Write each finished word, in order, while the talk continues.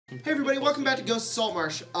Hey everybody, welcome back to Ghosts of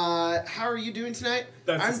Saltmarsh. How are you doing tonight?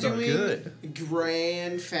 I'm doing good.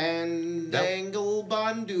 Grand Fandangle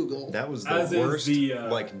Bondoogle. That was the worst,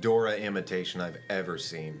 like, Dora imitation I've ever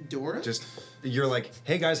seen. Dora? Just, you're like,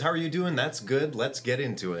 hey guys, how are you doing? That's good, let's get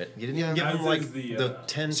into it. You didn't even give them, like, the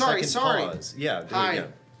 10-second pause. Yeah, do it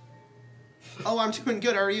again. Oh, I'm doing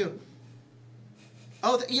good, how are you?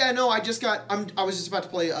 Oh, yeah, no, I was just about to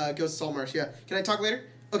play Ghosts of Saltmarsh, yeah. Can I talk later?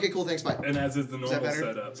 Okay, cool, thanks, bye. And as is the normal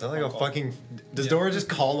setup. Sounds like a fucking... Does Dora just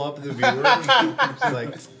call up the viewer? She's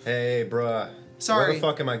like, hey, bruh. Sorry. Where the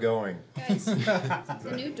fuck am I going? Guys,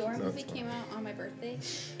 the new Dora movie came out on my birthday,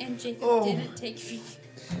 and Jacob didn't take me.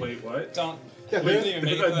 Wait, what? Don't. Wait,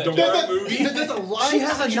 there's a Dora movie? There's a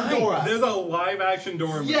live-action Dora. There's a live-action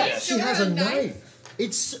Dora movie. Yes, she has a knife.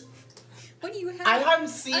 It's... What do you have? I haven't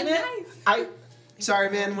seen it. Knife. Sorry,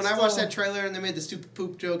 man. When I watched that trailer and they made the stupid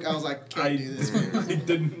poop joke, I was like, can't do this, man. I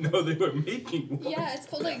didn't know they were making one. Yeah, it's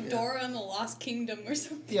called like Dora and the Lost Kingdom or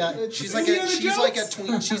something. Yeah, she's like a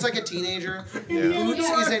teenager. Yeah. Boots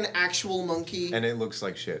is an actual monkey. And it looks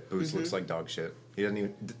like shit. Boots looks like dog shit. He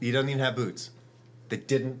doesn't even have boots. They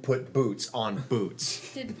didn't put boots on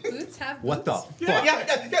boots. Did Boots have boots? What the fuck? Yeah,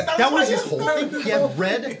 that was his whole thing. He had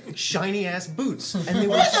red, shiny ass boots, and they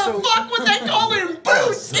were What the fuck would they call him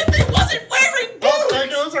boots if he wasn't wearing boots? Oh,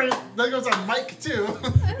 there goes our mic too.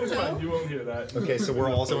 I don't It's fine, know. you won't hear that. Okay, so we're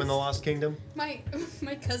also in the Lost Kingdom? My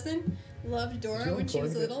cousin loved Dora when she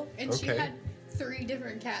was little, and she had 3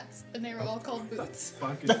 different cats, and they were all called Boots.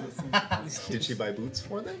 Fuck is this? Did she buy boots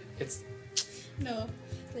for them? No,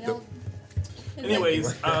 they all...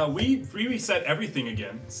 Anyways, we reset everything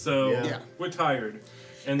again, so we're tired.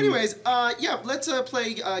 And anyways, yeah, let's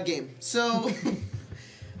play a game. So,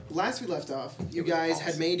 last we left off, you guys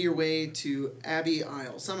had made your way to Abbey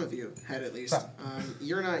Isle. Some of you had, at least.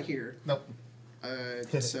 You're not here. Nope.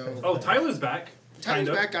 So. Oh, Tyler's back. Tyler's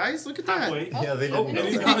back, guys. Look at that. Halfway. Yeah, they Oh, didn't and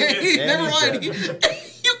he's know. gonna get... Never mind. You can,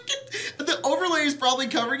 the overlay is probably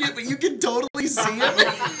covering it, but you can totally see it.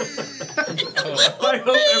 I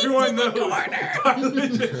hope everyone knows.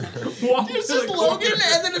 It's just Logan,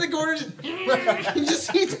 and then in the corner, you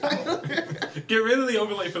just see Tyler. Get rid of the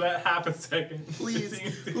overlay for that half a second. Please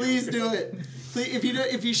do it. Please,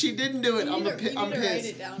 if she didn't do it, I'm pissed. Write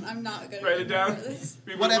it down. I'm not gonna write it down. This.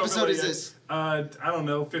 What episode is this? I don't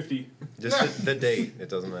know, 50. Just the date. It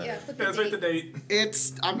doesn't matter. Yeah, That's right, the date.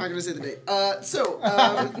 I'm not gonna say the date. Let's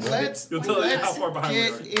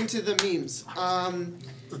get into the memes.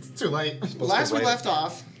 It's too late. Last we left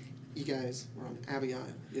off, you guys were on Abbey Isle.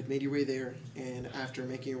 You had made your way there, and after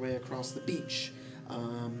making your way across the beach,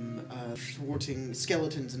 thwarting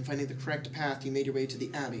skeletons and finding the correct path, you made your way to the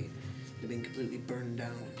Abbey. It had been completely burned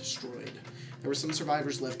down and destroyed. There were some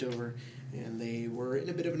survivors left over, and they were in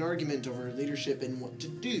a bit of an argument over leadership and what to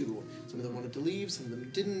do. Some of them wanted to leave, some of them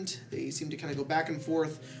didn't. They seemed to kind of go back and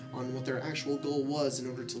forth on what their actual goal was in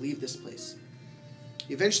order to leave this place.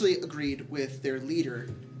 He eventually agreed with their leader,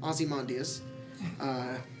 Ozymandias,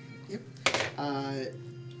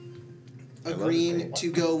 agreeing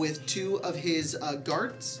to go with 2 of his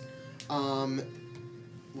guards.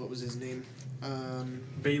 What was his name?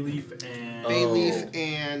 Bayleaf and... Bayleaf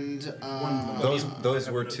and... those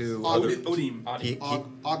were 2 Odim.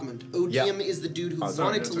 Ogmund. Odium is the dude who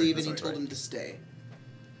wanted to leave, and he told him to stay.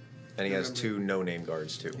 And he has 2 no-name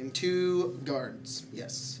guards, too. And 2 guards,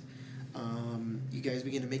 yes. You guys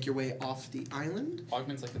begin to make your way off the island.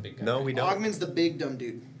 Ogman's like the big guy. No, we don't. Ogman's the big dumb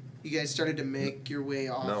dude. You guys started to make your way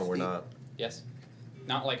off. No, we're not. Yes.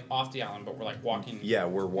 Not like off the island, but we're like walking. Yeah,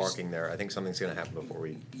 we're walking there. I think something's going to happen before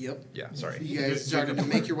we... Yep. Yeah, sorry. You guys started to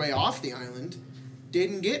make your way off the island.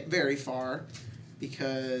 Didn't get very far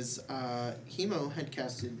because Hemo had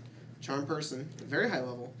casted Charm Person at a very high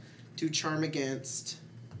level to charm against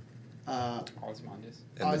Ozymandias.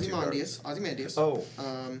 Oh.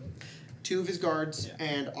 2 of his guards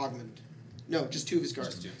and Ogmund. No, just 2 of his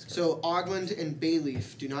guards. So Ogmund and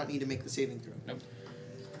Bayleaf do not need to make the saving throw. Nope.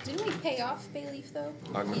 Didn't we pay off Bayleaf though?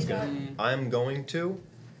 I'm going to.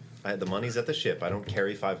 The money's at the ship. I don't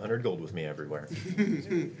carry 500 gold with me everywhere.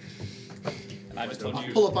 And I just told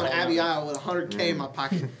you. Pull up on Abbey Isle with 100K in my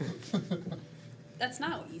pocket. That's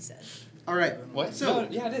not what you said. All right. What? So No,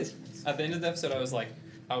 yeah, it is. At the end of the episode, I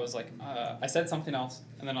said something else,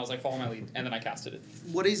 and then I was like, follow my lead, and then I casted it.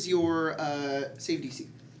 what is your save DC?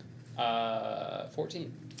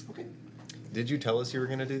 14. Okay. Did you tell us you were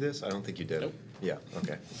going to do this? I don't think you did. Nope. Yeah,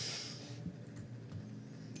 okay.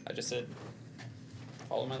 I just said,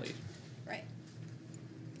 follow my lead. Right.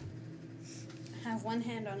 I have one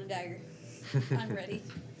hand on a dagger. I'm ready.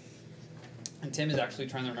 And Tim is actually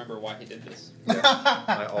trying to remember why he did this. Yeah,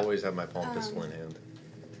 I always have my palm pistol in hand.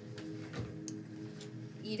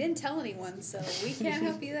 You didn't tell anyone, so we can't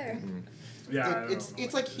help you there. Yeah,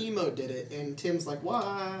 it's like Hemo did it, and Tim's like,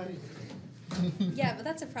 why? Yeah, but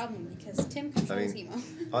that's a problem because Tim controls Hemo.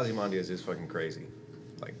 Ozymandias is fucking crazy,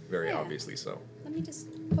 like very obviously so. Let me just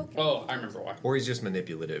poke him. Oh, I remember why. Or he's just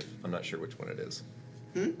manipulative. I'm not sure which one it is.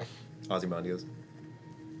 Ozymandias.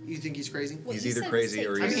 You think he's crazy? Well, he's either crazy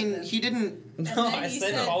or he's... I mean, he didn't... No, I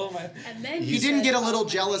said follow my... And then he didn't get a little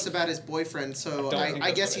jealous about his boyfriend, so I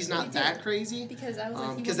guess he's not that crazy. Because I was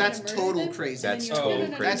like, because that's total crazy. That's total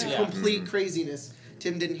crazy. That's complete craziness.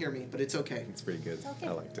 Tim didn't hear me, but it's okay. It's pretty good. Okay.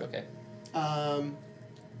 I liked it. Okay.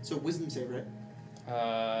 So wisdom save, right?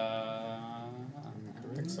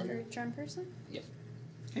 You're a charm person? Yeah.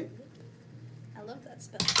 Okay. I love that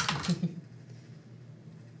spell.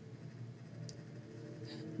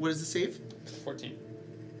 What is the save? 14.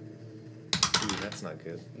 Ooh, that's not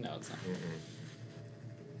good. No, it's not.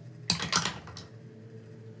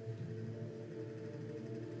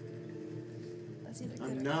 That's either good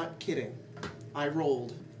I'm or not kidding. I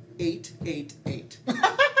rolled 8, 8, 8.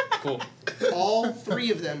 Cool. All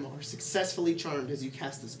 3 of them are successfully charmed as you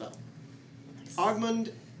cast the spell. Nice.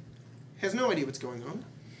 Ogmund has no idea what's going on.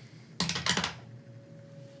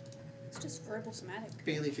 It's just verbal somatic.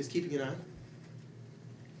 Bayleaf is keeping an eye.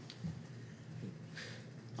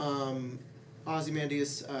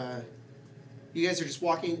 Ozymandias, you guys are just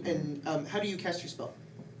walking, and how do you cast your spell?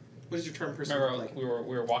 What does your charm person Remember, look like? we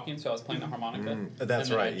were walking, so I was playing the harmonica. That's and then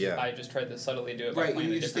right, yeah. I just tried to subtly do it by Right,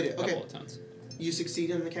 playing you a just different did it. couple Okay. of tones. You succeed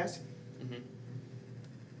in the cast?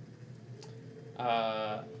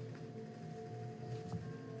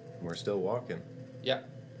 We're still walking. Yeah.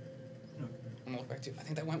 I'm gonna look back too. I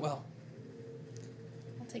think that went well.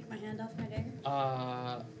 I'll take my hand off my dagger.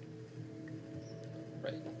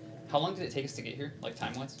 Right. How long did it take us to get here? Like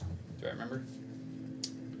time-wise? Do I remember?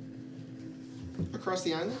 Across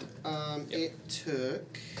the island? It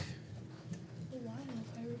took... A while,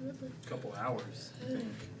 I remember. a couple hours. I think.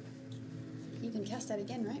 You can cast that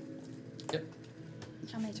again, right? Yep.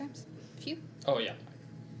 How many times? A few? Oh, yeah.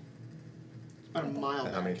 About a mile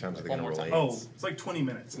How many back. times are they One going to more roll time. eights? Oh, it's like 20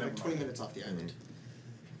 minutes. Like Never 20 mind. minutes off the island.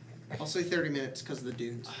 I'll say 30 minutes because of the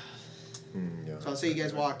dunes. Yeah. So I'll say you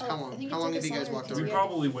guys walked. Oh, How I long? think it How long took have you us guys longer walked because We over? had to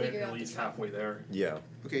probably went figure at out least the halfway there. Yeah.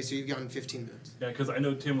 Okay, so you've gone 15 minutes. Yeah, because I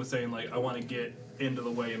know Tim was saying, like, I want to get into the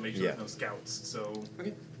way and make sure Yeah. there's no scouts. So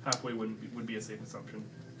Okay. halfway would be a safe assumption.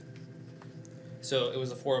 So it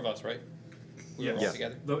was the 4 of us, right? We were all Yeah.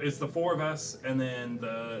 together. It's the 4 of us, and then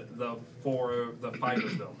the 5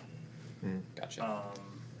 of them. Gotcha.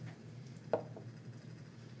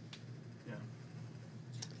 Yeah.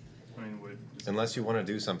 I mean, Unless you want to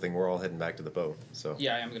do something, we're all heading back to the boat. So.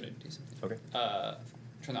 Yeah, I am gonna do something. Okay.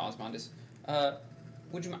 Turn the Osmondis.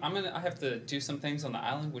 Would you? I have to do some things on the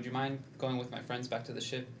island. Would you mind going with my friends back to the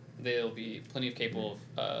ship? They'll be plenty of capable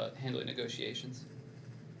of handling negotiations.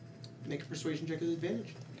 Make a persuasion check with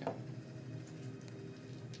advantage. Okay.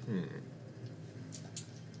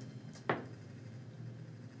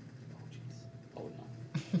 Oh jeez. Oh no.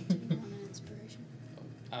 Do you want an inspiration?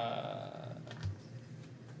 I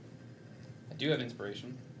do have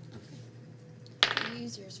inspiration. You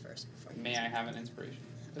use yours first before you May use I mine. have an inspiration?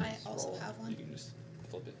 I Just also roll. have one. You can just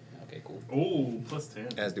flip it. Okay, cool. oh, plus 10.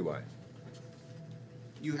 As do I.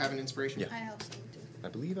 You have an inspiration? Yeah. I also do. I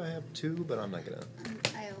believe I have 2, but I'm not gonna.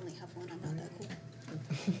 I only have one. I'm not that cool.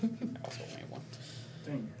 I also only have one.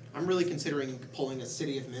 Dang. I'm really considering pulling a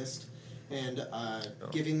City of Mist and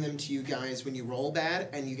giving them to you guys when you roll bad,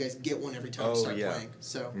 and you guys get one every time you start playing.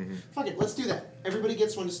 So, fuck it, let's do that. Everybody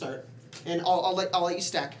gets one to start, and I'll let you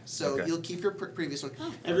stack. So Okay. you'll keep your previous one.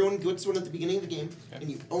 Oh. Everyone gets one at the beginning of the game, Okay. and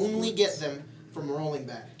you only get them from rolling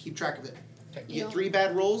bad. Keep track of it. Okay. You get 3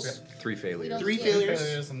 bad rolls, Yep. 3 failures. don't 3 get-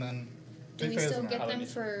 failures, and then Do we failures still and get How them many?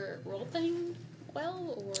 for role playing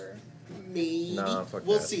well, or maybe. Nah, fuck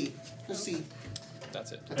we'll that. see. We'll see.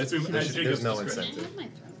 That's it. At There's Jacob's no discretion. can I incentive. have my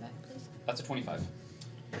throne back, please? That's a 25.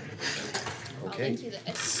 Oh, Okay. thank you. The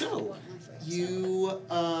extra So, one for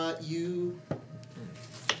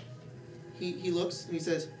he looks and he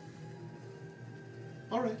says,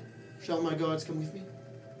 "All right, shall my guards come with me?"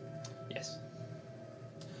 Yes.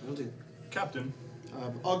 Will do. Captain.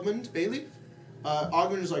 Ogmund, Bayleaf.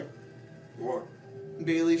 Ogmund is like, what? And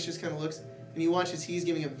Bayleaf just kind of looks, and you watch as he's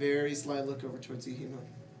giving a very sly look over towards you.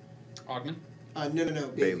 Ogman? No,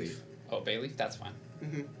 Bayleaf. Oh, Bayleaf? That's fine.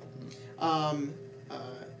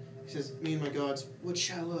 He says, "Me and my gods, what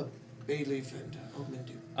shall Bayleaf and Ogmund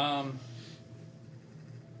do?"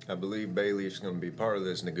 I believe Bayleaf's going to be part of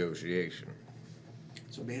this negotiation.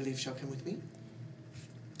 So Bayleaf shall come with me.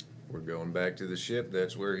 We're going back to the ship.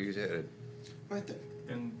 That's where he's headed. Right then.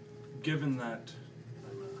 And given that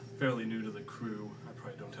I'm fairly new to the crew, I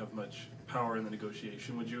probably don't have much power in the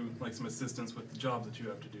negotiation. Would you like some assistance with the job that you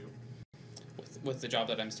have to do? With the job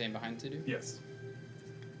that I'm staying behind to do? Yes.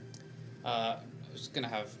 I was gonna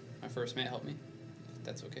have my first mate help me. If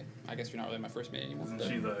that's okay. I guess you're not really my first mate anymore. Isn't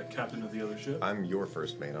she the captain of the other ship? I'm your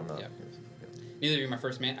first mate. I'm not. Yeah. Neither of you are my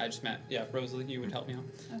first mate. I just met. Yeah, Rosalie, you would help me out.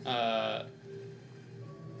 Okay.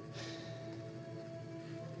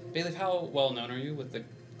 Bailiff, how well known are you with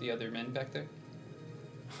the other men back there?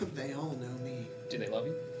 They all know me. Do they love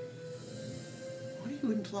you? What do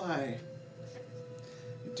you imply?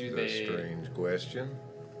 Do That's they... a strange question.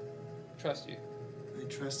 Trust you? They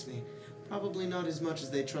trust me. Probably not as much as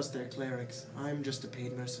they trust their clerics. I'm just a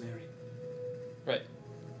paid mercenary. Right.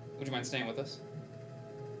 Would you mind staying with us?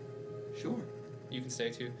 Sure. You can stay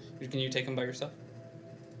too. Can you take him by yourself?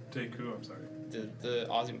 Take who? I'm sorry. The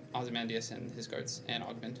Ozymandias and his guards and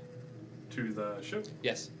Augment. To the ship?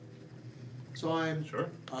 Yes. So I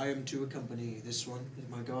am to accompany this one with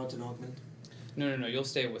my guards and Augment. No. You'll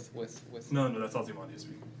stay with. No, that's Ozymandias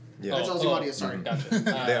speaking. Yeah. That's Ozymandias, sorry. Gotcha.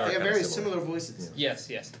 They have very similar voices. Yeah.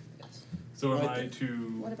 Yes. So am I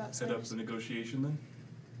to head up the negotiation then?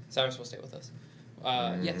 Cyrus will stay with us.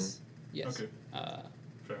 Yes. Okay.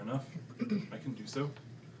 Fair enough. I can do so.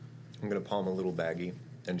 I'm gonna palm a little baggie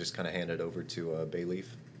and just kind of hand it over to Bayleaf.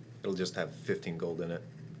 It'll just have 15 gold in it,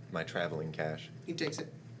 my traveling cash. He takes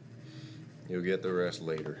it. You'll get the rest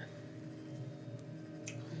later.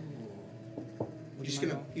 You just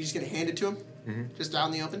gonna hand it to him? Mm-hmm. Just out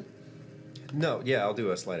in the open? No, yeah, I'll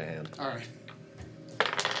do a sleight of hand. All right.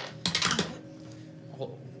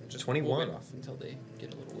 I'll just 21. hold it off until they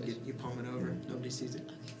get a little ways. You palm it over. Nobody sees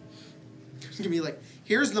it. It's gonna be like,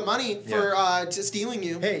 here's the money for stealing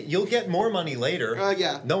you. Hey, you'll get more money later.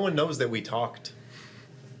 Yeah. No one knows that we talked.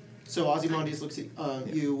 So Ozymandias looks at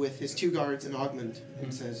you with his 2 guards and Augment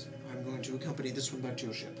and says, I'm going to accompany this one back to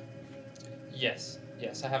your ship. Yes.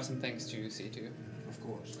 I have some things to see to. Of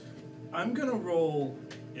course. I'm gonna roll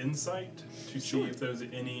insight to see if there's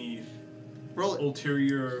any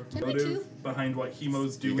ulterior Can motive behind what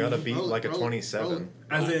Hemo's doing. You gotta beat like a 27.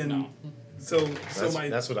 As in, no.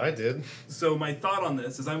 That's what I did. So my thought on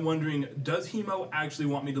this is, I'm wondering, does Hemo actually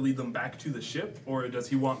want me to lead them back to the ship, or does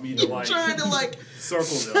he want me to trying to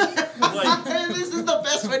circle them? This is the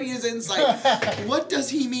best way to use insight. What does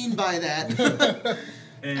he mean by that?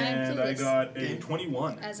 And I got a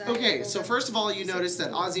 21. Okay, so first of all, you notice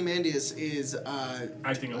that Ozymandias is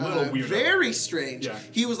acting a little weird. Very strange. Yeah.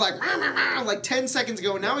 He was like, rah, rah, rah, like 10 seconds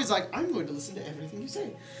ago, and now he's like, I'm going to listen to everything you say.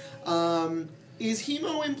 Is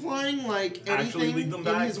Hemo implying like anything lead them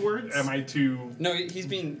back? in his words? Am I too? No, he's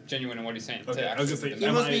being genuine in what he's saying. Okay, I was gonna say,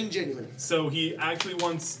 Hemo's being genuine. So he actually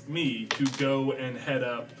wants me to go and head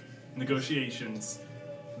up negotiations.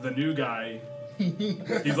 The new guy,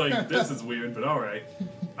 he's like, this is weird, but all right,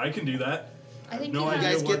 I can do that. I think you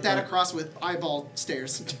guys get that across with eyeball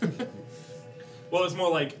stares. Well, it's more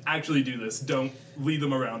like, actually do this. Don't lead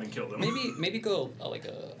them around and kill them. Maybe go a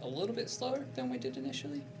little bit slower than we did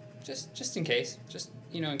initially. Just in case. Just,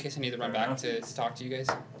 in case I need to run back to talk to you guys.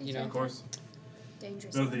 Of course.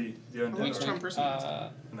 Dangerous. No, the How much undead. time person?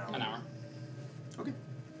 An hour. Okay.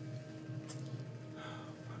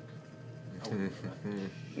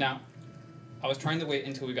 Now, I was trying to wait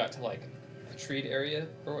until we got to a treed area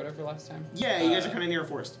or whatever last time. Yeah, you guys are kind of near a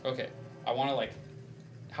forest. Okay. I want to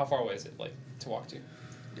how far away is it to walk to?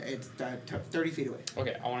 It's 30 feet away.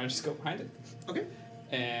 Okay, I want to just go behind it. Okay.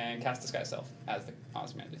 And cast Disguise Self as the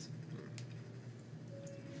Ozymandias.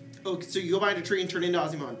 Oh, so you go behind a tree and turn into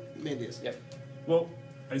Ozymandias. Yep. Well,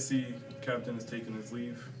 I see Captain has taken his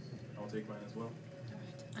leave. I'll take mine as well.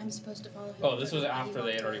 Alright, I'm supposed to follow him. Oh, this was after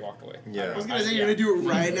they had already walked away. Yeah. I was gonna say you're gonna do it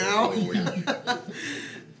right now.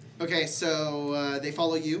 Okay, so they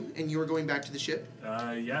follow you, and you are going back to the ship.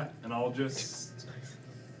 Yeah, and I'll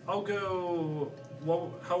go.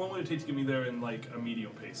 Well, how long would it take to get me there in a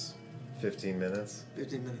medium pace? 15 minutes.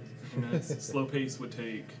 15 minutes. 15 minutes. Slow pace would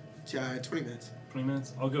take 20 minutes. 20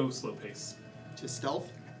 minutes. I'll go slow pace. Just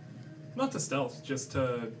stealth? Not to stealth, just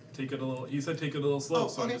to take it a little. He said take it a little slow,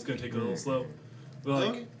 so I'm just gonna take it a little slow.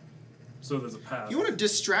 But so there's a path. You want to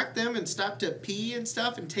distract them and stop to pee and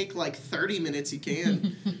stuff, and take 30 minutes. You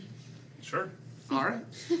can. Sure. All right.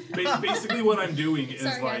 Basically, what I'm doing is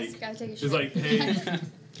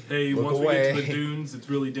hey, Look once away. we get to the dunes, it's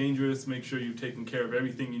really dangerous. Make sure you've taken care of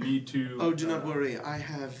everything you need to. Oh, do not worry. I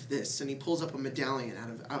have this. And he pulls up a medallion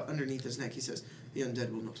out underneath his neck. He says, the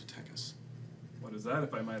undead will not attack us. What is that,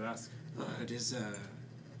 if I might ask? It is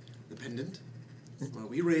the pendant. Well,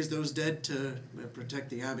 we raised those dead to protect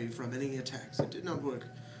the Abbey from any attacks. It did not work,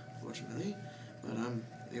 fortunately. But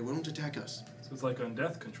they won't attack us. So it's like on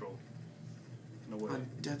death control. in a way.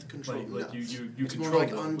 Death control. Like no. you it's control more like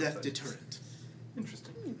them with undeath that. deterrent.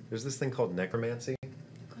 Interesting. There's this thing called necromancy.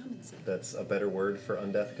 Necromancy. That's a better word for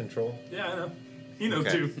undeath control. Yeah, I know. You know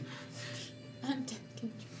Okay. too. Undeath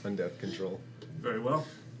control. Undeath control. Very well.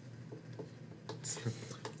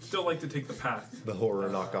 Still like to take the path. The horror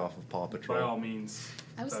knockoff of Paw Patrol. By all means.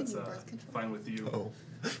 I was That's thinking birth control. fine with you. Oh.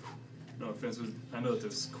 No offense, I know that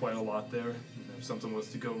there's quite a lot there. And if something was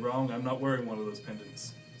to go wrong, I'm not wearing one of those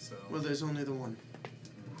pendants. So. Well, there's only the one.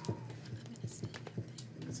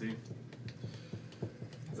 Let's see.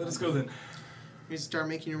 Let us go then. You start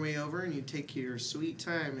making your way over, and you take your sweet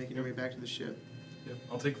time making your way back to the ship. Yep,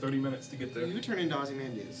 I'll take 30 minutes to get there. You turn into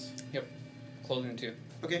Ozymandias. Yep. Clothing too.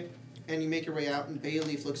 Okay. And you make your way out, and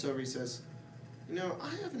Bayleaf looks over. He says, "You know, I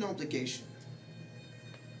have an obligation.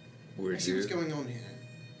 Would I see what's going on here.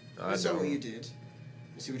 I saw what don't. you did.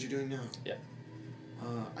 I see what you're doing now. Yeah.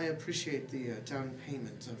 I appreciate the down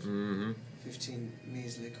payment of Mm-hmm. 15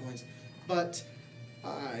 measly coins, but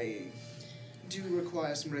I do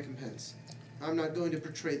require some recompense. I'm not going to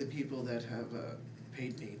portray the people that have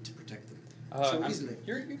paid me to protect them so easily.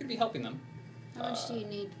 You could be helping them. How much do you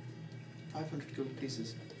need? 500 gold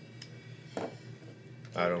pieces.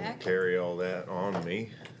 I don't Back? carry all that on me.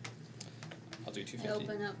 I'll do I 250.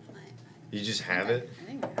 open up my. You just have it? I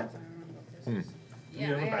think I have. I don't remember what this is. You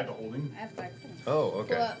have a bag of holding? I have a bag of holding. Oh, Pull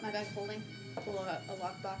okay. out my bag of holding. Pull out a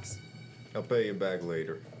lockbox. I'll pay you back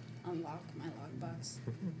later. Unlock my lockbox.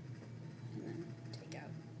 And then take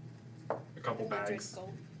out A couple 100 bags.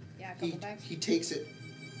 gold. Yeah, a couple bags. He takes it.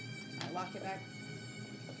 I lock it back.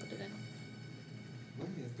 Put it in. Well,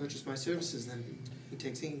 you've purchased my services then. He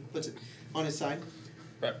takes it, he puts it on his side.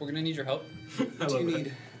 Right, we're gonna need your help. What do you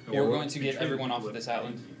need? We're going to get everyone off of this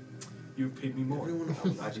island. You've paid me more. Everyone off.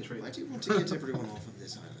 Why do you want to get everyone off of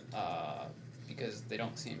this island? Because they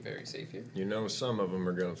don't seem very safe here. You know, some of them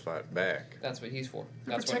are going to fight back. That's what he's for.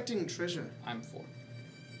 They're That's protecting treasure. what I'm for.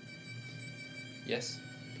 Yes.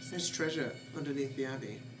 There's treasure underneath the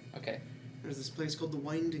abbey. Okay. There's this place called the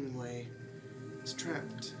Winding Way. It's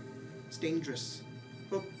trapped. It's dangerous.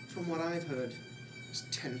 But from what I've heard, there's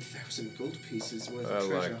 10,000 gold pieces worth of I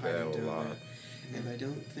treasure like that hiding a down lot. there. And I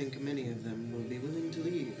don't think many of them will be willing to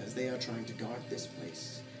leave, as they are trying to guard this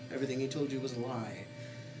place. Everything he told you was a lie.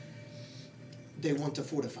 They want to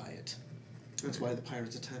fortify it. That's why the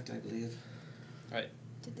pirates attacked, I believe. Right.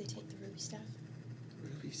 Did they take the ruby staff?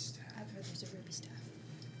 Ruby staff. I've heard there's a ruby staff.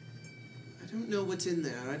 I don't know what's in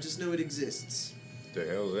there. I just know it exists. The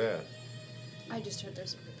hell's that? I just heard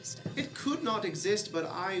there's a ruby staff. It could not exist, but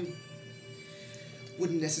I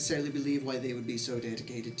wouldn't necessarily believe why they would be so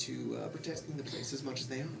dedicated to protecting the place as much as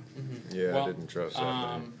they are. Mm-hmm. Yeah, Well, I didn't trust that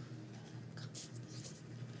man.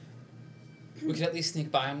 We could at least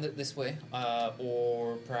sneak by them this way,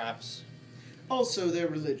 or perhaps. Also, they're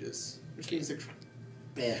religious, which means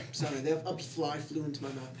sorry, a fly flew into my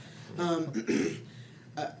mouth.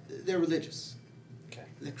 They're religious. Okay.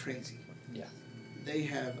 They're crazy. Yeah. They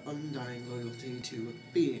have undying loyalty to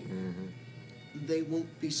a being. Mm-hmm. They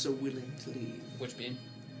won't be so willing to leave. Which being?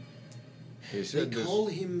 He They said this. call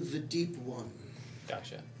him the Deep One.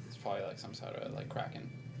 Gotcha. It's probably like some sort of like kraken.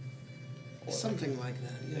 Or Something like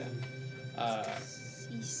that, yeah.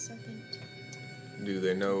 Sea serpent. Do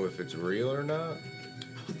they know if it's real or not?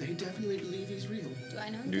 Oh, they definitely believe he's real. Do I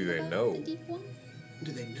know Do anything they about know? the deep one?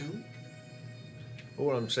 Do they know?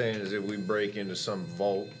 What I'm saying is, if we break into some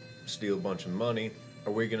vault, steal a bunch of money,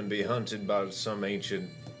 are we going to be hunted by some ancient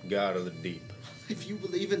god of the deep? If you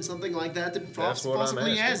believe in something like that, then That's what I'm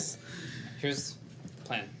possibly asking. yes. Here's the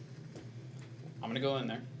plan. I'm gonna go in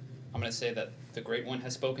there. I'm gonna say that the Great One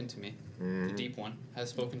has spoken to me. The Deep One has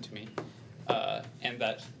spoken to me, and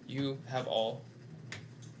that you have all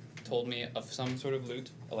told me of some sort of loot,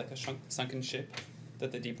 like a sunken ship,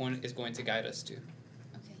 that the Deep One is going to guide us to,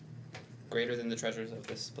 Okay. greater than the treasures of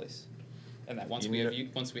this place, and that once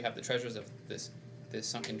once we have the treasures of this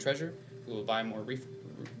sunken treasure, we will buy more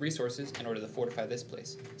resources in order to fortify this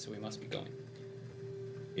place. So we must be going.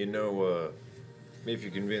 You know, if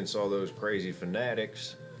you convince all those crazy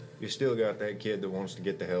fanatics, you still got that kid that wants to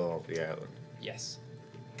get the hell off the island. Yes,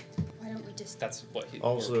 Why don't we just? that's what he.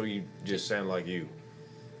 Also, you just sound like you.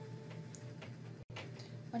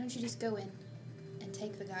 Why don't you just go in and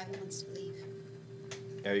take the guy who wants to leave?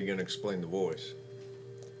 How are you going to explain the voice?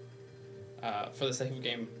 For the sake of the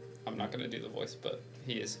game, I'm not gonna do the voice, but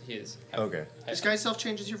he is. Okay. Disguise self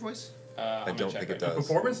changes your voice? I don't think it does.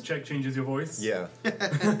 Performance check changes your voice. Yeah.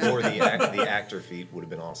 Or the actor feat would have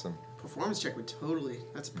been awesome. Performance check would totally.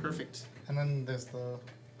 That's perfect. And then there's the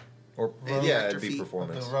Or And the yeah, actor it'd be feat.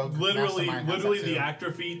 performance. The rogue Literally, mastermind has literally, that the too.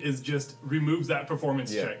 actor feat is just removes that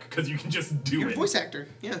performance Yeah. check because you can just do You're a it. voice actor.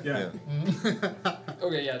 Yeah. Yeah.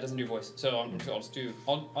 Okay, yeah, it doesn't do voice. So I'll just do.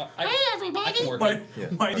 I everybody. can work Why, it. Yeah.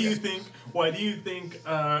 why do you think? Why do you think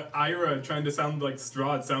Ira trying to sound like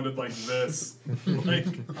Strahd sounded like this? Like,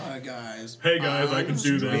 Hi guys. hey guys, I can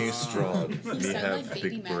do Me this. strong. You Me sound have like Baby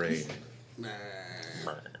big Matt. brain.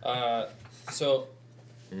 So,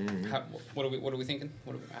 what are we thinking?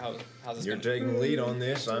 How's this You're going? taking the lead on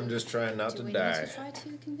this. I'm just trying not Do to we die. need to try to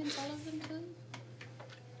convince all of them to leave?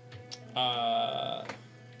 Uh, I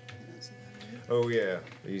don't see why we would. Oh yeah,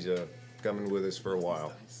 he's coming with us for a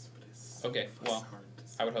while. okay, well,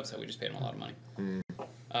 I would hope so. We just paid him a lot of money.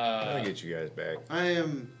 I'll get you guys back.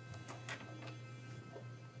 I'm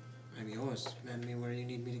yours. Command me where you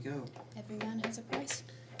need me to go. Every man has a price.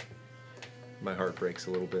 My heart breaks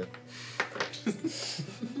a little bit.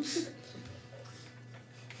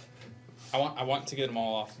 I want to get them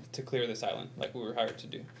all off to clear this island, like we were hired to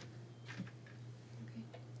do. Okay.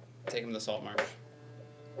 Take them to Saltmarsh.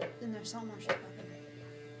 Then there's Saltmarsh up.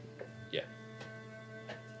 Yeah.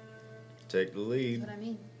 Take the That's lead. what I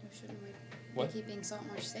mean. Or shouldn't we What? be keeping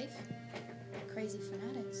Saltmarsh safe? They're crazy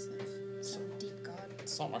fanatics of some deep god.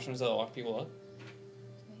 Saltmarsh knows how to lock people up.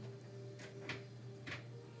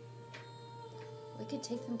 We could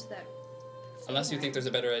take them to that. Unless you think there's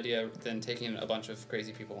a better idea than taking a bunch of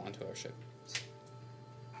crazy people onto our ship.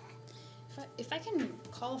 If I can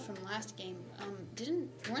recall from last game,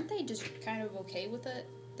 weren't they just kind of okay with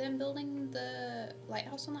them building the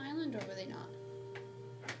lighthouse on the island, or were they not?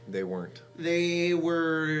 They weren't. They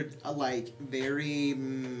were like very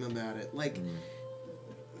about it. Like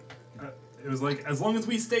It was like, as long as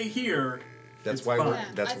we stay here, That's it's why fine. we're. Yeah,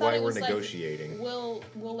 That's I thought why it we're was like, negotiating. We'll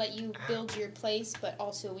let you build your place, but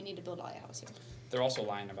also we need to build a lighthouse here. They're also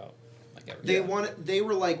lying about like everything. they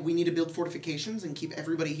were like, we need to build fortifications and keep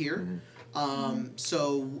everybody here.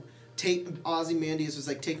 So Ozymandias was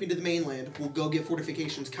like, take me to the mainland. We'll go get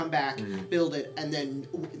fortifications, come back, build it, and then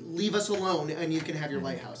leave us alone, and you can have your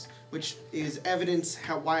lighthouse. Which is evidence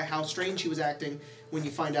how strange he was acting when you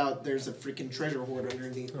find out there's a freaking treasure hoard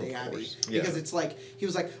underneath the abbey. course. Yeah. Because it's like, he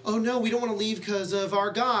was like, oh no, we don't want to leave because of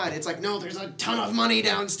our god. It's like, no, there's a ton of money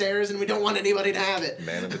downstairs, and we don't want anybody to have it.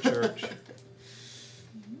 Man of the church.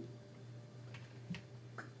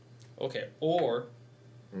 Okay, or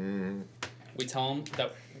we tell them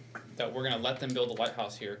that we're gonna let them build a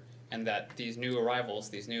lighthouse here, and that these new arrivals,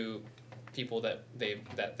 these new people that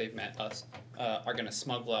they've met us, are gonna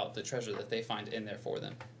smuggle out the treasure that they find in there for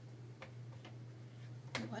them.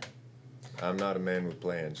 What? I'm not a man with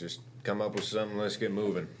plans. Just come up with something. Let's get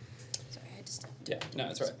moving. Sorry, I just. Yeah, no,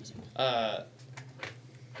 that's right.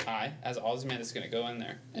 I, as Ozymandias, is gonna go in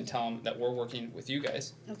there and tell them that we're working with you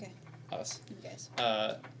guys, Okay, us, you guys.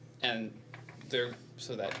 and they're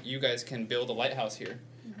so that you guys can build a lighthouse here,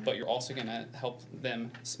 but you're also gonna help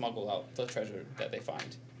them smuggle out the treasure that they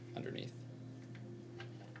find underneath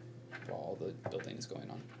while all the building is going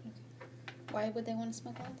on. Why would they want to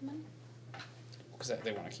smuggle out the money? Because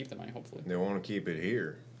they want to keep the money, hopefully. They want to keep it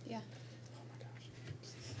here. Yeah. Oh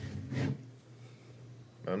my gosh.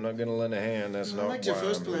 I'm not gonna lend a hand. That's I not liked your why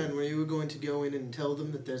first I'm plan here. where you were going to go in and tell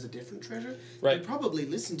them that there's a different treasure. Right. They'd probably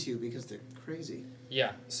listen to you because they're crazy.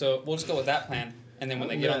 Yeah, so we'll just go with that plan, and then when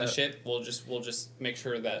they get on the Yeah. ship, we'll just make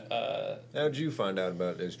sure that How'd you find out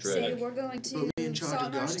about this treasure? So we're going Put me to in charge of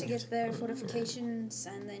Saltmarsh to guarding get it. their fortifications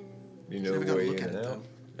and then You know Never the got to way look in at it and out.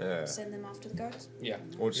 though. Yeah. send them off to the guards. yeah.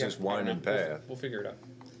 What's Yeah, this I don't winding know. path? We'll figure it out.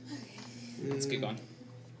 Let's get going.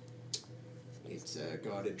 It's a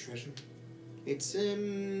guarded treasure. It's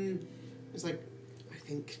like, I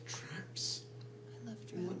think traps I love and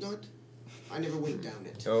traps. whatnot. I never went down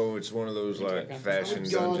it. Oh, it's one of those Looks like like a- I fashion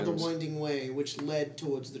would guard the dungeons. winding way, which led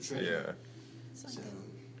towards the treasure. Yeah. It's like So,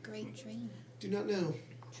 a great dream. do not know.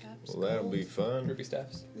 Traps. Well, that'll gold, be fun. Ruby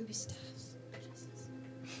staffs. ruby staffs. Jesus.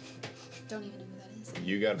 Don't even know who that is.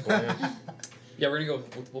 You got a plan? Yeah, we're gonna go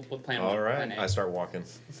with plan All one. right. Plan A. I start walking.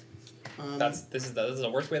 This is the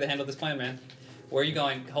worst way to handle this plan, man. Where are you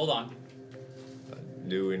going? Hold on.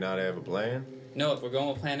 Do we not have a plan? No, we're going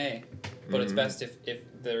with plan A. But it's Mhm. best if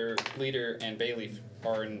their leader and Bayleaf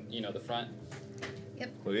are in the front.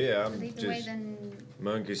 Well, yeah, I'm Lead the way just then.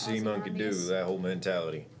 monkey see, monkey do. Ozymandias. That whole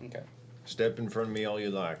mentality. Okay. Step in front of me all you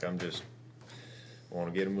like. I'm just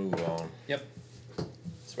want to get a move on. Yep.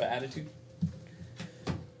 That's the right attitude.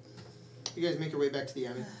 You guys make your way back to the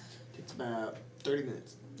abbey. Takes about 30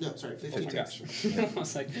 minutes. No, sorry, 15 Oh my minutes. gosh. I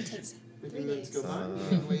was like, It takes 15 3 minutes days. go by. Uh, You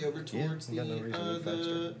make your way over yeah, towards we got no reason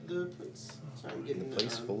to be the place. Sorry, I'm getting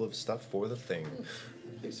Place full of stuff for the thing.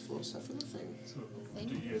 place full of stuff for the thing. So,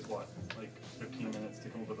 do you guys want like 15 minutes to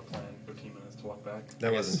come up with a plan, 15 minutes to walk back?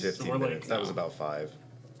 That wasn't 15 So we're minutes. like, That was about 5.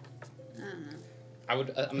 I don't know. I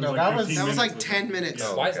would. No, like that was 15 That was like minutes 10 minutes.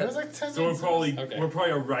 Oh, Why is okay. It was like 10 So we're minutes. probably Okay. we're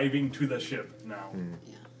probably arriving to the ship now.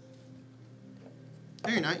 Yeah.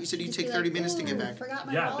 No, you're not. You said you'd Just take be 30 like, minutes to get "Ooh, back. Forgot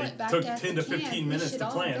my Yeah, wallet they back took at 10 the to 15 camp. We minutes should to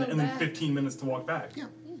all plan, go and then back." 15 minutes to walk back. Yeah.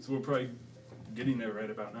 So we're probably getting there right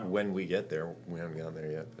about now. When we get there, we haven't gotten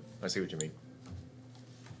there yet, but I see what you mean.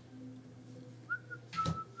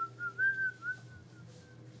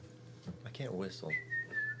 I can't whistle.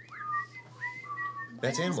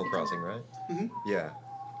 That's Animal Crossing, right? Mhm. Yeah.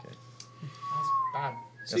 Okay. That's bad.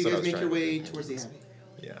 So That's you what I guys was make your trying to way towards the Abbey.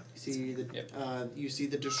 Yeah. You see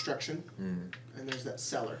the destruction, Mm. and there's that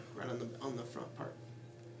cellar right on the front part.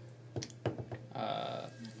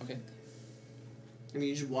 Okay. I mean,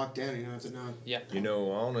 you just walk down. You don't have to knock. Yeah. You know,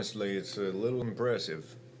 honestly, it's a little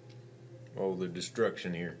impressive. All the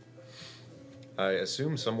destruction here. I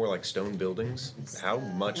assume somewhere like stone buildings. How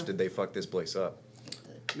much did they fuck this place up?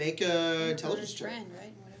 Make a intelligence check. Brand,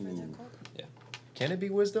 right? Whatever they're called. Yeah. Can it be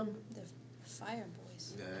wisdom? The Fire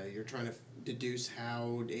Boys. You're trying to deduce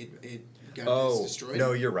how it got Oh, destroyed.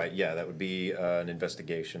 no, you're right. Yeah, that would be an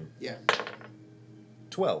investigation. Yeah,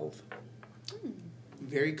 12.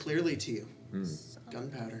 very clearly to you. Mm.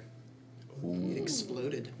 Gunpowder. Ooh. It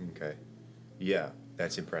exploded. Okay. Yeah,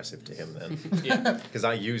 that's impressive to him then. Yeah. Because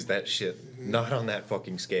I use that shit, not on that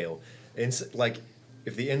fucking scale. Like,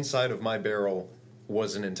 if the inside of my barrel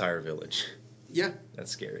was an entire village, Yeah,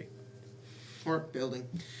 that's scary. or building.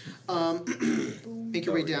 Make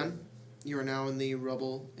your way down. You are now in the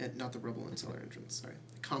rubble, not the rubble and cellar entrance, sorry,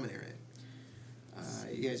 the common area.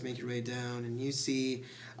 You guys make your way down, and you see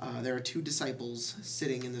there are 2 disciples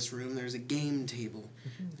sitting in this room. There's a game table.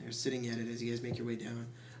 They're sitting at it as you guys make your way down.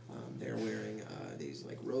 They're wearing these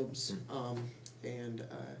like robes, and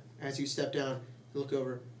as you step down, you look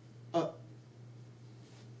over.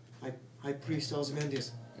 High Priest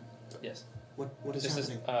Ozymandias. Yes. What is This is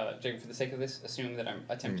happening? Jacob. For the sake of this, assume that I'm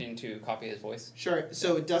attempting to copy his voice. Sure.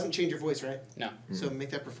 So it doesn't change your voice, right? No. So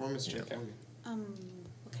make that performance check Okay. for me.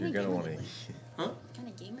 What You're kind gonna of want game to. are they playing? What kind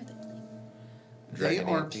of game are they playing? They Dragon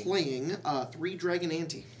are Ante. playing 3 Dragon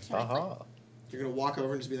Ante. Can I play? Aha. You're gonna walk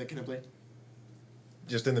over and just be like, "Can I play?"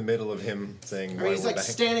 Just in the middle of him saying, I why mean, he's we're like back.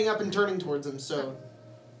 standing up and turning towards him. So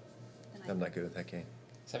Then I'm not good at that game.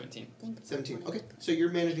 17. think about 17. what Okay. So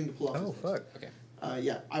you're managing to pull off. Oh, this voice. fuck. Okay.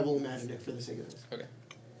 Yeah, I will imagine it for the sake of this. Okay.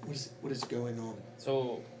 What is going on?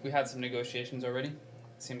 So we had some negotiations already.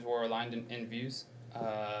 Seems we're aligned in views.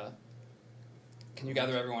 Can you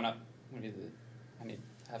gather everyone up? I need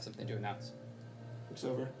to have something to announce. Looks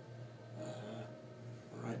over. All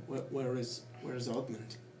right. Where is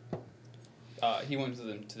Ogmund? He went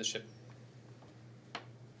to the ship.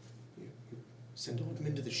 You send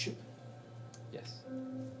Ogmund to the ship. Yes.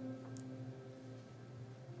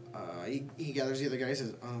 He gathers the other guys.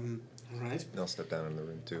 Says, all right. They'll step down in the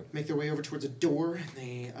room too. Make their way over towards a door,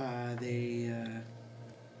 and they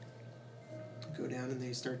go down and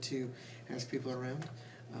they start to ask people around.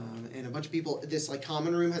 And a bunch of people. This like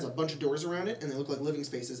common room has a bunch of doors around it, and they look like living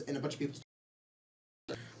spaces. And a bunch of people.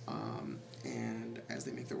 And as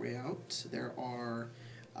they make their way out, there are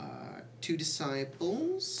 2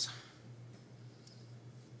 disciples.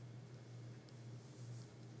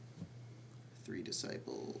 3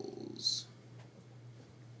 disciples.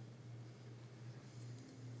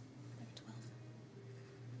 12.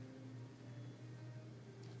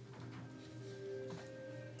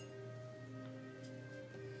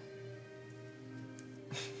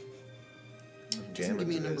 Jam give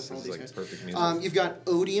me a into number this. for all This is these like guys. perfect music. You've got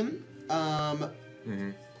Odium,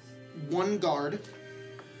 Mhm. 1 guard,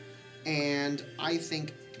 and I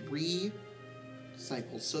think 3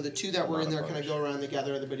 disciples. So the 2 that were Not in a there kind of bunch. go around, they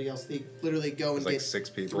gather everybody else. They literally go and It's like get 6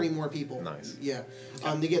 people. 3 more people. Nice. Yeah.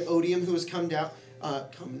 They get Odium, who has come down,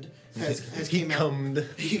 has He came out. cummed.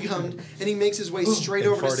 He cummed, and he makes his way straight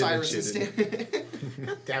And over to farted and Cyrus and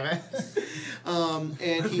shitted. Damn it.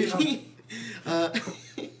 and he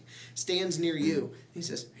stands near you. He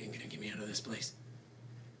says, "Are you gonna get me out of this place?"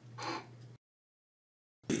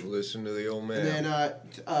 Listen to the old man. And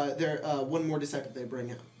then there 1 more disciple they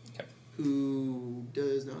bring out, Okay. who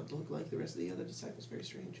does not look like the rest of the other disciples. Very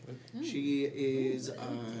strange. She is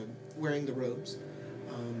wearing the robes.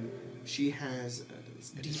 She has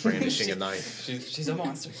deep brandishing a knife. She's a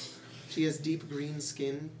monster. She has deep green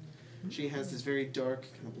skin. She has this very dark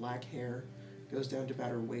kind of black hair. Goes down to about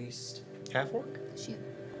her waist. Half orc? Is she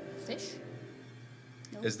a fish?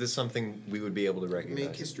 No. Is this something we would be able to recognize?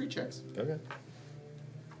 Make history checks. Okay.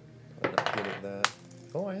 I'm not good at that.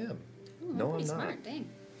 Oh, I am. Ooh, No, pretty I'm not. smart. Dang.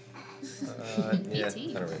 Yeah,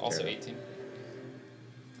 18. I don't really Also care. 18.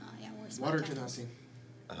 Oh, yeah, where's my Water cat? genasi.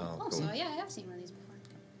 Oh, Oh, cool. so yeah, I have seen one of these before.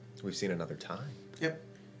 We've seen another time. Yep.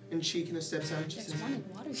 And she kind of steps out. And she There's says, one in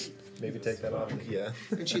Waterdeep. Maybe take that off. Yeah.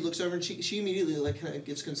 and she looks over and she immediately like kind of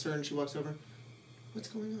gets concerned. She walks over. What's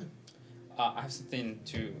going on? I have something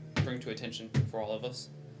to bring to attention for all of us.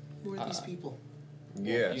 Who are these people? Well,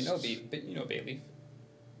 Yes. you know Bayleaf.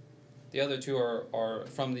 The other two are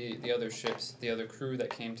from the other ships, the other crew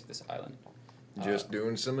that came to this island. Just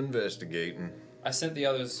doing some investigating. I sent the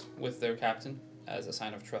others with their captain as a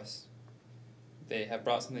sign of trust. They have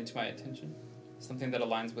brought something to my attention, something that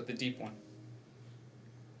aligns with the Deep One.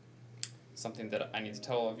 Something that I need to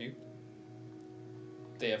tell all of you.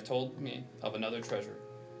 They have told me of another treasure,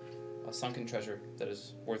 a sunken treasure that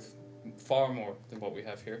is worth far more than what we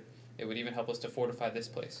have here. It would even help us to fortify this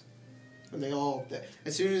place. And they all,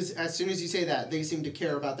 as soon as you say that, they seem to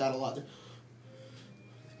care about that a lot.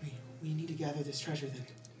 We need to gather this treasure then.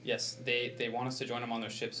 Yes, they want us to join them on their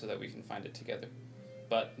ship so that we can find it together.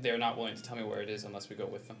 But they're not willing to tell me where it is unless we go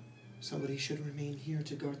with them. Somebody should remain here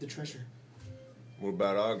to guard the treasure. What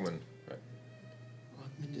about Ogman?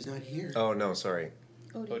 Ogmund is not here. Oh, no, sorry.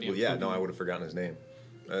 Odium. Well, yeah, no, I would have forgotten his name.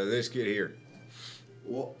 This kid here.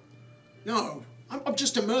 What? No, I'm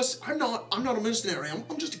just a I'm not a mercenary.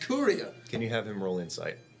 I'm just a courier. Can you have him roll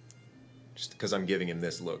insight? Just because I'm giving him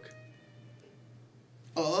this look.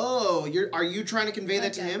 Oh, are you trying to convey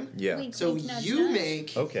that to Okay. him? Yeah. Wink, So wink, nudge, you nudge.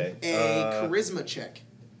 make Okay. a charisma check.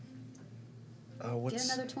 Get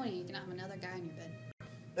What's another 20. You can have another guy in your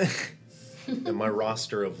bed. and my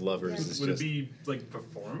roster of lovers Yeah. is Would just. it be like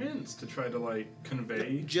performance to try to like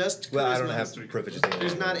convey? Just charisma. Well, I don't have History. proficiency. in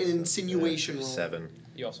There's it. not an insinuation roll. 7.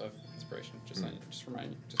 You also have inspiration. Just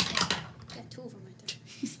remind you. Yeah, 2 of them right there.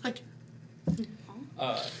 He's like,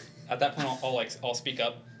 At that point, I'll speak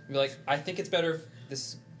up. And be like, I think it's better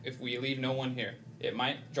if we leave no one here. It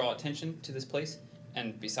might draw attention to this place,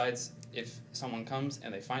 and besides, if someone comes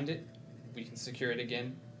and they find it, we can secure it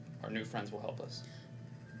again. Our new friends will help us.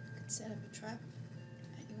 Could set up a trap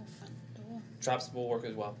at your front door. Traps will work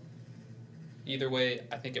as well. Either way,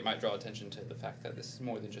 I think it might draw attention to the fact that this is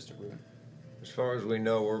more than just a ruin. As far as we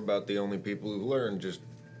know, we're about the only people who've learned just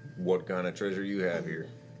what kind of treasure you have here.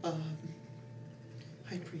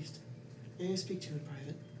 High Priest, may I speak to you in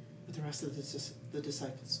private with the rest of the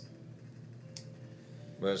disciples?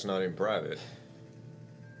 That's not in private.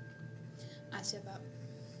 I step up.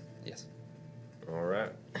 Yes. All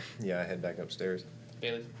right. Yeah, I head back upstairs.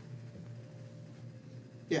 Bailey?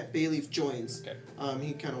 Yeah, Bayleaf joins. Okay.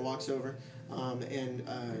 He kind of walks over, and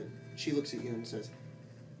she looks at you and says,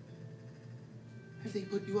 "Have they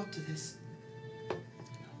put you up to this?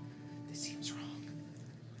 This seems wrong."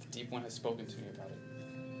 The Deep One has spoken to me about it.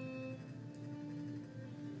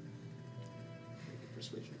 Make a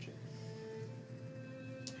persuasion check.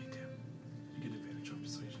 Hey, damn. You get advantage on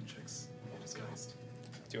persuasion checks when you're disguised.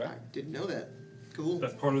 Do I? I didn't know that. Cool.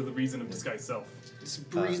 That's part of the reason of disguise self.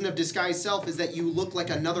 The reason of disguised self is that you look like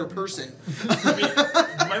another person. I mean,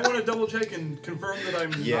 you might want to double check and confirm that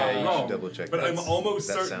I'm Yeah, not you wrong. should double check. But I'm That's- almost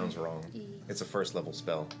that certain. sounds wrong. It's a first level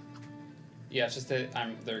spell. Yeah, it's just that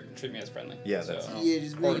they're treating me as friendly. Yeah, so, that's- Yeah,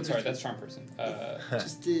 just or, make it sorry, perfect. that's charm person.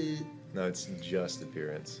 Just No, it's just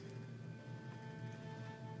appearance.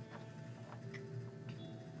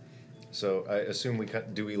 So I assume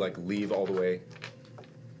do we like leave all the way?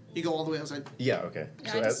 you go all the way outside. Yeah. Okay.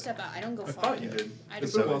 Yeah, So I just as- step out. I don't go I far. thought you did. I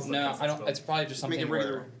It's just been a So- while since no, cast I don't. spell. It's probably just Just make something it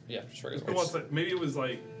regular. where. Yeah, just regular. It's been a while since- maybe it was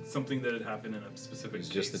like something that had happened in a specific it's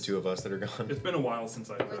just the case. two of us that are gone. It's been a while since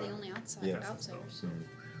I've. We're the only Yeah. outsiders.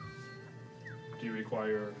 Do you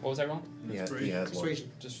require What was I wrong? He inspiration? has one.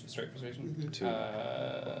 Persuasion. Just straight persuasion. Mhm. 2.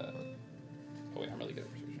 Oh wait, I'm really good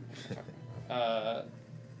at persuasion. What am I talking about?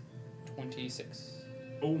 26.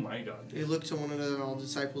 Oh my god. You look to one of the all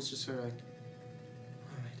disciples, just sort of like,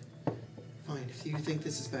 all right, fine. If you think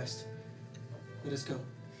this is best, let us go.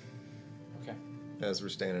 Okay. As we're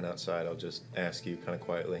standing outside, I'll just ask you kind of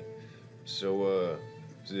quietly. So,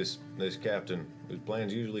 this captain, his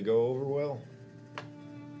plans usually go over well?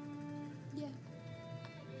 Yeah,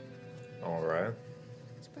 All right.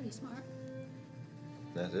 it's pretty smart.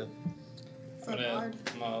 That's it. For I'm a bard.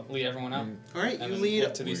 gonna lead everyone out. All right, And you then lead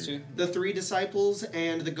look to these two. the 3 disciples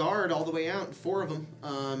and the guard all the way out. 4 of them.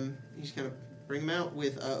 You just kind of bring them out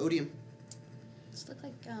with Odium. Does it look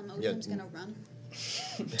like Odium's gonna run?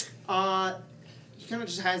 He kind of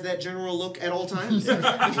just has that general look at all times. But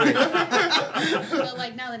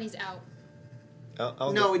like now that he's out.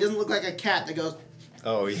 I'll No, he doesn't look like a cat that goes.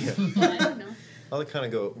 Oh yeah. I don't know. I'll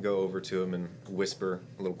kind of go over to him and whisper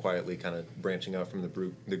a little quietly, kind of branching out from the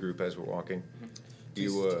group as we're walking.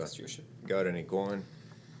 You It's your ship. got any coin?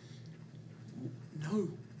 No.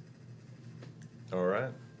 All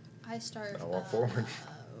right. I start. I'll walk forward. He's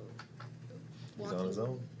Walking on his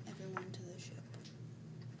own. everyone to the ship.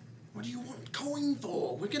 What do you want going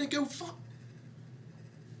for? We're gonna go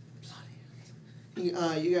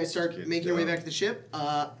Bloody. You guys start Get making your way done. back to the ship.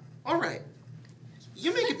 All right.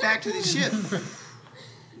 You make it back to the ship.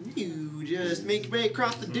 You just make your way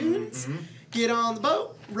across the dunes, get on the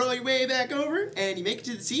boat, row your way back over, and you make it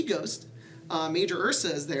to the Sea Ghost. Major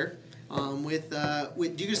Ursa is there. With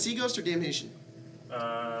do you go to Sea Ghost or Damnation?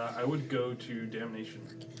 I would go to Damnation.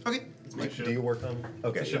 Okay. It's my ship. Do you work on?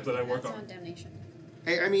 Okay. It's the ship that I work That's on. on Damnation.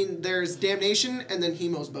 Hey, I mean, there's Damnation and then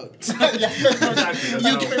Hemo's boat. Exactly.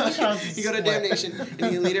 That's how- You go to Damnation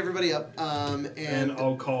and you lead everybody up. and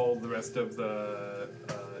I'll call the rest of the.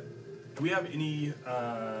 Do we have any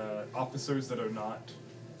officers that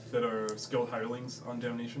are skilled hirelings on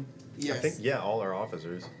Damnation? yes. I think all our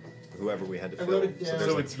officers, whoever we had to I fill. wrote it down. there's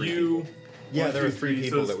So like it's 3 you. people. Yeah, one, there two, are 3 so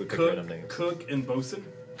people it's that we picked cook, random names. Cook and bosun.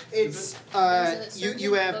 It's There's a you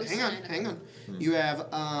surgeon, have bosun, hang on. Hmm. You have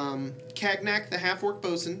Cagnac the half orc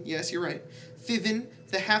bosun, yes you're right. Fivin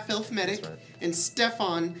the half elf medic, That's right. and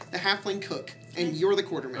Stefan the halfling cook, and you're the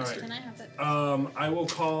quartermaster. Alright. Can I have it? I will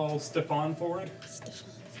call Stefan forward.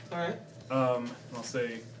 Alright. I'll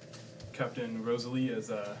say Captain Rosalie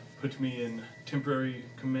has put me in temporary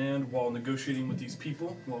command while negotiating with these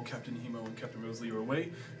people while Captain Hemo and Captain Rosalie are away.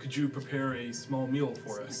 Could you prepare a small meal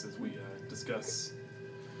for us as we discuss?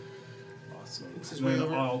 Awesome. What's his And then way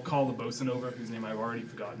over? I'll call the bosun over, whose name I've already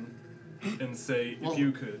forgotten, and say Well, if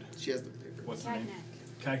you could. She has the paper. What's the name?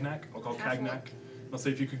 Cagnac. Cagnac. I'll call Half Cagnac. orc. I'll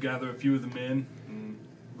say if you could gather a few of the men and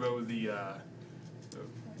row the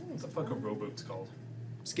what the fuck are rowboats called?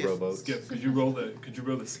 Skiff. Rowboats. Skiff. Could you row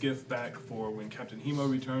the skiff back for when Captain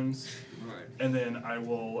Hemo returns? Alright. And then I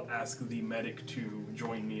will ask the medic to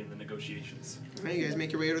join me in the negotiations. Alright, you guys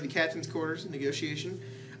make your way over to the captain's quarters, negotiation.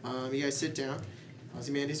 You guys sit down.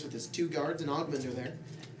 Ozymandias with his 2 guards and Augment are there.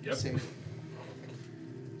 Yep. Say,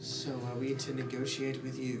 so are we to negotiate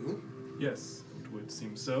with you? Yes, it would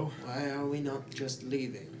seem so. Why are we not just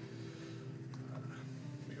leaving?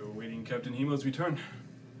 We were awaiting Captain Hemo's return.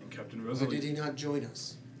 And Captain Why Rosalie, did he not join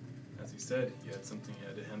us? as he said, he had something he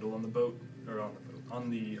had to handle on the boat, or on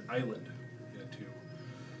the island. He had to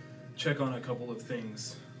check on a couple of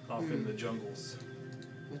things off in the jungles.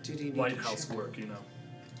 What did he need Lighthouse to check? work, you know.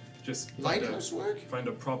 Just Lighthouse work? find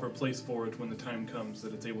a proper place for it when the time comes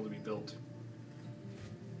that it's able to be built.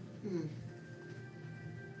 Hmm.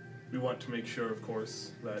 We want to make sure, of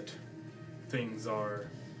course, that things are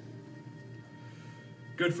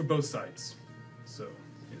good for both sides. So,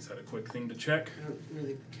 he just had a quick thing to check. I don't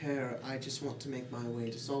really care. I just want to make my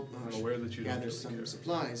way to Saltmarsh. I'm aware that you don't gather really some care.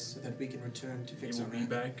 supplies so that we can return to He fix will our be raft.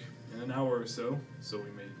 back in an hour or so, so we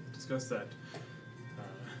may discuss that.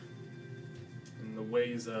 In the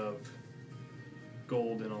ways of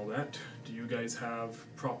gold and all that, do you guys have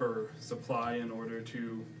proper supply in order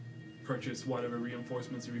to purchase whatever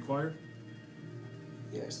reinforcements you require?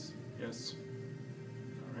 Yes. Yes.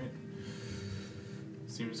 Alright.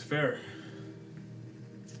 Seems fair.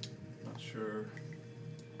 Not sure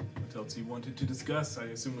what else you wanted to discuss. I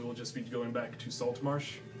assume we will just be going back to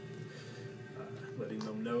Saltmarsh. Letting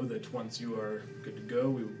them know that once you are good to go,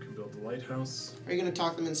 we can build the lighthouse. Are you going to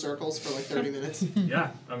talk them in circles for like 30 minutes?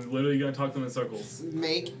 Yeah, I'm literally going to talk them in circles.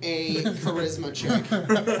 Make a charisma check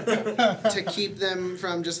to keep them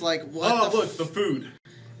from just like, what Oh, the look, the food.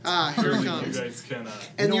 Ah, here it Surely you comes. guys can.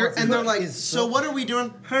 And, You know what they're like, is so so- what are we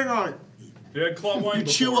doing? Hang on. They had claw wine You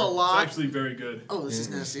before. chew a lot. It's actually very good. Oh, this is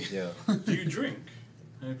nasty. Yeah. Do you drink?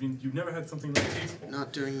 I mean, you've never had something that tasteful.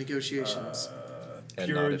 Not during negotiations. And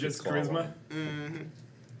Pure not if just it's claw charisma. wine. Mm-hmm.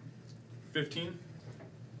 15.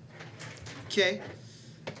 Okay.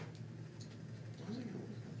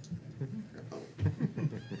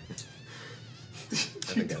 I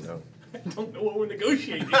think I know. I don't know what we're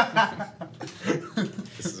negotiating.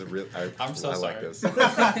 This is a real. I'm so I like sorry.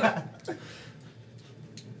 this.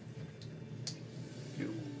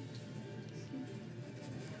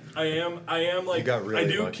 I am like, You got really I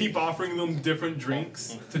do lucky. keep offering them different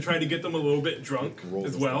drinks to try to get them a little bit drunk Roll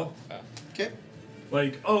as this well. Okay.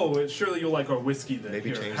 Like, oh, surely you'll like our whiskey then. Maybe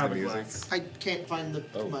Here, change have the a music. glass. I can't find the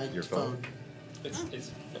Oh, my your phone?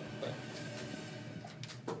 It's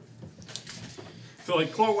So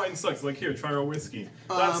like, claw wine sucks. Like, here, try our whiskey.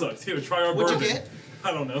 That sucks. Here, try our what'd you bourbon. get?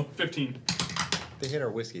 I don't know, 15. They hit our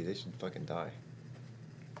whiskey. They should fucking die.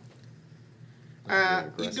 You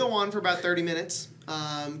aggressive. go on for about 30 minutes,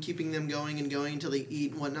 keeping them going and going until they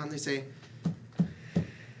eat and whatnot. And they say,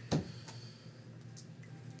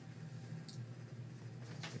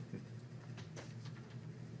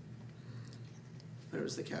 where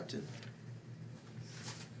was the captain?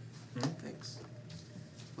 Thanks.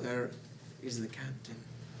 Where is the captain?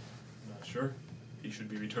 Not sure. He should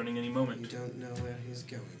be returning any You moment. don't know where he's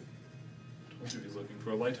going. Told you he's looking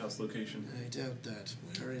for a lighthouse location. I doubt that.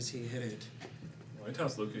 Where is he headed?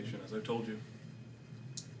 Lighthouse location, as I've told you.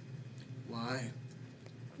 Why?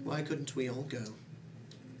 Why couldn't we all go?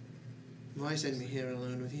 Why send me here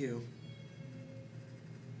alone with you?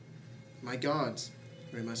 My guards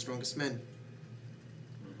are my strongest men.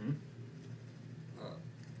 Mm-hmm.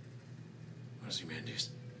 Ozymandias,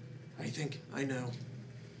 I think I know.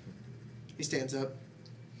 He stands up.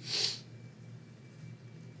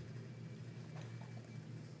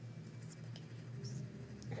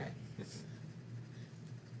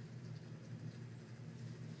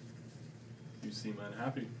 You seem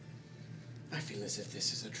unhappy. I feel as if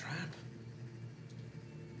this is a trap.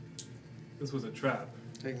 This was a trap.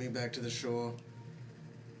 Take me back to the shore.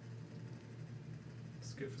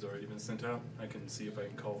 Skiff has already been sent out. I can see if I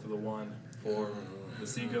can call for the one for the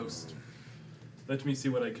sea ghost. Let me see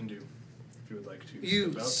what I can do. If you would like to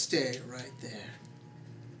You step out. stay right there.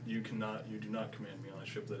 You cannot. You do not command me on a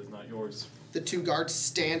ship that is not yours. The two guards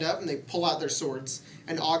stand up and they pull out their swords,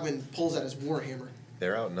 and Ogman pulls out his warhammer.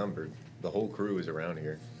 They're outnumbered. The whole crew is around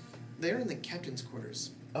here. They're in the captain's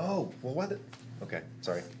quarters. Oh, well, why the... Okay,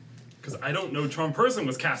 sorry. Because I don't know Charm Person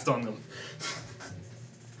was cast on them.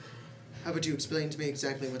 How about you explain to me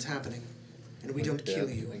exactly what's happening, and we don't kill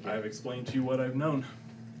you? I've explained to you what I've known.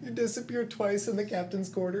 You disappeared twice in the captain's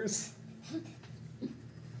quarters.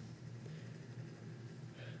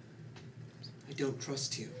 I don't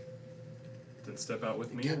trust you. Then step out with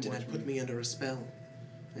The me and captain watch had put me under a spell.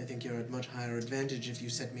 I think you're at much higher advantage if you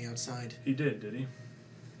set me outside. He did he?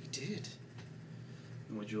 He did.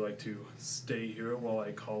 And would you like to stay here while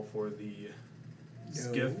I call for the No.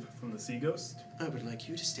 skiff from the sea ghost? I would like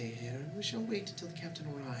you to stay here, and we shall wait until the captain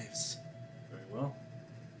arrives. Very well.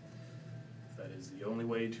 That is the only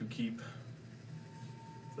way to keep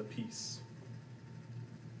the peace.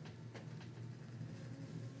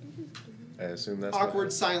 I assume that's...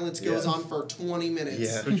 Awkward silence goes Yeah. on for 20 minutes.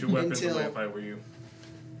 Yeah. Put your weapons Until- away if I were you.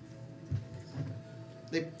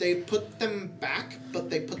 They put them back, but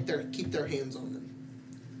they keep their hands on them.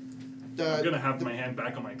 I'm gonna have my hand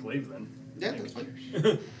back on my glaive then. Yeah, that's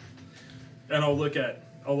fine. And I'll look at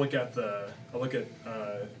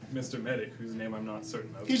Mr. Medic, whose name I'm not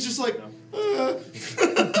certain of. He's just like, No.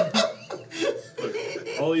 Look,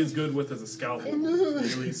 all he is good with is a scalpel.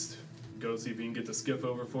 At least go see if he can get the skiff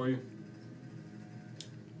over for you.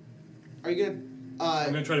 Are you gonna?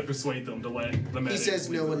 I'm gonna try to persuade them to let the medic. He says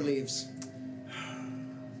leave no the one room. leaves.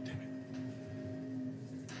 Damn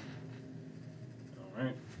it. All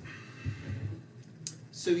right.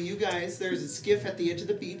 So you guys, there's a skiff at the edge of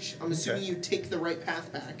the beach. I'm assuming you take the right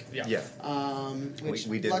path back. Yeah. Yeah. Which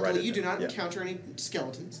We did write luckily it you do down. not Yeah. encounter any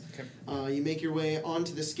skeletons. Okay. You make your way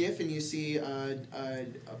onto the skiff and you see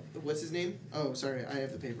what's his name? Oh, sorry, I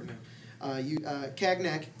have the paper now.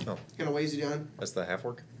 Cagnac Oh, kind of weighs you down. that's the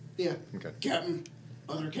half-work? Yeah. Okay. Captain,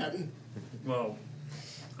 other captain. Well,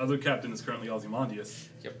 other captain is currently Ozymandias.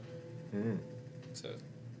 Yep. Mm. So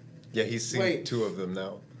Yeah, he's seen Wait. 2 of them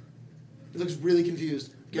now. He looks really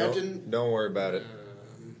confused. Captain. Don't worry about it.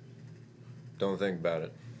 Don't think about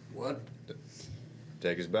it. What?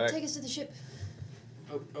 Take us back. Take us to the ship.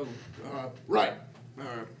 Right.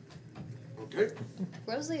 Okay.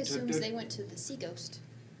 Rosalie assumes they went to the sea ghost.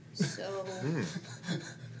 So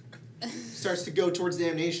Starts to go towards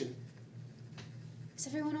damnation. is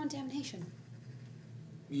everyone on damnation?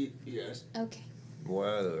 Yes. Okay.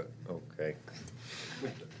 Well, okay.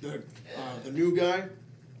 The new guy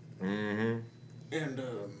Mm-hmm. and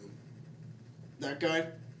that guy.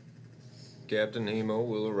 Captain Hemo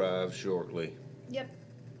will arrive shortly. Yep.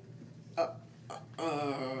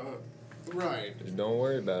 Right. Just don't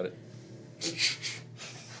worry about it.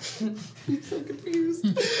 I'm so confused.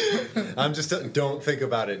 I'm just... don't think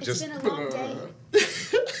about it. It's Just... been a long day.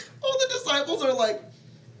 All the disciples are like,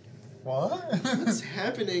 What? what's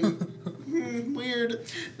happening? Weird.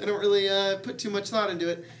 They don't really put too much thought into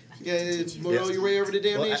it. You guys row Yes. your way over to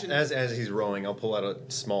Well, damnation. as he's rowing, I'll pull out a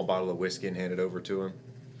small bottle of whiskey and hand it over to him.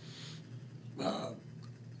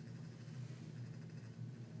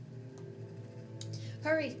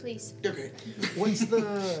 Hurry, please. Okay. What's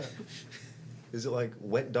the... Is it like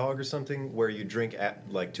wet dog or something where you drink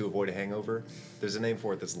like to avoid a hangover? There's a name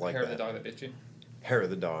for it that's like Hair of that. the dog that bit you. Hair of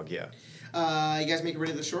the dog, yeah. You guys make it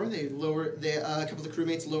ready to the shore. They lower. A couple of the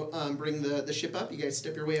crewmates bring the ship up. You guys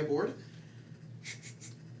step your way aboard.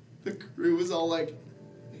 The crew is all like,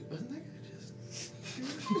 "Wait, wasn't that guy just?"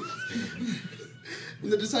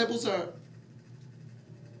 And the disciples are.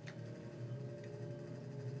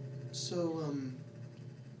 So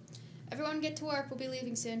Everyone get to work. We'll be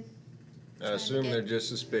leaving soon. I assume they're just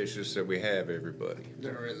suspicious that we have everybody.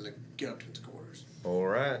 They're in the captain's quarters. All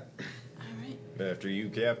right. Alright. After you,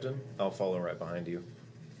 Captain, I'll follow right behind you.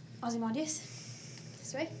 Ozymandias.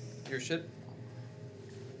 This way. Your ship.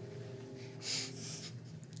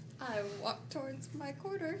 I walk towards my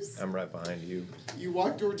quarters. I'm right behind you. You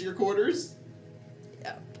walk towards your quarters.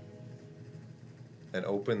 Yep. And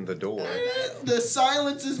open the door. The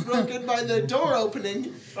silence is broken by the door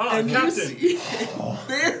opening, and Captain. you see a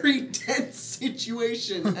very tense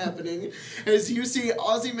situation happening as you see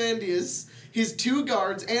Ozymandias, his 2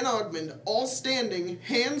 guards, and Ogmund all standing,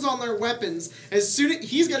 hands on their weapons. As soon as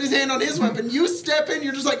he's got his hand on his weapon, you step in,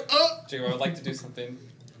 you're just like, Jacob, I would like to do something.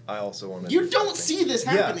 I also want to. You don't see this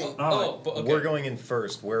happening. But okay. We're going in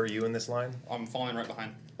first. Where are you in this line? I'm falling right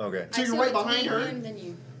behind. Okay. So you're I right saw behind it's her? me, him, then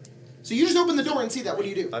you. So you just open the door and see that. What do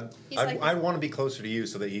you do? I want to be closer to you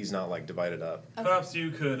so that he's not like divided up. Perhaps you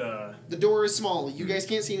could. The door is small. You guys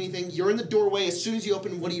can't see anything. You're in the doorway. As soon as you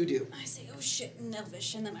open, what do? I say, oh shit, in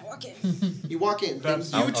Elvish, and then I walk in. You walk in. Then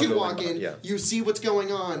Perhaps you I'll two go walk in. yeah. You see what's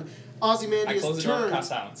going on. I Ozymandias close the door, turns. cast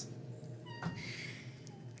silence.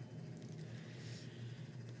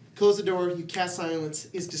 Close the door. You cast silence.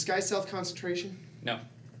 Is disguise self-concentration? No.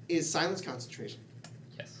 Is silence concentration?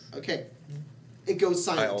 Yes. Okay. It goes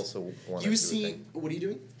silent. I also want to You do a see. thing. What are you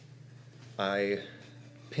doing? I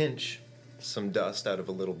pinch some dust out of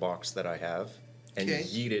a little box that I have and Okay.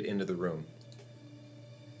 yeet it into the room.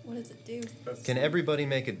 What does it do? Can everybody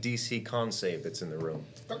make a DC con save that's in the room?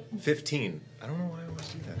 15. I don't know why I always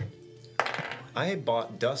do that. I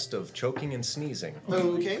bought dust of choking and sneezing.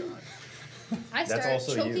 Okay. I That's start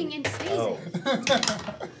also choking you. and sneezing. Oh,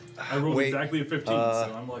 I rolled Wait, exactly a 15,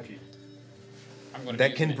 so I'm lucky. I'm going to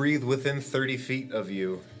that can breathe within 30 feet of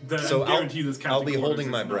you. So I guarantee this I'll captain be quarters holding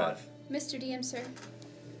is my not- breath. Mr. DM, sir.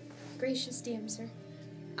 Gracious DM, sir.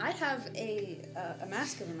 I have a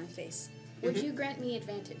mask over my face. Would you grant me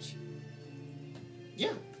advantage?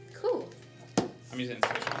 Yeah. Cool. I'm using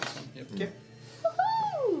inspiration on this one. Yep. Okay.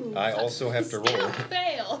 Woohoo! I also have to roll. Still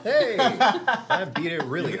fail. Hey! I beat it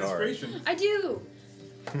really Give it hard. inspiration. I do.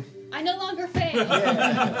 I no longer fail.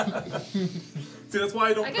 See, that's why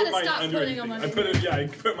I don't I put gotta mine stop under putting anything. them I put it, I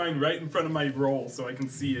put mine right in front of my roll so I can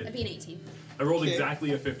see That'd it. be an 18. I rolled Okay.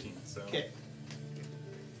 exactly a 15, so. Okay.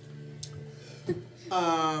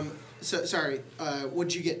 So sorry.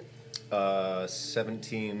 What'd you get?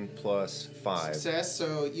 17 plus 5. Success.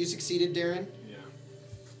 So you succeeded, Darren. Yeah.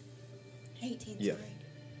 18. Yeah.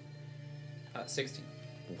 16.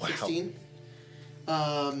 Wow. 16. All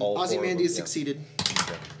 4 of them, Ozymandias yeah. succeeded.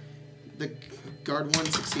 Okay. The guard 1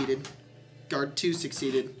 succeeded. Guard 2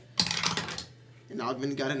 succeeded. And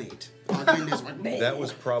Ogmund got an 8. Ogmund is like, That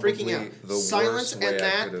was probably freaking out. the Silence worst way and I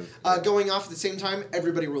that could have. going off at the same time.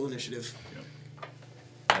 Everybody roll initiative,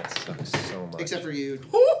 That sucks so much. except for you.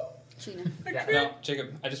 Gina. Yeah, now, Jacob,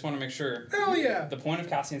 I just want to make sure. Hell yeah! The point of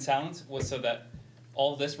casting silence was so that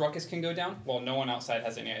all this ruckus can go down while no one outside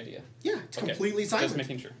has any idea. Yeah, it's Okay, completely silent. Just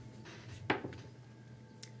making sure.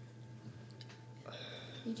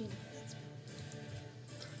 Eugene.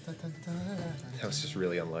 That was just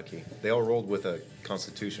really unlucky. They all rolled with a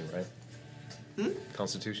Constitution, right?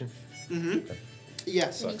 Constitution?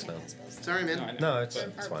 Yes. Sucks now. Sorry, man. No, I know. No, it's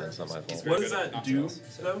But fine. It's not my fault. What good does at that not do,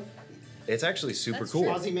 spells, so- though? It's actually super That's cool.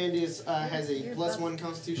 true. Ozymandias has a You're plus buff. 1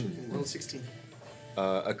 Constitution and rolled 16.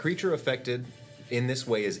 A creature affected in this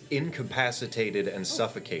way is incapacitated and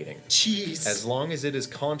suffocating. Jeez. As long as it is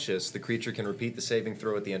conscious, the creature can repeat the saving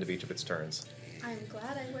throw at the end of each of its turns. I'm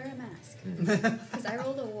glad I wear a mask. Because I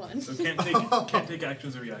rolled a 1. So can't take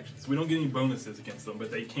actions or reactions. We don't get any bonuses against them,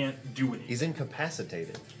 but they can't do anything. He's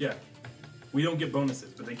incapacitated. Yeah. We don't get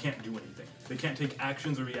bonuses, but they can't do anything. They can't take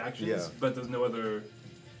actions or reactions, Yeah. but there's no other...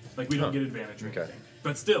 Like, we don't Huh. get advantage or Okay. anything.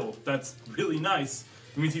 But still, that's really nice.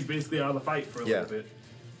 It means he's basically out of the fight for a Yeah. little bit.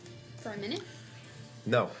 For a minute?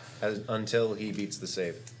 No, until he beats the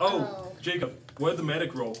save. Oh, Oh. Jacob, what did the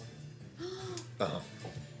medic roll? Uh-huh.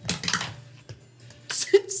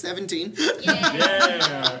 17. Yeah.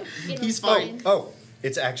 Yeah. Get him He's fine. Oh,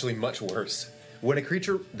 it's actually much worse. When a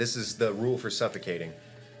creature, this is the rule for suffocating.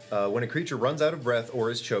 When a creature runs out of breath or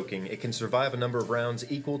is choking, it can survive a number of rounds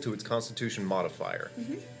equal to its Constitution modifier.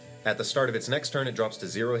 At the start of its next turn, it drops to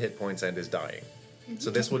 0 hit points and is dying. So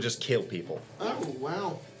this will just kill people. Oh,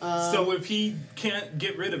 wow. So if he can't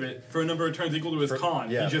get rid of it for a number of turns equal to his con,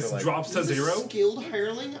 yeah, he just for like- drops to He's a 0? skilled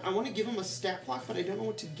hireling. I want to give him a stat block, but I don't know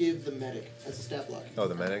what to give the medic as a stat block. Oh,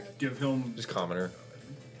 the medic? Give him Just commoner.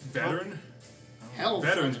 veteran? Hell.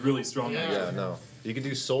 Veteran's really strong. Yeah. Yeah, no. You can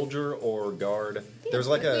do soldier or guard. There's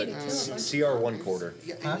like good way a to kill a bunch of CR1 zombies. quarter.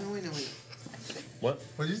 Yeah, I know. What?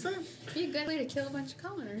 What did you say? Be a good way to kill a bunch of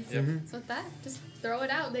commoners. Yep. So with that, just throw it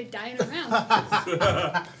out. They die in a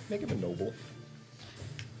round. Make him a noble.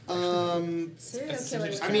 Serial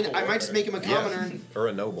killer. I mean, I might just make him a commoner. Or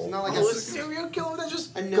a noble. It's not like Oh, a a serial killer that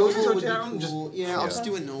just a goes noble into would a be town? cool. Yeah, I'll just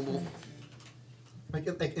do a noble. Like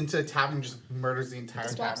into a tavern and just murders the entire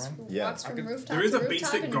Just walks, tavern? Yeah. walks from rooftop There is to a rooftop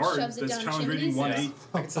basic and guard shoves it that's down challenge rating chimneys.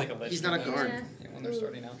 1/8. It's like a legend. He's not a guard. Yeah. Yeah, when they're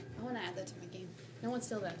starting out. I want to add that to my game. No one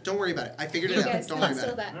steal that. Don't worry about it. I figured You it out. guys, Don't no worry one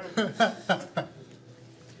about steal it. that.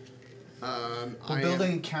 We're I am-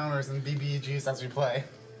 building counters and BBGs as we play.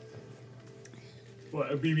 What,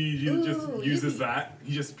 a BB Ooh, just uses easy. that?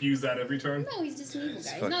 He just spews that every turn? No, he's just an evil guy.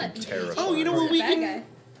 He's fucking not a terrifying. Oh, you know He's what a we bad can guy.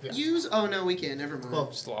 Yeah. use? Oh no, we can't. Never mind. Well,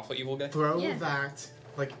 Just lawful evil guy. throw Yeah. that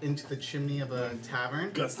like into the chimney of a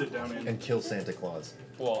tavern. Gust it down in. And kill Santa Claus.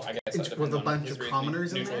 Well, I guess that With depends a on bunch his of reasoning.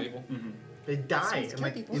 commoners in Neutral there? evil. They die Someone's in kill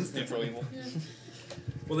like people. Neutral instantly. evil.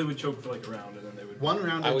 Well, they would choke for like a round and then they would. One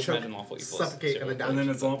round I they always choke, imagine lawful evil as suffocate, and zero. they die. And then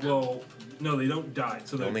as long, well, no, they don't die.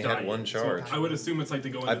 So They they only die. had one charge. So I would assume it's like they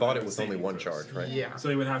go. I into bought the it with only saving one throws. charge, right? Yeah. So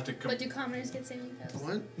they would have to. But do commoners get saving throws?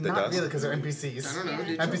 What? The Not dust? really, because they're NPCs. I don't know. Yeah. Did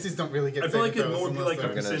you? NPCs don't really get I feel like saving it'd more throws be like a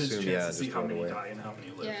unless I'm gonna percentage assume, chance yeah, to see just how throw it many away. die and how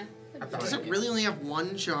many live. Yeah. Does it really only have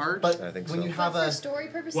one charge? But I think when so. you have But for a story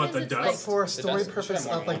purposes, What, the it's dust? but like for a The story dust should purpose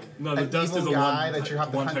have of like No, the an dust evil is a guy one, that you have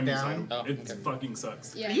to one hunt time use down. item. Oh, It okay. fucking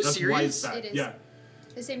sucks. Yeah. Are you That's why serious? it's bad. It is. Yeah,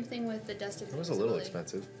 the same thing with the dust. It was a little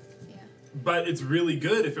expensive. Yeah. but it's really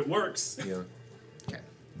good if it works. Yeah. Okay.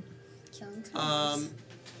 Killing commoners.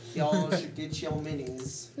 Y'all should get your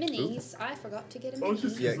minis. Minis. I forgot to get a Oh, mini.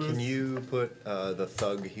 just- Yeah, can you put the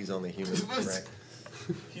thug, he's on the human rack.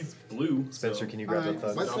 He's blue. Spencer, so. can you grab the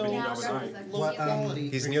thug? What's That'll be Yeah, that I'll was grab nice. the Low What, quality.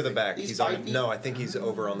 He's near the back. These He's on. 5 feet? No, I think he's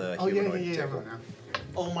over on the Oh yeah, humanoid yeah, yeah. I table. don't know.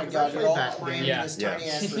 Oh my It's god, actually you're all that crammed big. in Yeah. this Yeah. tiny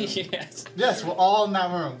ass room. Yes. Yes, we're all in that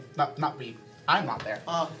room. Not me. I'm not there.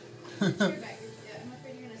 I'm afraid you're gonna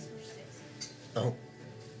squish 6. Oh,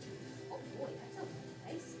 Oh boy, that's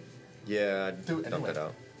a nice. yeah, I'd Do it dump anyway. it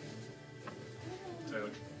out. Tyler.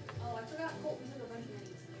 Oh, I forgot Colton took a bunch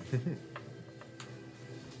of minis.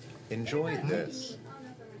 Enjoy this. Oh, no,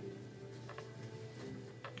 never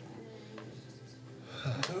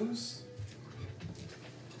mind. Those?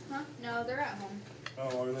 Huh? No, they're at home.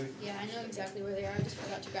 Oh, are they? Yeah, I know exactly where they are. I just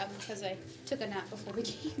forgot to grab them because I took a nap before the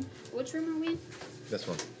game. Which room are we in? This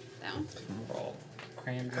one. That one? We're all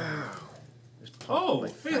crammed. Oh,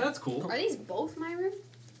 hey, that's cool. Are these both my room?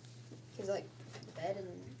 Because like bed and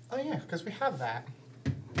Oh yeah, because we have that.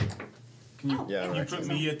 Can you, Oh, Yeah, can you right. put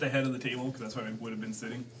me at the head of the table? Because that's where I would have been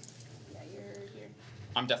sitting. yeah, you're here.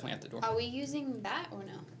 I'm definitely at the door. Are we using that or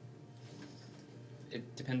no?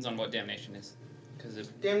 It depends on what damnation is. Because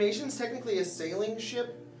if Damnation's technically a sailing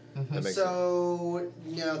ship, That makes so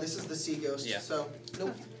no, this is the Sea Ghost. Yeah. So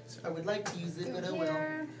nope. I would like to use it, but I will.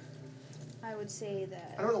 Here, I would say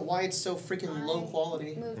that. I don't know why it's so freaking low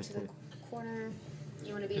quality. Move to the corner.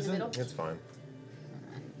 You want to be in Isn't- the middle? It's fine.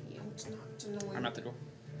 And you. It's not annoying. I'm at the door.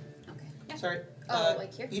 Okay. Yeah. Sorry. Oh,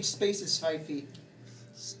 like here? Each space is 5 feet.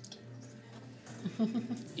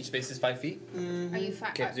 Each space is 5 feet. Are you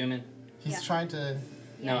fine? Okay, zoom in. He's Yeah. trying to.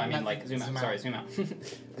 No, I Yeah. mean like zoom out. Zoom out. Sorry, zoom out.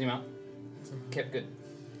 Zoom out. Okay, good.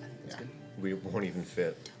 Yeah. We won't even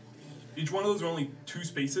fit. Each one of those are only 2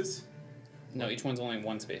 spaces. No, each one's only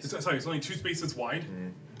one space. Sorry, it's only 2 spaces wide.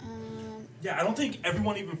 Um, Yeah, I don't think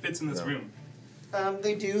everyone even fits in this No. room.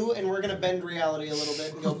 They do, and we're gonna bend reality a little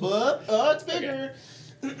bit and go, but oh, it's bigger.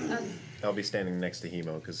 I'll be standing next to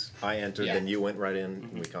Hemo because I entered, Yeah. then you went right in,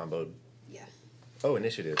 and we comboed. yeah. Oh,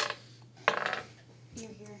 initiative. You're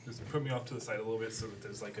here. Just put me off to the side a little bit so that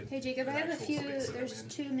there's like a. Hey Jacob, I an have a actual few. space that I'm There's in.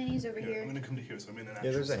 2 minis over Yeah, here. I'm gonna come to here, so I'm in an Yeah,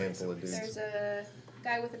 actual there's a space handful at of least. dudes. There's a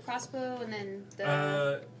guy with a crossbow, and then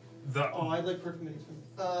the. Oh, I like perfect minis.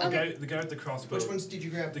 The guy with the crossbow. Which ones did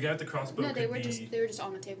you grab? The guy with the crossbow no, they could were be. just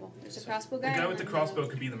on the table. There's a crossbow The guy. guy and with the then crossbow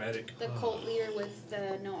could be the medic. The cult leader with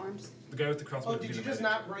the no arms. The guy with the crossbow Oh, could did be you the just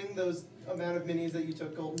medic. not bring those amount of minis that you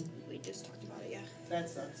took, Colton? We just talked about it, yeah. That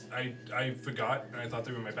sucks. I forgot, and I thought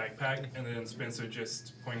they were in my backpack, and then Spencer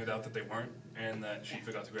just pointed out that they weren't, and that she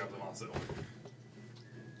forgot to grab them also.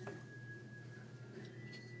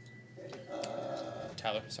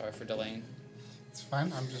 Tyler, sorry for delaying. It's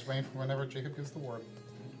fine. I'm just waiting for whenever Jacob gives the word.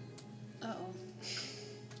 Uh oh.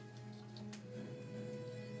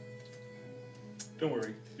 Don't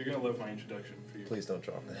worry, you're gonna love my introduction for you. Please don't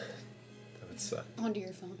drop that. That would suck. Onto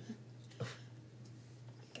your phone.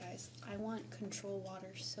 Guys, I want control water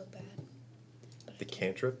so bad. But The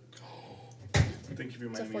cantrip? I think if you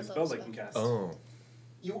It's a remind me of fourth spells I level can cast. Oh.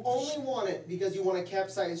 You only want it because you want to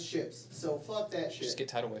capsize ships. So fuck that shit. Just get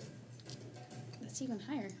tidal wave. That's even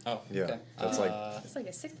higher. Oh, Yeah, okay. that's like- That's like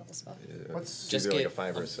a 6th level spell. What's Just Just like get- a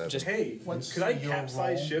 5 or a 7. just- Hey, What's could I your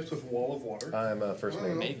capsize roll? ships with wall of water? I'm first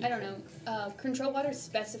mate. maybe. I don't know. Control Water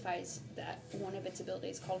specifies that one of its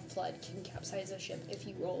abilities, called Flood, can capsize a ship if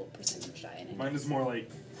you roll a percentage die in it. Mine is more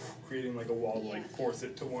like creating like a wall to Yeah. like force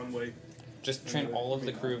it to one way. Just train all of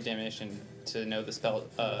the crew of damnation to know the spell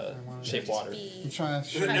shape Just water. I'm be trying to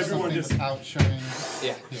show Everyone something just- without showing.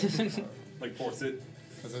 Yeah. Like force it.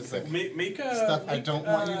 Because there's like Make a Stuff I don't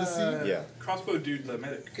want you to see? Yeah. Crossbow dude the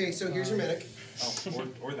medic. Okay, so here's your medic. Oh,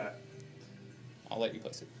 or that. I'll let you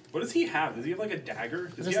place it. What does he have? Does he have like a dagger?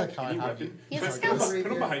 Does he Just have like how any I have weapon? He has a Put him- scout.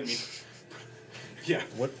 Put him behind me. Yeah.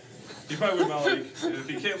 What? He probably would not like if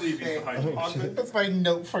he can't leave, he's Hey, behind me. Ogman. that's my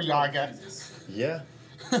note for Yaga. Yeah.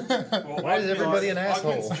 Well, Why is everybody an Ogman's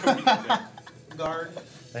asshole? choking him down. Guard.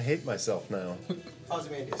 I hate myself now.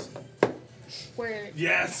 Ozymandias. where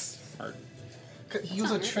Yes. Hard. He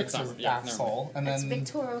was a It's not- trickster it's not- yeah, asshole, and it's then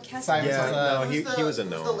Victoria Castle. Simon Yeah, was no, Who's he the- was a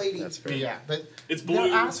who's no. the lady? That's fair. yeah, but It's they're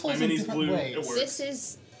blue. assholes I mean, in he's different blue. ways. It works. This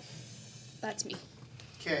is. That's me.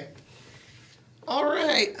 Okay. All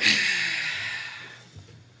right.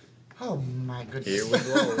 Oh my goodness. Here we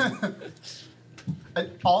go.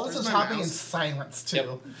 And all this Where's is my happening in mouse? silence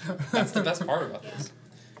too. Yep. That's the best part about this.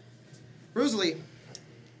 Rosalie.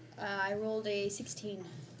 I rolled a 16.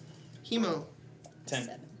 Hemo. 10.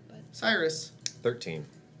 7, but Cyrus. 13.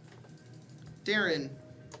 Darren.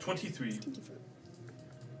 23. stinky fruit.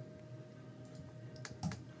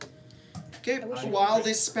 Okay, I wish I while could-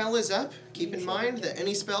 this spell is up, keep in mind that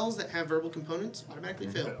any spells that have verbal components automatically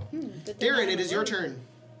fail. Good thing Darren, I it is your rolled. turn.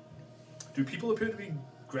 Do people appear to be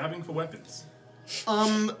grabbing for weapons?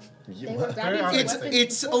 They were grabbing for It's weapons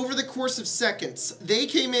it's before. over the course of seconds. They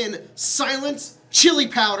came in silent, chili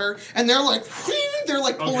powder, and they're like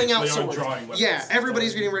pulling so out they are swords. drawing weapons. Yeah,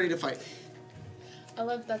 everybody's getting ready to fight. I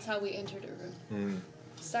love that's how we entered a room.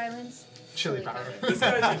 Silence. Chili powder. This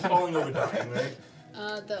guy's like falling over dying, right?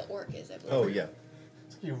 The orc is, I believe. Oh, yeah.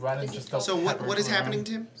 You run and Is he just tall? don't So what pepper what is around. happening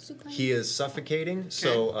to him? Supine? He is suffocating,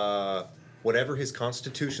 so whatever his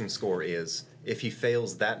constitution score is, if he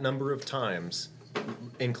fails that number of times,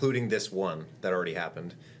 including this one that already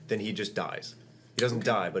happened, then he just dies. He doesn't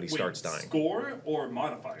die, but he Wait, starts dying. Score or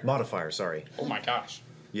modifier? Modifier, sorry. Oh my gosh.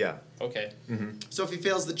 Yeah. Okay. So if he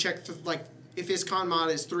fails the check, like if his con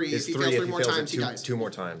mod is 3, It's if he 3 fails if 3 he more fails times, it he dies. 2 more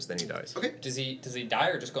times, then he dies. Okay. Does he die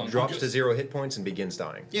or just go Drops unconscious? to 0 hit points and begins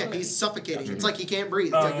dying. Yeah, he's suffocating. It's like he can't breathe.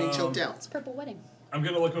 It's like being choked out. It's Purple Wedding. I'm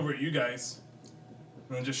gonna look over at you guys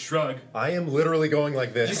and then just shrug. I am literally going like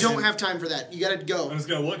You this. don't have time for that. You gotta go. I'm just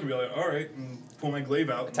gonna look and be like, all right, and pull my glaive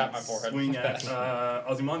out. And Tap my forehead. Swing at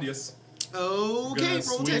Ozymandias. Okay, Gonna roll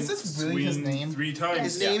swing, 10. Is this really his swing name? 3 times.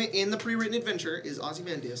 His name in the pre-written adventure is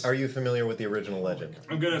Ozymandias. Are you familiar with the original legend?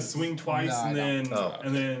 I'm gonna swing twice No, I and then don't. Oh,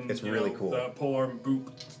 and then it's you really know, cool. The polearm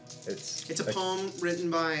boop. It's a poem written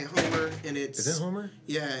by Homer, and it's Is it Homer?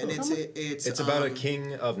 Yeah, and it's It's about a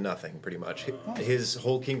king of nothing, pretty much. His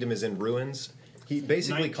whole kingdom is in ruins. He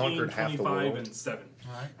basically 19, conquered half the 25, world, and 7.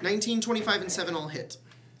 19, 25, and 7 all hit.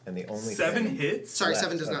 and the only 7 thing hits. Sorry, left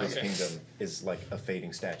 7 does of not his hit. kingdom is like a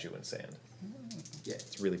fading statue in sand. Yeah,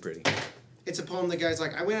 It's really pretty. it's a poem. The guy's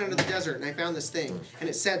like, I went out into the desert and I found this thing, and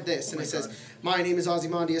it said this, and Oh it says, "My name is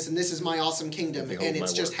Ozymandias, and this is my awesome kingdom," Behold and my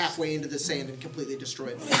it's just works. halfway into the sand and completely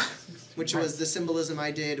destroyed. Which was the symbolism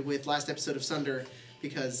I did with last episode of Sunder,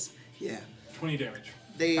 because 20 damage.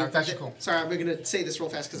 That's actually cool. Sorry, I'm gonna say this real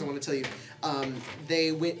fast because I want to tell you.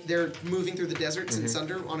 They're moving through the deserts in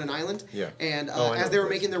Sunder on an island. Yeah. And Oh, I know as they were the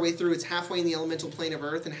place. making their way through, it's halfway in the elemental plane of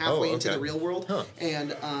Earth and halfway into okay. the real world. Huh.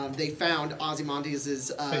 And they found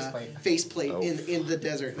Ozymandias' Faceplate. faceplate Oh. in the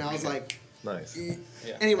desert, and I was like, Nice.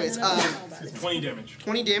 Yeah. anyways, I don't know about it. 20 damage.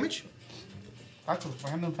 20 damage. That's a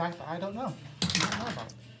random fact that I don't know. I don't know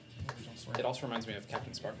about. It also reminds me of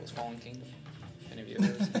Captain Sparkle's Fallen Kingdom. If any of you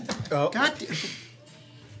have ever Oh, God damn.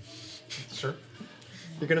 Sure.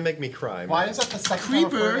 you're gonna make me cry. Why man. is that the second time I've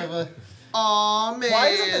Creeper. heard of a... Aw, man. Why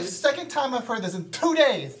is it the second time I've heard this in 2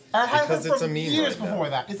 days? I had Because it it's for a meme years right now. before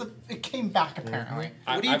that. It came back apparently.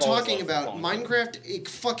 What are you I've always talking loved about? Fallen Minecraft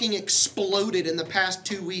fucking exploded in the past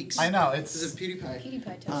 2 weeks. I know, This is it's... PewDiePie. PewDiePie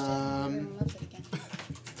touched it. Everyone loves it again.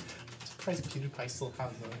 surprised PewDiePie still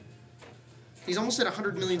has a... He's almost at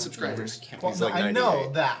 100 million subscribers. Can't Well, He's like I know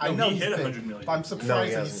 98. that. I No, know he he's hit big, 100 million. but I'm No, surprised he that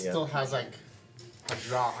he hasn't yet. still has like a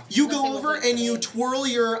draw. You Unless go it was over like and you today. twirl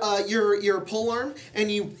your pole arm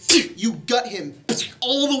and you gut him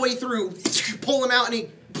all the way through, pull him out, and he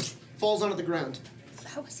falls onto the ground.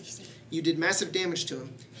 That was easy. You did massive damage to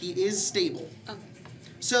him. He is stable. Okay.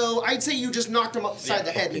 So I'd say you just knocked him upside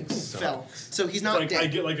the head and he fucking fell. So he's It's not like I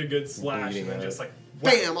dead. get like a good slash Bleeding and then out. just like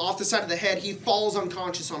Bam! Off the side of the head, he falls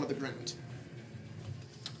unconscious onto the ground.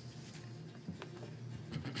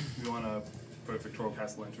 We want to put a pictorial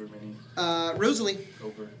castle enter mini Rosalie.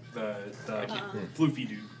 over the floofy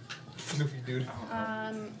dude. Floofy dude.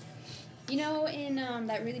 You know, in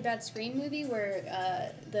that really bad Scream movie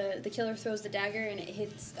where the killer throws the dagger and it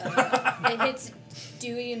hits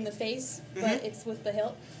Dewey in the face, but it's with the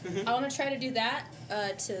hilt. I want to try to do that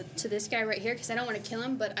to this guy right here because I don't want to kill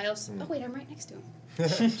him, but I also oh wait, I'm right next to him.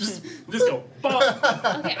 Just go bop.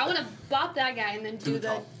 Okay, I want to bop that guy and then do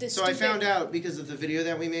the So I found out because of the video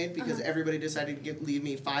that we made, because everybody decided to leave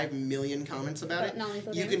me 5 million comments about it.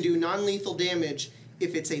 You can do non-lethal damage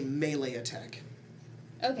if it's a melee attack.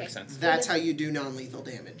 Okay. Makes sense. That's how you do non-lethal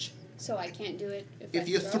damage. So I can't do it If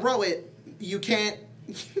you throw it, you can't.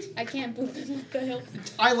 I can't boop him with the hilt.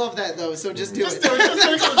 I love that though, so just do it. do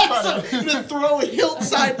it. I'm gonna throw a hilt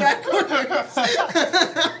side backwards.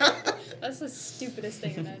 That's the stupidest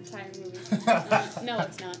thing in the entire movie. No,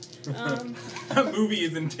 it's not. That movie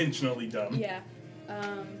is intentionally dumb. Yeah.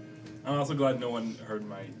 I'm also glad no one heard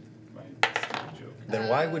my stupid joke. Then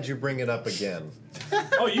why would you bring it up again?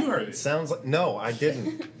 Oh, you heard It it. sounds like no, I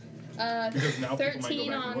didn't. Because now people might go 13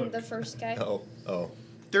 back and on look. the first guy. Oh.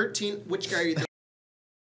 13. Which guy are you?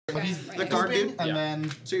 Right The guard dude. And Yeah.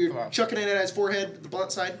 then So you're chucking it at his forehead, the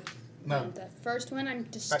blunt side. no. The first one, I'm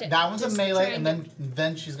just. That one's a just melee, trying and to-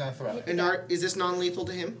 then she's gonna throw it. And is this non-lethal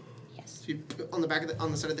to him? Yes. So you put on the back of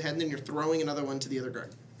on the side of the head, and then you're throwing another one to the other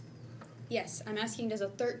guard. Yes, I'm asking, does a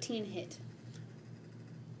 13 hit?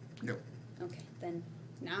 No. Okay, then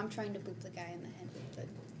now I'm trying to boop the guy in the head with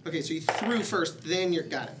the Okay, so you threw first, then you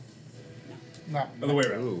got it. No. Other way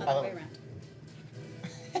around. Ooh. other way around.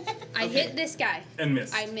 I hit this guy. And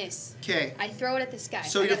miss. I miss. Okay. I throw it at this guy.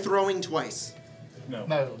 So I you're gotta- throwing twice. No.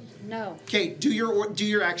 No. No. Okay, do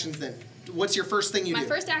your actions then. What's your first thing you My do?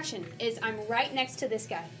 first action is I'm right next to this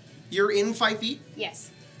guy. You're in 5 feet.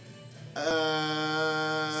 Yes. So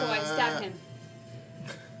So I stab him.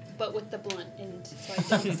 But with the blunt, and so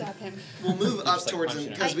I don't stab him. We'll move up Just, like, towards him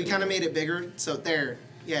punching because him. we kind of made it bigger. So there,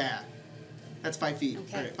 yeah, that's 5 feet.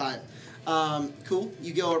 Okay. All right, 5. Cool.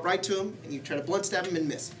 You go right to him and you try to blunt stab him and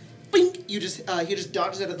miss. Bink! You just he just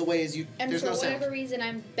dodges out of the way as you. And there's for no whatever sound. reason,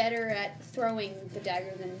 I'm better at throwing the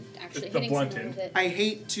dagger than actually It's the hitting blunt someone end. with it. I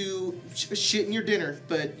hate to shit in your dinner,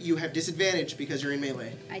 but you have disadvantage because you're in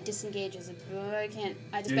melee. I disengage as a. I can't.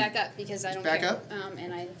 I just Yeah. back up because I don't back care. up?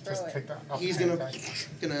 And I throw Just it. take that off. He's the gonna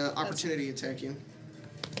attack. opportunity attack you.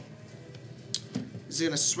 He's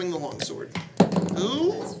gonna swing the longsword.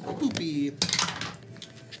 Ooh, boopy.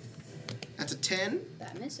 That's a 10.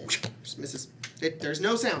 That misses. Just misses. There's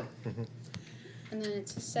no sound. And then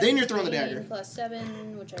it's a 17 Then you're throwing the dagger. plus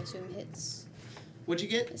 7, which I assume hits. What'd you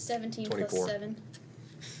get? 17 24. plus 7.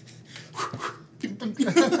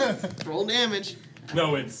 Roll damage.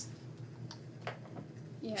 No, it's.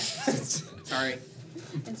 Yeah, Sorry.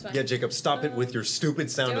 it's fine. Yeah, Jacob, stop it with your stupid Do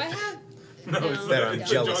sound I effect. have? No, No. it's That I'm it's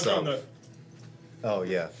jealous John of. Oh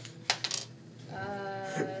yeah.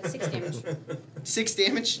 6 damage. 6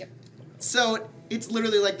 damage? Yep. So it's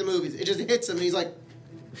literally like the movies. It just hits him and he's like,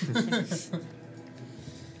 The best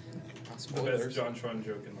Spoilers. John Tron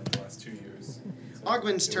joke in like the last 2 years. So,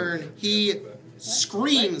 Ogwen's it turn. was- He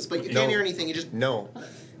screams, but you No. can't hear anything. You just No.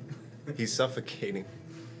 He's suffocating.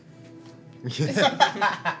 he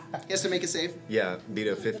has to make a save. Yeah, beat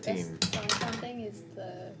a The 15. best John Tron thing is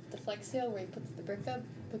the flex seal where he puts the brick up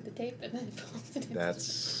with the tape and then he pulls it in.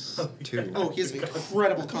 That's 2. Oh, he has an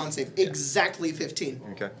incredible con save. Exactly 15.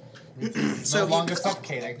 Okay. So no he- longer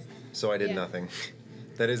suffocating. So I did Yeah. nothing.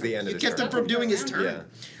 That is the end You of his kept turn. him from doing his Yeah.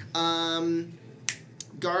 turn.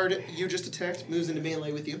 Guard, you just attacked, moves into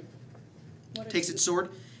melee with you, What is takes its sword,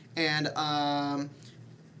 and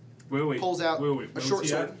Wait. pulls out Wait. a Where was short he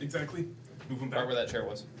sword. at exactly? Move him Right back. where that chair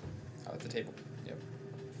was. At the table. Yep.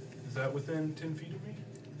 Is that within 10 feet of me?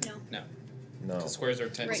 No. No. No. The squares are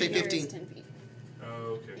 10 Right Say feet. here 15. is 10 feet.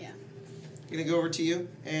 Oh, okay. Yeah. gonna go over to you,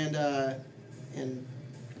 and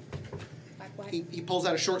Whack, whack. he pulls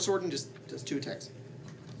out a short sword and just does 2 attacks.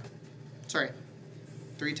 Sorry,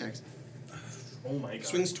 3 attacks. Oh my god.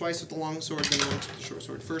 Swings twice with the long sword, then once with the short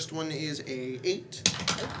sword. First one is a 8.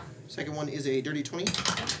 Second one is a dirty 20.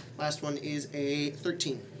 Last one is a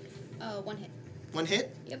 13. 1 hit. 1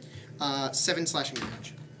 hit. Yep. 7 slashing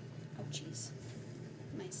damage. Oh, jeez.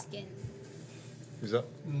 My skin. Who's up?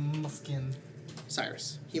 Skin.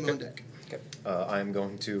 Cyrus, Hemo on deck. Okay. I'm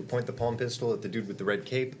going to point the palm pistol at the dude with the red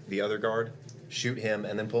cape, the other guard, shoot him,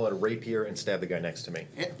 and then pull out a rapier and stab the guy next to me.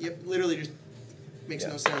 Yep, literally just makes Yeah.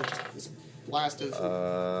 no sound. Just this blast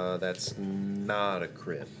of That's not a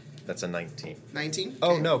crit. That's a 19. 19.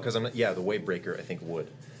 Oh, Okay. no, because I'm not. Yeah, the wave breaker, I think, would.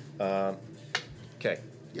 Okay.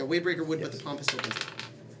 Yeah, Wadebreaker would, but Yes. the palm pistol doesn't.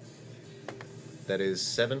 That is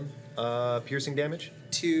 7 piercing damage.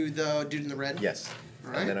 to the dude in the red? Yes.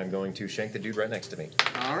 All right. And then I'm going to shank the dude right next to me.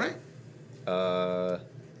 All right.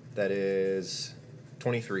 That is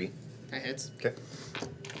 23. That hits. Okay.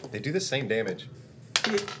 They do the same damage.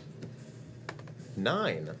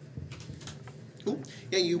 9. Cool.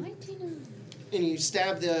 Yeah, you 19. and you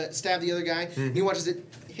stab the other guy. Mm-hmm. He watches it,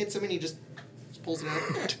 hits him, and he just pulls it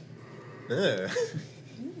out.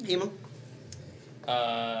 Hemo.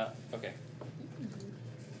 Okay.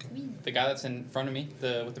 The guy that's in front of me,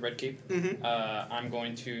 with the red cape, I'm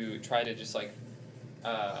going to try to just like,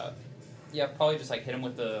 probably just like hit him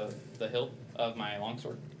with the hilt of my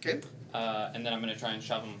longsword. Okay. And then I'm going to try and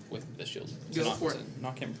shove him with the shield Go for it. to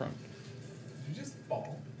knock him prone. Did you just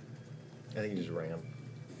fall? I think he just ran.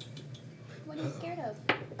 What are you scared of?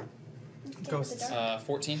 I'm scared of the Ghosts. dark.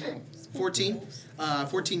 14. 14.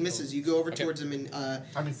 14 misses. You go over Okay. towards him and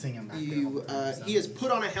I've been seeing him back you there. he has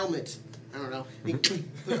put on a helmet. I don't know. He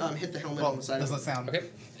hit the helmet on the side. Does Of that sound Okay.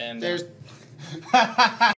 And There's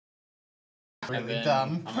and really then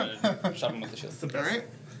dumb? I'm going to shove him with the shield. all right.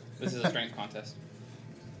 This is a strength contest.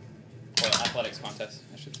 Or athletics contest,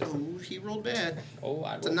 I should say. Oh, he rolled bad. Oh,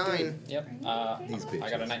 I It's a rolled 9. good. Yep. These I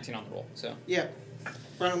got a bitches. 19 on the roll, so. Yeah.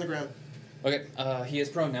 Right on the ground. Okay, he is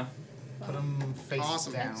prone now. Put him face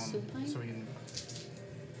Awesome. down That's supine? so we can.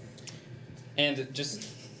 And just,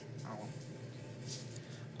 Oh.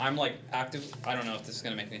 I'm like active. I don't know if this is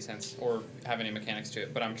going to make any sense or have any mechanics to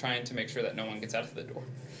it, but I'm trying to make sure that no one gets out of the door.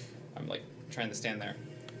 I'm like trying to stand there.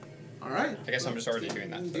 All right. I guess I'm just already doing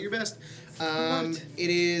that, Do but- your best. It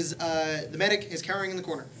is the medic is cowering in the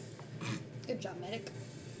corner. Good job, medic.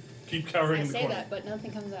 Keep cowering I in the say corner. that, but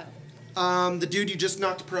nothing comes out. The dude you just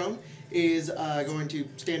knocked prone is going to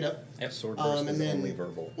stand up. Yep. Sword burst And is then only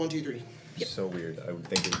verbal. 1, 2, 3. So weird. I would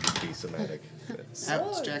think it would be somatic. but-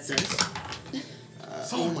 That's Jack Swords.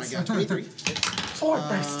 dice. Oh my god, 23. Sword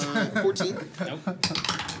burst. 14. Nope.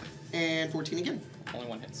 And 14 again. Only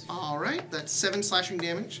one hits. Alright, that's 7 slashing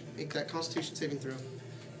damage. Make that constitution saving throw.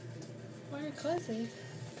 Why are claws save?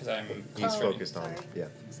 Because I'm. He's Oh, focused on sorry. it. Yeah.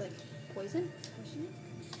 It's like poison? Poison?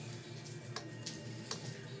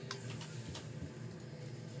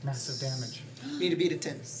 Massive damage. Need to beat a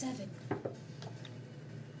 10. 7.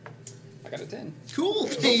 I got a 10. Cool!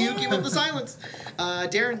 You keep up the silence.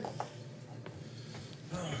 Darren.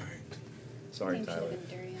 Sorry, Name should have Tyler. been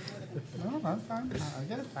Durian. That No, that's fine. I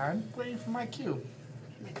get it. I'm waiting for my cue.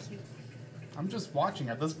 would've been cute. I'm just watching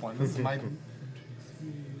at this point. This is my. Can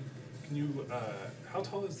you, how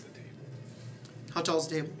tall is the table? How tall is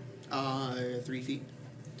the table? 3 feet.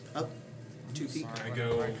 Up. 2 feet. I When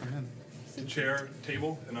go- I come in. Chair,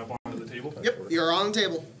 table, and up onto the table? Yep, you're on the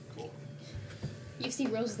table. Cool. You see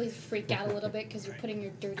Rosalie freak out a little bit because you're putting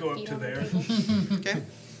your dirty Go up feet to on there. the table. Okay.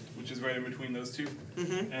 Which is right in between those two.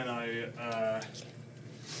 Mm-hmm. And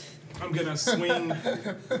I'm gonna swing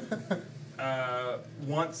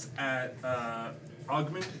once at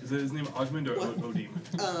Augment. Is that his name? Augment or What? Odim?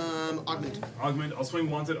 Augment. Augment. I'll swing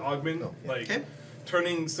once at Augment, Oh, yeah. like Okay.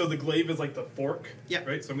 turning so the glaive is like the fork. Yeah.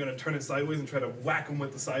 Right. So I'm gonna turn it sideways and try to whack him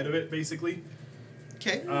with the side of it, basically.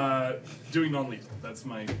 Okay. Doing non-lethal. That's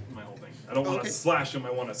my whole thing. I don't want Okay. to slash him.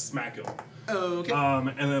 I want to smack him. Oh, okay.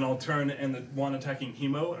 And then I'll turn, and the one attacking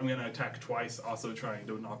Hemo, I'm going to attack twice, also trying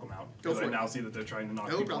to knock them out. Go Because for I it. now see that they're trying to knock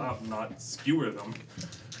No people problem. out, not skewer them.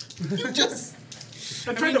 You just.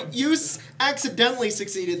 I'm I trying mean, you accidentally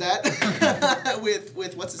succeeded that with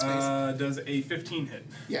what's his face? Does a 15 hit?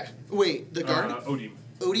 Yeah. Wait, the guard? Odium.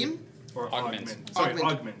 Odium? Or Augment. Augment. Sorry,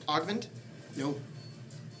 Augment. Augment? No.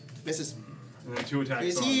 Misses. And then 2 attacks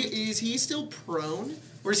Is on... he still prone?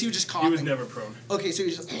 Or is he just He coughing? was never prone. Okay, so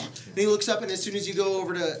he just and he looks up, and as soon as you go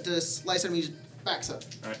over to slice him, he just backs up.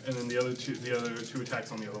 Alright, and then the other two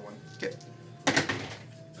attacks on the other one. Okay.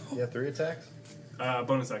 You have 3 attacks?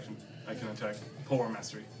 Bonus action. I can attack Polearm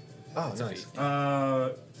Mastery. Oh, nice.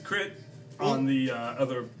 Crit on the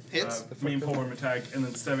other Hits. main polearm attack, and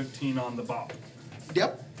then 17 on the bop.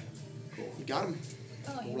 Yep. Cool. You got him.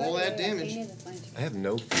 Oh, he Roll got that it. damage. He needs a plant. I have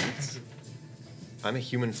no feats. I'm a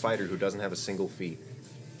human fighter who doesn't have a single feat.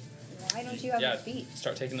 Why don't you have Yeah, a feet?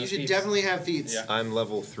 start taking You those should feats. definitely have feats. Yeah. I'm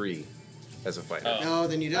level 3 as a fighter. Oh. No,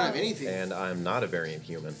 then you don't have anything. And I'm not a variant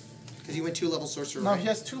human. Because you went 2-level sorcerer. No, right? he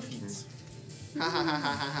has 2 feet. Ha ha ha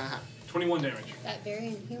ha ha ha. 21 damage. That very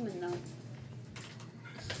inhuman, though.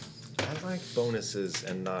 I like bonuses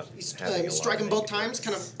and not You having a lot strike of him both negative times,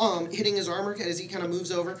 ones. kind of hitting his armor as he kind of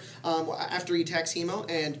moves over after he attacks Hemo,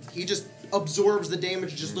 and he just absorbs the damage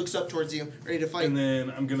and just looks up towards you, ready to fight. And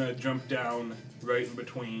then I'm gonna jump down right in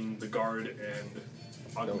between the guard and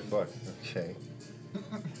No Augment. fuck. Okay.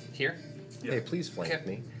 Here? Yeah. Hey, please flank Okay.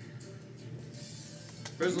 me.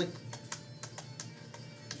 Rosalie.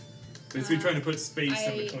 Basically trying to put space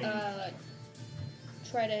in between. I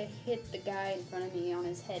try to hit the guy in front of me on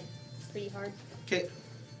his head pretty hard. Okay.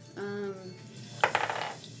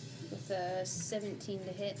 With a 17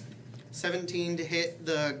 to hit. 17 to hit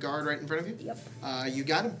the guard right in front of you. Yep. You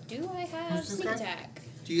got him. Do I have Who's this sneak guy? attack?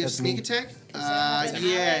 Do you have That's sneak me. attack? that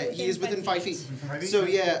Yeah, within he is within 5 5 feet? feet. 5 feet? So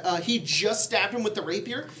yeah, he just stabbed him with the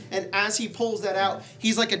rapier, and as he pulls that out,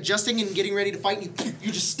 he's like adjusting and getting ready to fight, and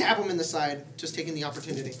you just stab him in the side, just taking the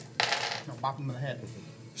opportunity. No, bop him in the head.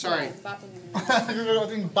 Sorry. Yeah, bopping him in the head. You're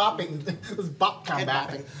doing bopping. This is bop Head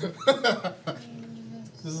combat.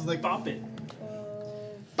 This is like Bop it.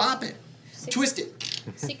 12, Bop it. Twist it.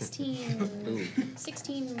 16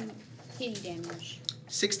 hitty damage.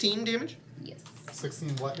 16 damage. Yes. 16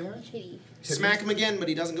 what damage? Hitty. Smack him again, but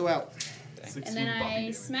he doesn't go out. 16 And then bopping I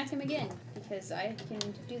damage. smack him again because I can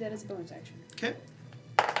do that as a bonus action. Okay.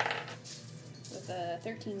 With a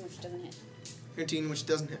 13, which doesn't hit. 13, which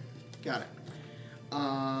doesn't hit. Got it.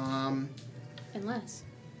 Unless.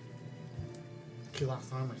 He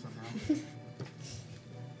lost armor somehow.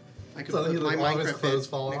 I could So put he, my like, all of his Minecraft clothes head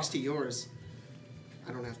fall next off? to yours.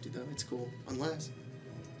 I don't have to though. It's cool. Unless.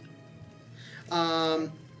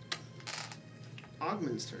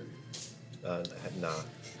 Ogman's turn. Nah.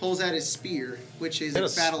 Pulls out his spear, which is Is that a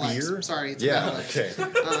a battle spear? axe. Sorry, it's a Yeah, battle axe. okay.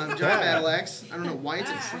 Giant battle axe. I don't know why it's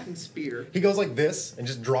a fucking spear. He goes like this and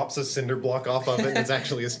just drops a cinder block off of it, and it's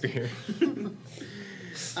actually a spear.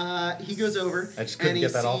 He goes over I just couldn't and he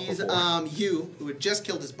get that off sees before. you, who had just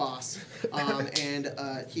killed his boss, and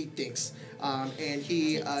he thinks, and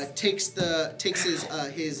he takes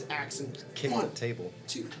his axe and Kick the table.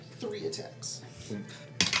 2, 3 attacks.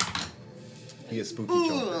 He is spooky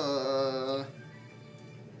chomper.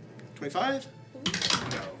 25,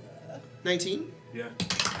 No. 19, Yeah.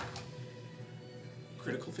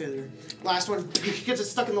 critical failure. Last one, he gets it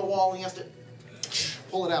stuck in the wall and he has to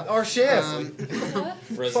pull it out. Our chef.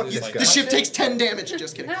 Rosalie's Fuck like, this guy. The ship takes 10 damage.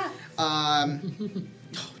 Just kidding. Ah, Oh,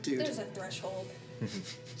 dude. there's a threshold.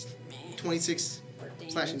 26 For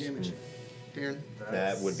slashing damage. Darren.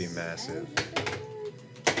 That would be massive.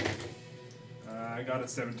 I got a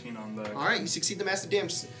 17 on the. Alright, you succeed the massive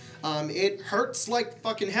damage. It hurts like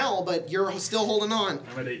fucking hell, but you're still holding on.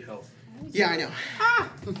 I'm at 8 health. Yeah, I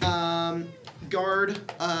know. Guard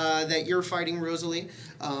that you're fighting, Rosalie,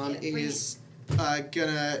 is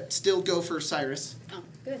gonna still go for Cyrus. Oh,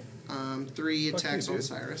 good. 3 Fuck attacks you, on dude.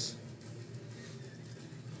 Cyrus.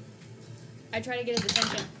 I try to get his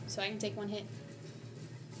attention so I can take one hit.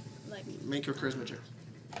 Like, Make your charisma check.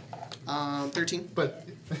 13. But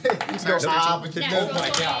Cyrus, but you natural know, my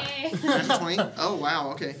God. 20. Natural 20. Oh,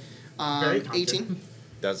 wow, okay. Very confident. 18.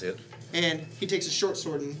 Does hit. And he takes a short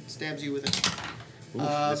sword and stabs you with it. Oof,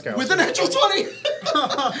 this guy With also, a natural 20! Put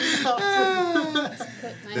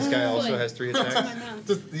my this guy also foot has 3 into my attacks. mouth.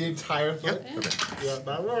 just the entire foot. Yep. Okay. Yeah,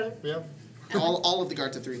 that right. Yep. all of the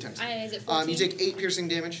guards have 3 attacks. Is it 14? You take 8 piercing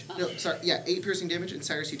damage. No, sorry, yeah, 8 piercing damage, and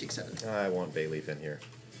Cyrus, you take 7. I want bay leaf in here.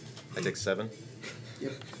 I take 7.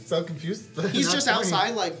 Yep. So confused. He's Not just telling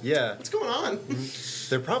outside, like, Yeah. what's going on?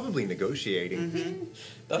 They're probably negotiating.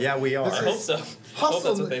 That's, Yeah, we are. I hope so. Hope Hostile.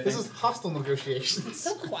 that's what they This think. is hostile negotiations. It's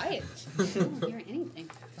so quiet. I don't hear anything.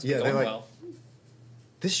 Yeah, they're Going like, well.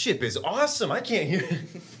 this ship is awesome. I can't hear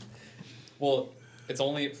it. Well, it's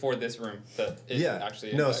only for this room that it Yeah.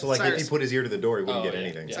 actually No, impacts. so like if Cyrus. he put his ear to the door, he wouldn't Oh, get yeah,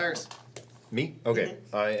 anything. yeah. Cyrus. Me? Okay.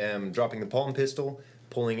 I am dropping the palm pistol,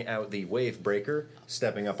 pulling out the wave breaker,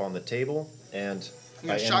 stepping up on the table, and You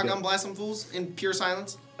gonna I am shotgun blast some fools in pure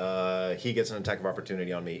silence? he gets an attack of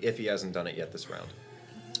opportunity on me if he hasn't done it yet this round.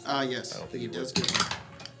 Yes. I don't think he he does would. good.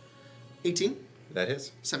 18, That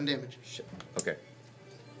hits? 7 damage. Shit. Okay.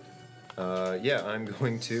 Yeah, I'm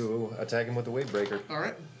going to attack him with the wave breaker.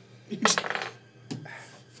 Alright.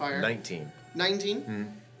 Fire. 19.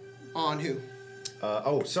 19? On who?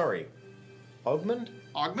 Oh, sorry. Ogmund?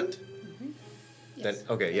 Augment? Yes. That,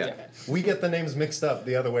 okay, yeah. Yeah. We get the names mixed up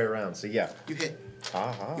the other way around, so yeah. You hit.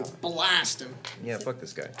 Aha. You blast him. Yeah, fuck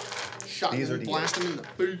this guy. Shotgun, These are blast him in the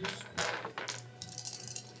face.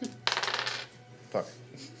 Fuck.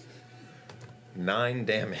 9 Are you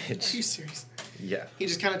damage. serious? Yeah. He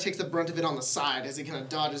just kind of takes the brunt of it on the side as he kind of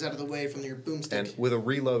dodges out of the way from your boomstick. And with a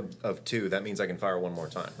reload of 2, that means I can fire one more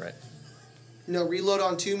time, right? No, reload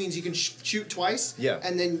on 2 means you can shoot twice. Yeah.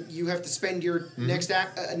 And then you have to spend your next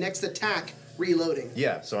attack reloading.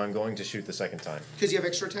 Yeah, so I'm going to shoot the second time. Because you have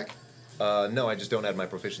extra attack? No, I just don't add my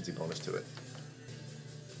proficiency bonus to it.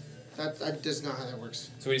 That does not how that works.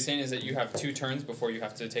 So what he's saying is that you have 2 turns before you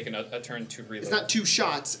have to take a turn to reload. It's not 2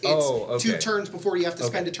 shots. It's Oh, okay. 2 turns before you have to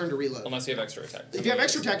spend Okay. a turn to reload. Unless you have extra attack. If you have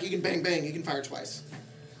extra attack, you can bang bang. You can fire twice.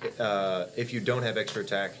 if you don't have extra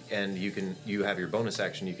attack and you have your bonus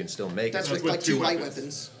action, you can still make That's it. with with like two 2 light weapons.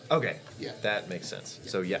 weapons. Okay. Yeah. That makes sense.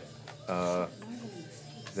 So yeah.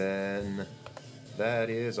 Then that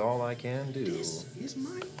is all I can do. This is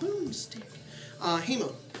my boomstick.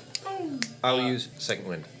 Hemo. I'll use second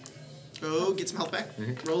wind. Go get some health back.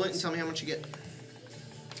 Mhm. Roll it and tell me how much you get.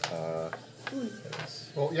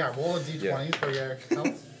 Well, yeah, roll a d20 Yeah. for your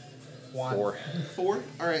health. 1. 4. 4.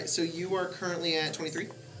 All right, so you are currently at 23.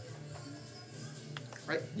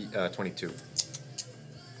 Right? 22.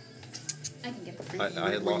 I can get it. I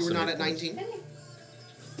had When lost you were some not hit at points. 19.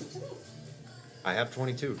 I have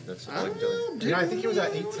 22. That's all I can tell you. Yeah, I think he was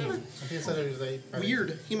at 18. I think it said it was 8.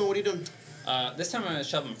 Weird. Hemo, what are you doing? This time I'm gonna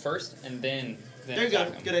shove him first, and then There you go.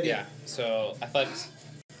 attack him. Good idea. Yeah. So athletics.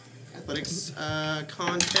 Athletics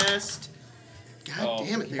contest. God Oh,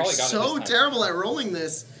 damn it, you they're probably got it so this time. terrible at rolling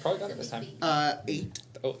this. Probably got it this time. 8.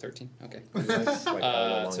 Oh, 13. Okay. That's like all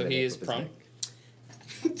along So the he neck is of his prone. neck.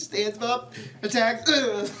 Stands up, attacks.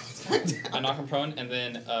 I knock him prone, and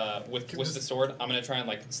then with the sword, I'm gonna try and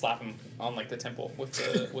like slap him on like the temple with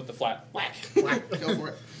the flat whack. Go for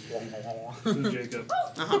it. Jacob.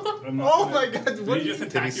 Uh-huh. I'm not Oh gonna- my god, Did what he just Did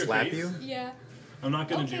attack he your slap face? you? Yeah. I'm not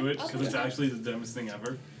gonna Okay, do it I'll because do it's it. actually the dumbest thing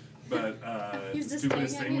ever. But the He was just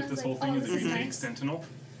stupidest staring at thing me with and this I whole was thing like, is oh, if this you is take nice. Sentinel.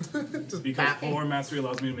 Just Because backing. Polar Mastery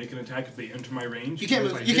allows me to make an attack if they enter my range. You can't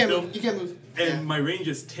If move. I You hit can't them, move. You can't move. And Yeah. my range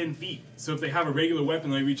is 10 feet. So if they have a regular weapon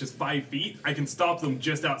that reaches 5 feet, I can stop them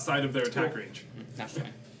just outside of their attack range. That's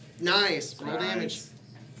fine. Nice. Roll damage. Nice.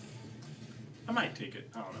 I might take it.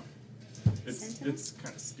 I don't know. It's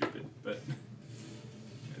kind of stupid, but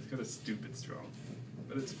it's kind of stupid strong,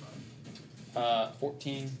 but it's fun.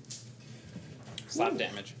 14 slap Ooh.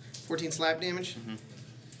 damage. 14 slap damage. Mhm.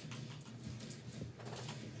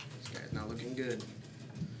 This guy's not looking good.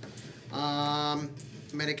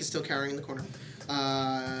 Medic is still cowering in the corner.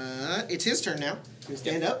 It's his turn now. He's gonna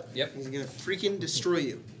stand up. Yep. He's gonna freaking destroy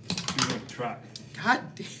you. You're gonna try. God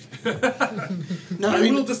damn. No, I I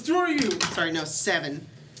mean, will destroy you. sorry, no, 7.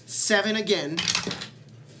 7 again.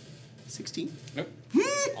 16. Nope.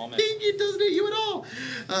 All miss. It doesn't hit you at all.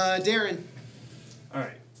 Darren. All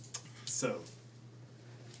right. So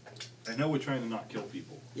I know we're trying to not kill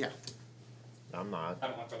people, Yeah. I'm not. I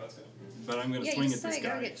don't like where that's going. but I'm gonna Yeah, swing you at just this said I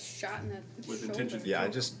gotta guy. get shot in the With shoulder. intention. Yeah, I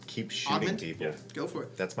just keep shooting Augment? people. Yeah. Go for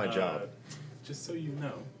it. That's my job. Just so you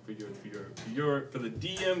know, for the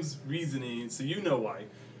DM's reasoning, so you know why.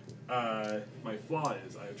 My flaw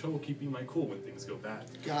is I have trouble keeping my cool when things go bad.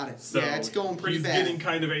 Got it. So yeah, it's going pretty he's bad. getting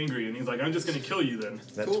kind of angry, and he's like, "I'm just gonna kill you then."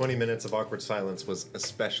 That Cool. 20 minutes of awkward silence was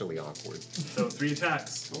especially awkward. So 3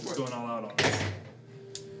 attacks. Go for Just it. going all out on this.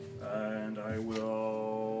 And I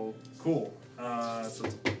will. Cool. So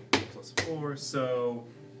it's +4. So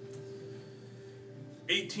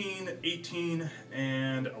 18, 18,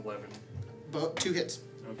 and 11. 2 hits.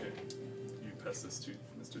 Okay. You pass this to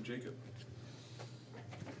Mr. Jacob.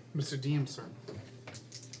 Mr. DM's turn.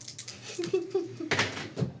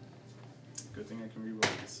 Good thing I can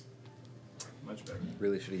reroll these. Much better.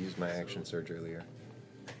 Really should have used my action surge earlier.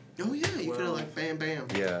 Oh yeah, you could have Well- like bam bam.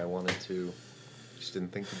 Yeah, I wanted to. Just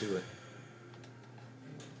didn't think to do it.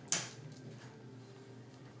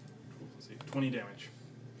 Cool. Let's see. 20 damage.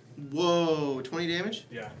 Whoa, 20 damage?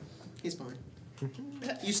 Yeah. He's fine.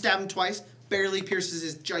 You stab him twice, barely pierces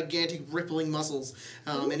his gigantic rippling muscles,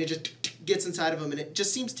 and it just gets inside of him, and it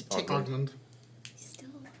just seems to tickle. Augment. Still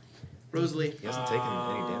alive. Rosalie. He hasn't taken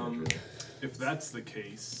any damage really. If that's the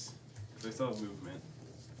case, because I still have movement.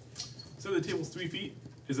 So the table's 3 feet.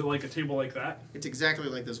 Is it like a table like that? It's exactly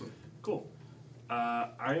like this one. Cool. I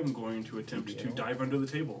am going to attempt to dive under the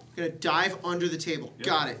table. You're gonna dive under the table. Yep.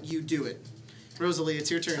 Got it. You do it. Rosalie, it's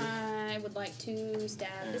your turn. I would like to stab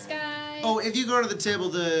this guy. Oh, if you go under the table,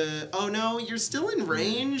 oh no, you're still in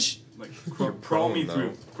range. Like crawl me prone, through.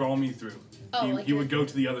 though. Crawl me through. Oh, he like he you're- would go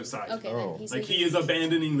to the other side. Okay, Oh. then he's Like he leaving. is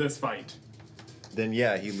abandoning this fight. Then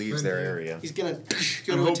yeah, he leaves their Then- area. He's gonna go I'm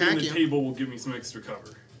to hoping attack the you. table will give me some extra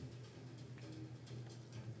cover.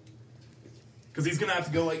 Because he's gonna have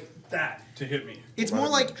to go like that to hit me. It's Why more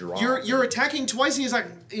don't you like drop? you're attacking twice, and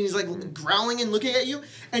he's like growling and looking at you,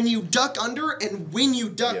 and you duck under, and when you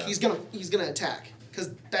duck, Yeah. he's gonna attack,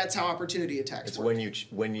 because that's how opportunity attacks It's work.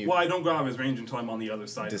 when you Well, I don't go out of his range until I'm on the other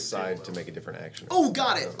side. decide of to the table, make a different action. Oh,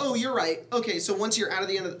 got it. Oh, you're right. Okay, so once you're out of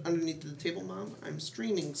the underneath the table, Mom, I'm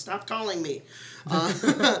streaming. Stop calling me.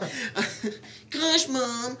 Gosh,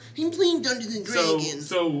 Mom, I'm playing Dungeons and though. Dragons.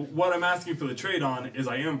 So what I'm asking for the trade on is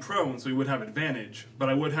I am prone, so he would have advantage, but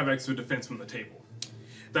I would have extra defense from the table.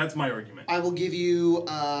 That's my argument. I will give you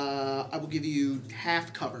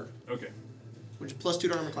half cover, Okay. which is +2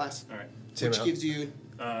 to armor class, All right. Tim, which how- gives you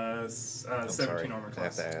I'm 17 sorry, armor I have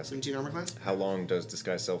class. to ask. 17 armor class? How long does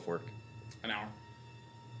disguise self work? An hour.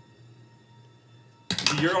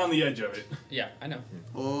 You're on the edge of it. Yeah, I know.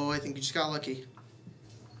 Oh, I think you just got lucky.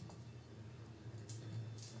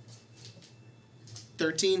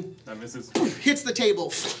 13. That misses. Hits the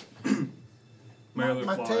table. My other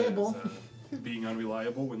My flaw table. is being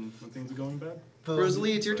unreliable when things are going bad.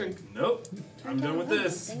 Rosalie, it's your turn. Like, nope. I'm done with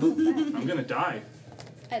this. Things like that. I'm gonna die.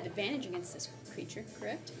 I had advantage against this creature,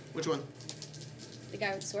 correct? Which one? The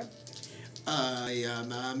guy with the sword. I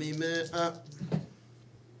am a meme. Did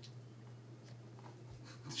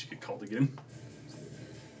she get called again?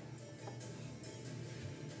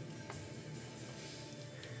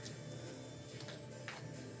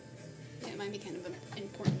 Yeah, it might be kind of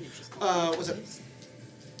important if she's calling. What's up?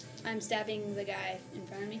 I'm stabbing the guy in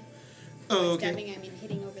front of me. Oh, By okay. stabbing, I mean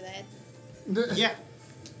hitting over the head. Yeah.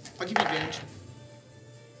 I'll give you advantage.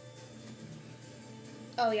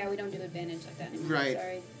 Oh yeah, we don't do advantage like that anymore. Right.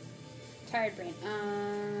 Sorry. Tired brain.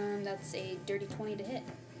 That's a dirty 20 to hit.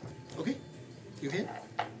 Okay. You hit.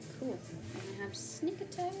 Cool. And I have sneak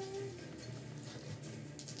attack.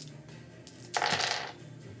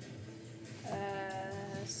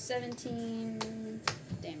 17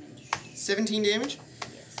 damage. 17 damage.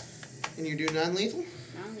 Yes. And you do non-lethal?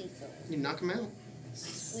 Non-lethal. You knock him out.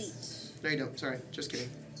 Sweet. No, you don't. Sorry. Just kidding.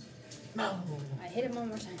 I hit him one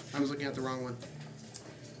more time. I was looking at the wrong one.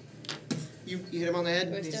 You hit him on the head.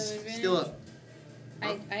 Do I and still he's have advantage? still up.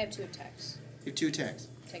 I have 2 attacks, You have 2 attacks.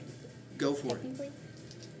 technically. Go for it. Technically?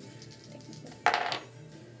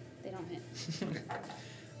 They don't hit.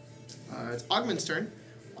 It's Ogman's turn.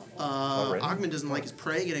 Already? Ogman doesn't like his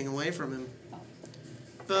prey getting away from him. Oh.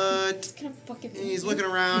 But It's gonna fucking he's looking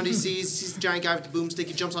around. He sees the giant guy with the boomstick.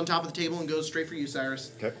 He jumps on top of the table and goes straight for you,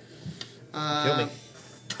 Cyrus. Okay. Kill me.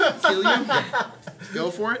 Kill you? Go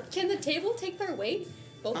for it. Can the table take their weight?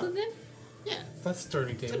 Both of them? Yeah. That's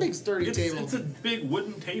sturdy It's a table. big sturdy table. It's a big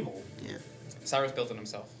wooden table. Yeah. Cyrus built it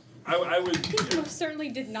himself. I would. He most certainly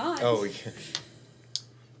did not. Oh, yeah.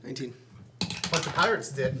 19. But the pirates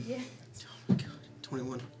did. Yeah. Oh my god.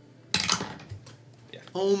 21. Yeah.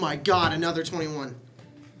 Oh my god, another 21.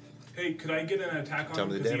 Hey, could I get an attack on Tell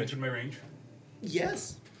him me the because he damage. entered my range?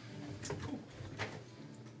 Yes.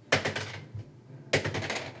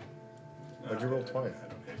 Why'd you roll twice? I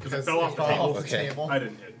don't hit. Because I fell off the table. Okay. I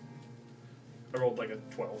didn't hit. I rolled like a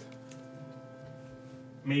 12.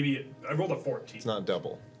 Maybe I rolled a 14. It's not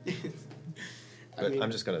double. But mean,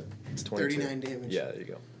 I'm just gonna. It's 22. 39 damage. Yeah, there you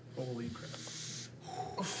go. Holy crap.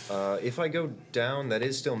 If I go down, that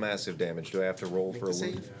is still massive damage. Do I have to roll Make for a the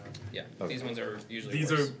wound? save. Yeah, Okay. these ones are usually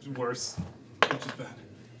These worse. are worse, which is bad.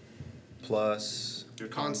 Plus Your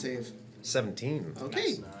Con save. 17. Okay.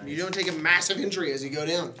 Nice. You don't take a massive injury as you go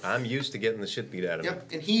down. I'm used to getting the shit beat out of me. Yep,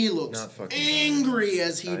 and he looks Not fucking angry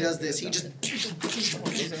as he I does am this. He gonna just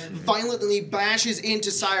violently bashes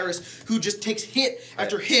into Cyrus, who just takes hit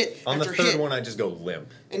after hit On the after third hit, one, I just go limp.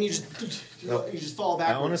 and you just fall I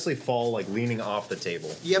backwards. honestly fall like leaning off the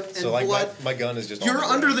table. Yep, and So like blood. my gun is just. You're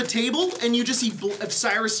on under ground. the table, and you just see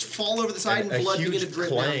Cyrus fall over the side, and, a blood begin to huge drip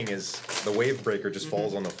clang down. as the wave breaker just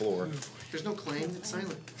falls on the floor. There's no clang; it's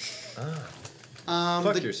silent. Ah.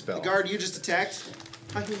 The, Fuck your spell. The guard you just attacked.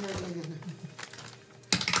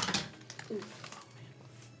 Oof.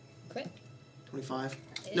 Crit. 25.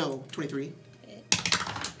 Hit. No, 23. Hit.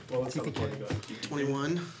 Well, that's how the party goes.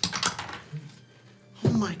 21. Oh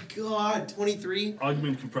my god, 23.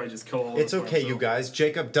 Augment can probably just kill all It's of us by okay, you himself. guys.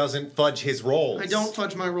 Jacob doesn't fudge his rolls. I don't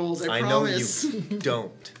fudge my rolls, I know promise. you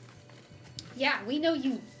don't. Yeah, we know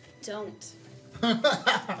you don't.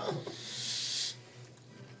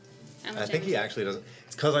 I think he actually doesn't.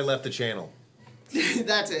 It's because I left the channel.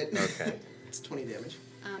 That's it. Okay. It's 20 damage.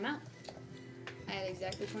 I'm out. I had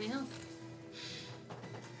exactly 20 health.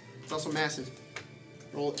 It's also massive.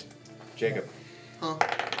 Roll it. Jacob. Huh?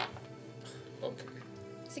 Oh,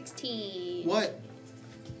 16. What?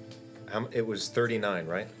 It was 39,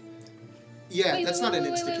 right? Yeah, Wait, that's wait, not an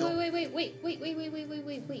wait, insta kill.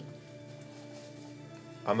 Wait.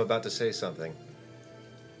 I'm about to say something.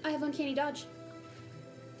 I have uncanny dodge.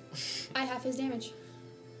 I have his damage.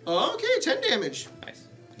 Oh, okay, 10 damage. nice.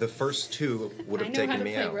 The first two would I have know how taken to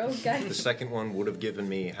me play out. rogue, guys. The second one would have given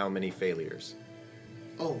me how many failures?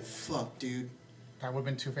 Oh, fuck, dude. That would have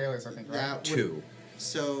been 2 failures, I think, right? That would, 2.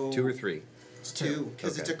 So. 2 or 3. It's 2,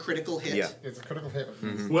 because Okay. it's a critical hit. Yeah. It's a critical hit.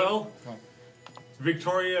 Well, Oh.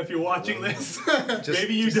 Victoria, if you're watching this, Just-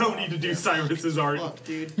 maybe you don't need to do Cyrus's art. Fuck,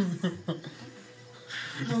 dude.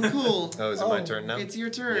 Oh, cool. Oh, is it my turn now? It's your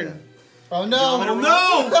turn. Oh no! Oh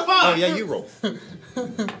no! Fuck! Oh, yeah, you roll.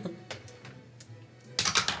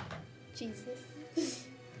 Jesus.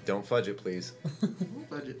 Don't fudge it, please.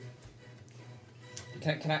 Budget.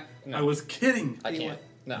 Can I? No, I was kidding. I can't.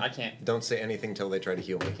 No, I can't. Don't say anything till they try to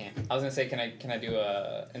heal I me. can't. I was gonna say, can I do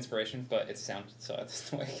a inspiration, but it's sound, so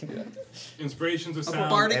that's no way I can do that. Inspirations are A sound.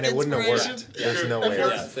 bardic And it wouldn't have worked. inspiration? There's no way.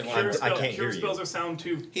 Yeah, they won't. I can't hear Cure you. spells are sound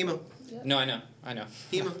too. Hemo. No, I know.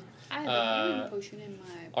 Hemo. I have a healing potion in my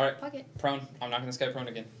All right. pocket. Prone. I'm not gonna sky prone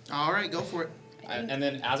again. All right, go for it. And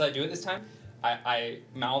then as I do it this time, I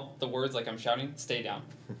mouth the words like I'm shouting. Stay down.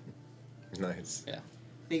 Nice. Yeah. And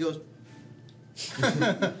he goes.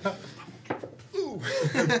 Ooh.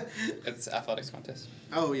 It's athletics contest.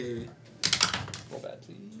 Oh yeah. Roll bad,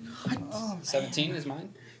 please. 17 is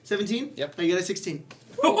mine. 17. Yep. Oh, you got a 16.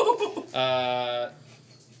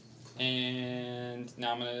 And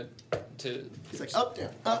now I'm gonna He's like up,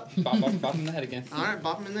 down, up. bop him in the head again. All right,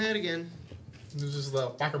 bop him in the head again. This is the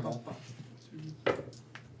whack-a-mole.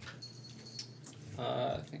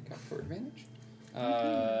 I think I'm for advantage.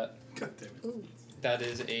 God damn it. Ooh. That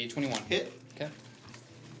is a 21. Hit. Okay.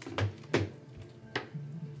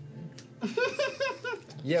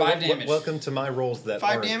 Yeah. 5 damage. Welcome to my rolls that 5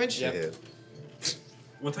 aren't damage? Yep. hit.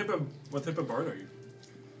 What type of bard are you?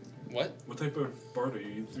 What? What type of bard are you?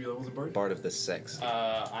 You 3 levels of bard? Bard of the sex.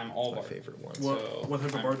 I'm all my bard. favorite one. What type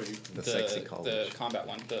of I'm bard are you? The sexy college. The combat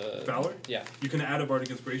one. The Valor? Yeah. You can add a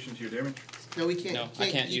bardic inspiration to your damage. No, we can't. No, he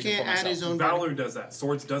I can't He use it can't for add myself. his own. Valor body. does that.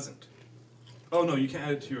 Swords doesn't. Oh no, you can't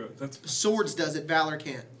add it to your. That's Swords does it. Valor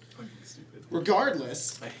can't. fucking stupid.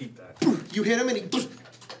 Regardless, I hate that. you hit him and he.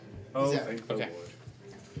 Oh, He's out. thank the Okay.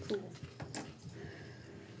 Lord.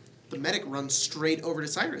 The medic runs straight over to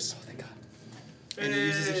Cyrus. Oh, thank God. And he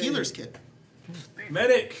uses a Hey. healer's kit.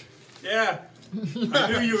 Medic! Yeah!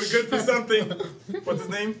 I knew you were good for something! What's his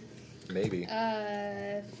name? Maybe.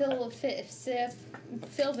 Philvin.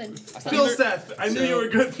 Phil Seth! I knew you were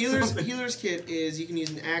good for something. Healer's kit is you can use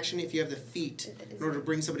an action if you have the feat in order to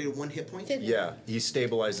bring somebody to 1 hit point. Phil- Yeah, he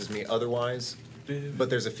stabilizes me otherwise, but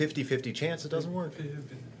there's a 50-50 chance it doesn't work.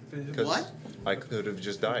 'Cause What? I could have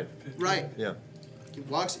just died. Right. Yeah. He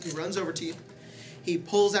runs over to you. He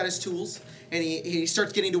pulls out his tools and he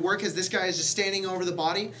starts getting to work as this guy is just standing over the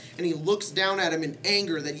body, and he looks down at him in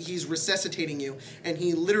anger that he's resuscitating you, and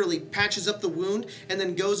he literally patches up the wound and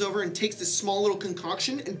then goes over and takes this small little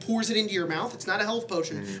concoction and pours it into your mouth. It's not a health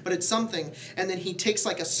potion, but it's something, and then he takes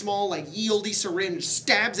like a small like yieldy syringe,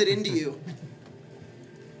 stabs it into you.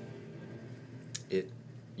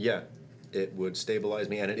 It would stabilize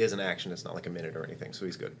me, and it is an action. It's not like a minute or anything, so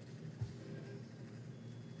he's good.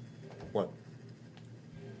 What?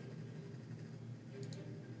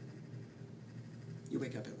 You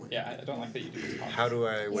wake up at 1. Yeah, I don't like that you do this. How do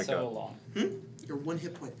I wake so up? long. You're 1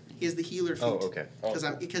 hit point. He has the healer feat. Oh, okay.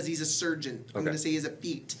 Because he's a surgeon. I'm Okay. going to say he's a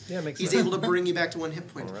feat. Yeah, makes He's sense. able to bring you back to 1 hit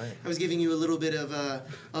point. All right. I was giving you a little bit of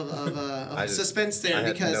I just- suspense I there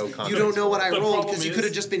had because no you context. don't know what I The rolled problem because you is- could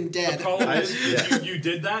have just been dead. The problem I- is yeah. you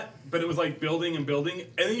did that, but it was like building and building,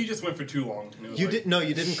 and then you just went for too long. And it was You like, did no.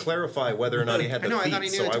 You didn't clarify whether or not he had I the know, I feet, thought he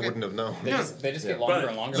knew, so it's I okay. wouldn't have known. They just Yeah. get longer But-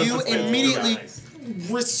 and longer. You That's immediately nice.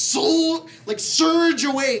 like surge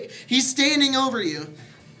awake. He's standing over you.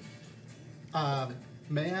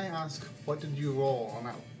 May I ask, what did you roll on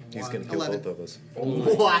that He's one? gonna kill 11. both of us.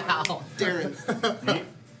 Wow. Darren. Me?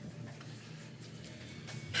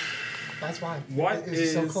 That's why. What It was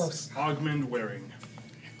is so close. Ogmund wearing?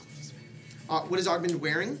 What is Ogmund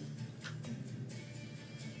wearing?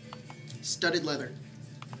 Studded leather.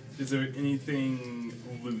 Is there anything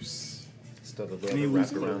loose? Studded Any leather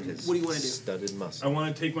wrapped loose around clothes? his What do you wanna do? studded I muscle.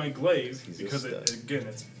 want to take my glaive He's a because stud. again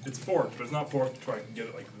it's forked, but it's not forked to try and get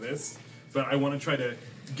it like this. But I want to try to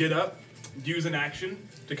get up, use an action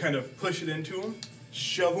to kind of push it into him,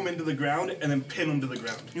 shove him into the ground, and then pin him to the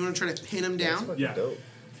ground. You want to try to pin him That's down? fucking Yeah. dope.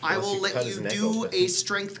 I Unless will you let cut his you neck do open. a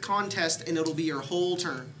strength contest, and it'll be your whole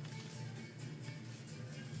turn.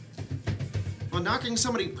 Well, knocking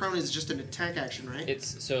somebody prone is just an attack action, right?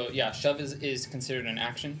 It's so yeah. Shove is considered an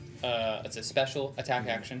action. It's a special attack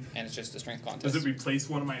action, and it's just a strength contest. Does it replace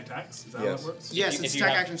one of my attacks? Is that Yes. how it works? Yes, if it's you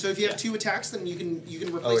attack have- action. So if you have yeah. 2 attacks, then you can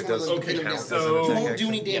replace Oh, it one of does them and Okay, pin him down. so- You as an won't attack do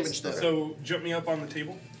any action. damage Yes. though. So jump me up on the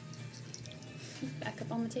table, Back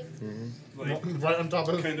up on the table. like Right on top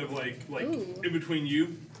of kind of like Ooh. in between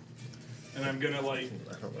you, and I'm gonna like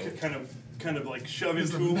I don't know. kind of like shove This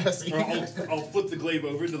is into him, messy. or I'll flip the glaive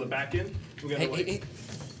over to the back end. We're gonna Hey, like, hey,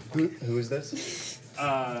 hey. Who is this?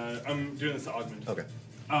 I'm doing this to Ogmund. Okay.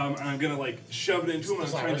 And I'm gonna like shove it into him. And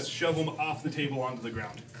I'm trying to Cyrus. shove him off the table onto the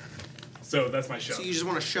ground. So that's my shove. So you just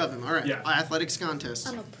want to shove him. All right. Yeah. Athletics contest.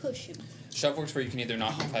 I'm gonna push him. Shove works where you can either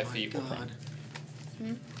knock him 5 feet or God.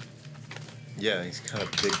 prone. Yeah, he's got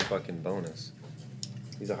a big fucking bonus.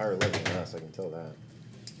 He's a higher level than us, I can tell that.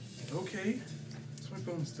 Okay. That's my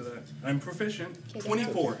bonus to that? I'm proficient. Okay, then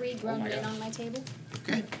 24. 3 grown my men God. on my table.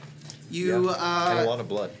 Okay. You and a lot of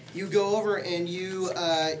blood. you go over and you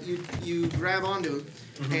grab onto him,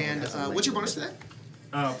 and That's a what's your lame bonus to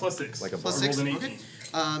that? Plus 6. Like a Plus I rolled 6. an Okay.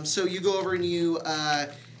 18. So you go over and you're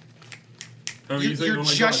Oh, you say, you're oh my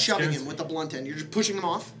just God, shoving scares him me. with the blunt end. You're just pushing him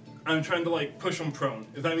off. I'm trying to like push him prone.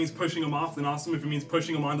 If that means pushing him off, then awesome. If it means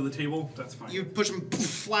pushing him onto the table, that's fine. You push him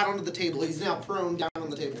flat onto the table. He's now prone down on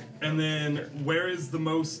the table. And then where is the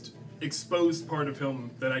most exposed part of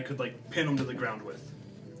him that I could like pin him to the ground with?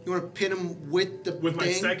 You want to pin him with the With my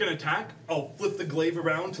thing? second attack, I'll flip the glaive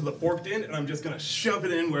around to the forked end, and I'm just gonna shove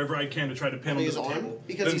it in wherever I can to try to pin him to his the arm? table.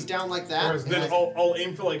 Because then, he's down like that. Or his Then neck. I'll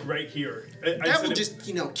aim for like right here. I that said will it- just,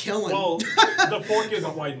 kill him. Well, the fork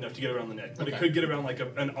isn't wide enough to get around the neck, but it Okay. could get around like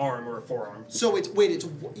an arm or a forearm. so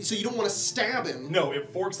so you don't want to stab him. No,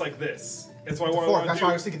 it forks like this. That's why The what I fork. want That's to why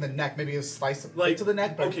I do. was thinking the neck. Maybe a slice of Like to the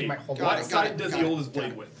neck, but okay, you might hold got what it, got side it, does got he it, hold his got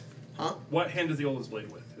blade it. with? Huh? What hand does he hold his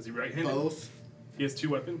blade with? Is he right-handed? Both. He has 2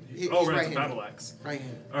 weapons. He's Oh, right, it's a right-handed. battle axe. Right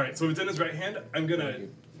hand. All right, so if it's in his right hand, I'm gonna.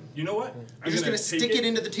 You know what? You're just gonna stick it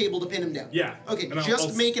into the table to pin him down. Yeah. Okay, And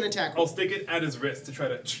just make an attack I'll roll. stick it at his wrist to try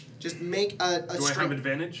to. Just make a Do I have strength.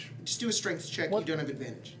 advantage? Just do a strength check. What? You don't have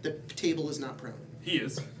advantage. The table is not prone. He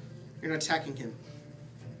is. You're not attacking him.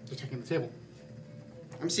 Just checking the table.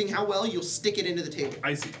 I'm seeing how well you'll stick it into the table.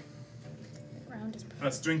 I see. Ground is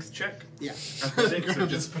A strength check. Yeah. Athletics or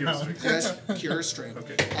just pure strength. That's pure strength.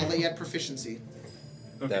 Okay. I'll let you add proficiency.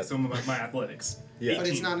 Okay, That- so my athletics. Yeah. But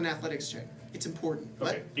it's 18. not an athletics check. It's important.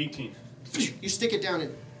 Okay, 18. But you stick it down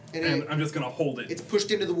and And I'm just gonna hold it. it's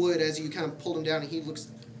pushed into the wood as you kind of pull him down, and he looks.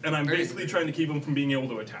 And I'm very- basically trying to keep him from being able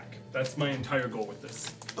to attack. That's my entire goal with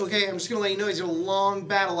this. Okay, I'm just gonna let you know he's got a long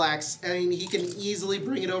battle axe, and he can easily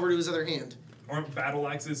bring it over to his other hand. Aren't battle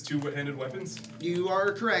axes 2-handed weapons? You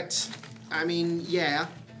are correct. I mean, yeah.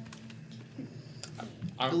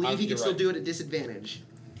 I believe he can still do it at disadvantage.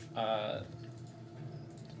 Uh,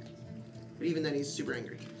 But even then, he's super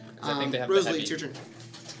angry. 'Cause I think they have the Rosalie, heavy- it's your turn.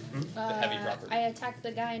 the heavy property. I attacked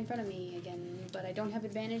the guy in front of me again, but I don't have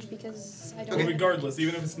advantage because I don't. Well, have regardless,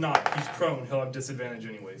 even if it's not, he's prone, he'll have disadvantage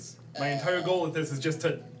anyways. My entire goal with this is just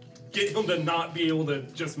to get him to not be able to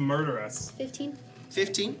just murder us. 15.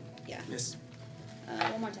 15? Yeah. Miss.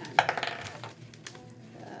 One more time.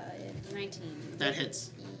 19. That hits.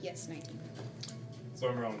 Yes, 19. So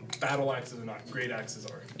I'm wrong. Battle axes are not. Great axes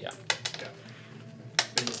are. Yeah. Yeah.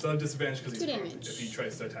 He will still have disadvantage because he's 2 prone damage. if he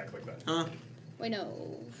tries to attack like that. Huh? Wait,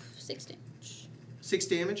 no. 6 damage. 6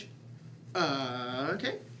 damage?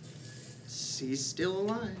 Okay. He's still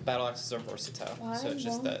alive. Battle axes are versatile, Why so it's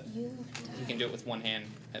just won't that you you can do it with one hand,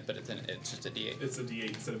 but it's just a D8. It's a D8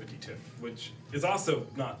 instead of a D10, which is also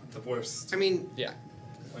not the worst. I mean, Yeah.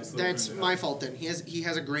 I still that's agree with my that. fault then. He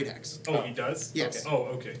has a great axe. Oh, he does? Yes. Okay. Oh,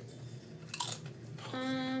 okay.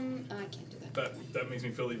 I can't do that. That makes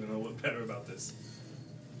me feel even a little better about this.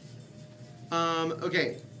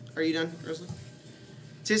 Okay. Are you done, Rosalie?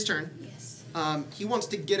 It's his turn. Yes. He wants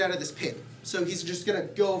to get out of this pit. So he's just gonna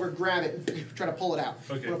go over, grab it, and try to pull it out.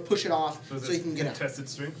 Okay. Gonna push it off So is so this he can get out. contested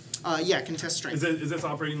strength? Yeah, contest strength. Is this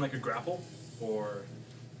operating like a grapple? Or.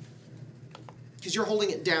 Because you're holding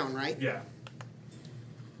it down, right? Yeah.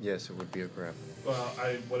 Yes, it would be a grab. Well,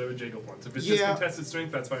 whatever Jacob wants. If it's Yeah. just contested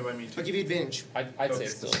strength, that's fine by me I'll too. give you advantage. I'd say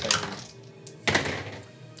it's still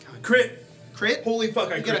Crit! Crit? Holy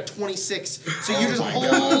fuck, I You got a crit. 26. So you just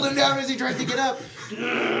hold him down as he tries to get up.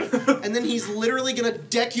 And then he's literally gonna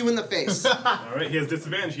deck you in the face. Alright, he has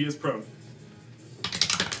disadvantage, he is prone.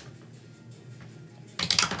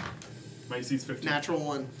 My AC is 15. Natural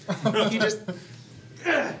 1. He just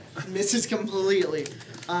misses completely.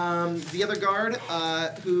 The other guard,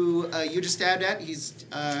 who you just stabbed at, he's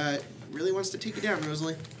really wants to take you down,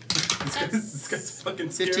 Rosalie. This guy's fucking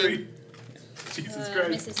 15. scary. Jesus Christ.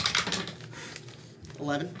 Misses.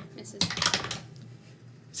 11. Misses.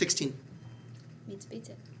 16. Beats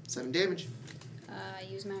it. 7 damage.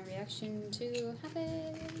 Use my reaction to have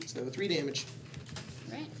it. So 3 damage.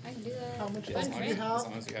 Right, I can do that. How much Fun, else do right? you have?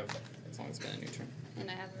 As long as it's been a new turn. And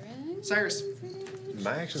I have a ring. Cyrus.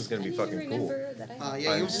 My action's gonna I be need to fucking cool. remember that I Yeah,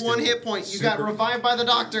 you I'm have still 1 hit point. You got super- revived by the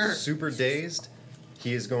doctor. Super dazed.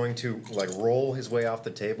 He is going to like roll his way off the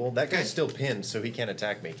table. That Okay. guy's still pinned, so he can't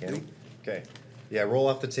attack me, can he? Okay. Yeah, roll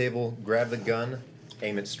off the table, grab the gun,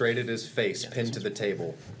 aim it straight at his face, pin to the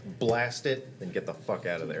table, blast it, and get the fuck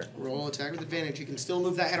out of there. Roll attack with advantage. You can still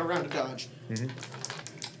move that head around to dodge.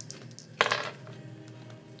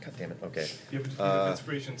 God damn it. Okay. You have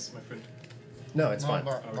inspirations, my friend. No, it's fine.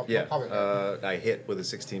 Yeah. Probably I hit with a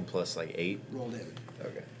 16 plus like 8. Roll damage.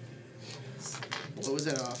 Okay. What was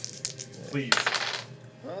that off? Please.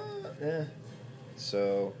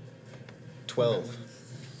 So 12.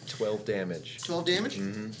 12 damage. 12 damage?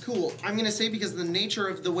 Mm-hmm. Cool. I'm gonna say because of the nature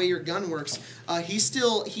of the way your gun works, he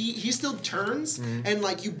still turns and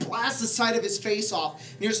like you blast the side of his face off,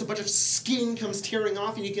 and just a bunch of skin comes tearing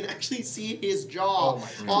off, and you can actually see his jaw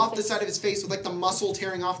off the side of his face with like the muscle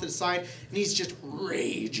tearing off to the side, and he's just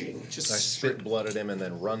raging. Just I spit blood at him and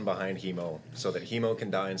then run behind Hemo so that Hemo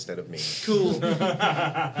can die instead of me. cool.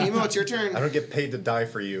 Hemo, it's your turn. I don't get paid to die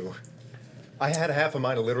for you. I had half of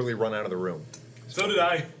mine to literally run out of the room. So did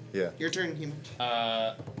I. Yeah. Your turn, Hemo.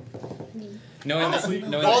 Honestly,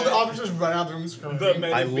 All the officers run out of the room screaming. The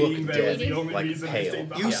medic I look being there dead, was the only like reason I pale. stayed You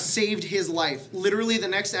behind. saved his life. Literally, the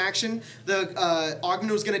next action the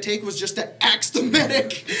Augment was going to take was just to axe the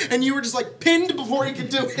medic, and you were just like pinned before he could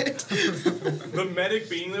do it. The medic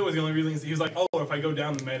being there was the only reason he was like, oh, if I go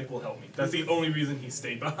down, the medic will help me. That's the only reason he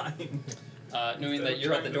stayed behind. Knowing that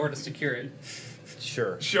you're at the door to secure it.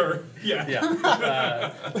 Sure. Sure. Yeah.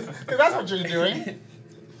 Yeah. That's what you're doing.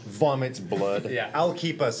 Vomits blood. Yeah. I'll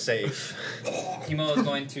keep us safe. Hemo is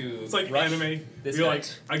going to It's like rush anime. this You're guy. like,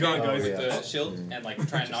 I got it, guys. with yeah. the shield and like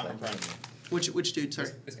try and knock him prone. Which dude? Sorry.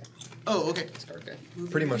 This guy. Oh, okay. Start guy.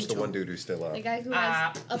 Pretty much the one dude who's still up. The guy who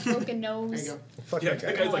has a broken There you nose. go. Fuck Yeah, that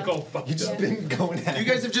that guy. guy's like, oh, fuck. You just Yeah. been going at You him.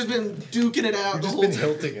 guys have just been duking it out You've the just whole been time.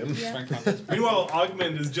 hilting him. Yeah. Strength contest. Meanwhile,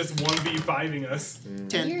 Augment is just 1v5ing us.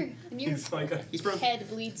 10. And your He's like a, He's prone. head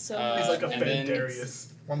bleeds so Uh, he's much. like a and fed then Darius.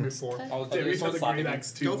 1v4. I'll do Darius has a slapping great him.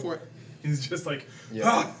 axe too. Go for it. He's just like, Yeah.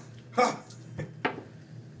 ha, ha.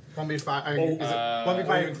 1v5. Oh, Is it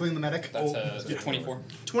 1v5 including the medic? That's yeah. 24.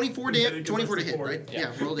 24 Medic is 24 to a hit, support. right?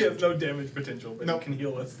 Yeah. Roll He has damage. no damage potential, but Nope. he can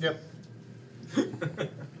heal us. Yep.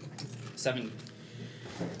 7.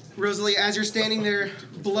 Rosalie, as you're standing there,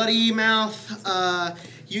 bloody mouth,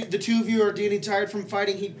 the two of you are getting tired from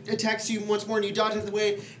fighting. He attacks you once more, and you dodge out of the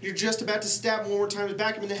way. You're just about to stab him one more time to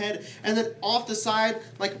back him in the head, and then off the side,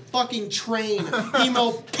 like a fucking train,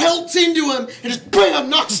 Hemo pelts into him and just BAM!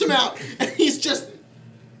 Knocks him out, and he's just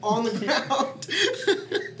on the ground.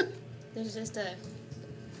 There's just a.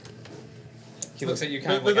 He looks at you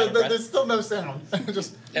kind of like out of There's breath. still no sound.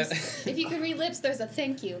 Just If you could read lips, there's a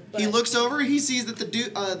thank you. But He looks over. He sees that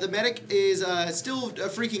the medic is still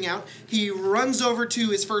freaking out. He runs over to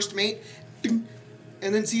his first mate, and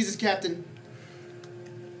then sees his captain.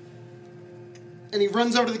 And he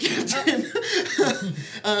runs over to the captain,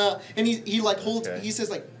 and he like holds. Okay. He says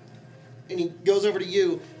like, and he goes over to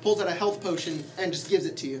you, pulls out a health potion, and just gives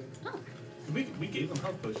it to you. We gave them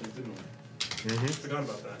health potions, didn't we? Mm-hmm. Forgot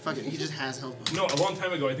about that. Fuck it, he just has health potions. No, a long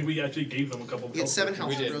time ago, I think we actually gave them a couple of He gets 7 potions.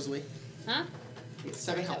 health, We did. Rosalie. Huh? He gets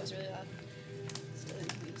 7 That health. was really loud. Still didn't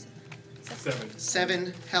know what you said. 7.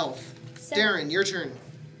 7 health. Seven. Darren, your turn.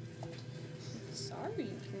 Sorry,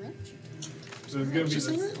 interrupt you. So it's gonna be Just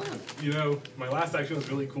saying this. it loud. You know, my last action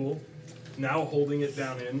was really cool. Now holding it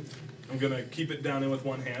down in, I'm gonna keep it down in with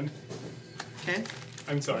one hand. Okay.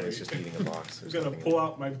 I'm sorry. He's just eating a box. I'm There's gonna nothing pull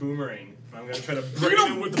out my boomerang. I'm gonna try to You're brain him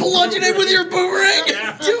gonna with the bludgeon it with your boomerang.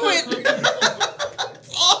 Yeah. Do it.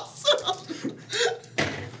 It's awesome.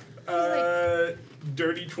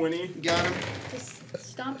 Dirty 20. Got him. Just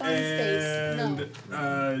stomp on his face. And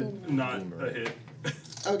No. not a hit.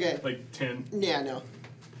 Okay. Like 10. Yeah, no.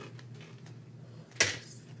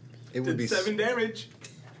 It would be Did 7 damage.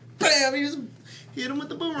 Bam! He just hit him with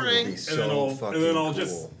the It would boomerang. be so fucking and then cool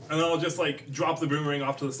I'll just like drop the boomerang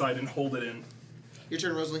off to the side and hold it in. Your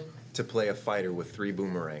turn, Rosalie. to play a fighter with 3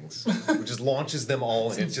 boomerangs, which just launches them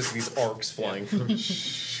all, and it's just these arcs flying from.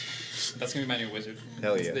 That's gonna be my new wizard.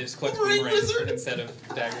 Hell yeah. They just collect Boomerang boomerangs wizard. instead of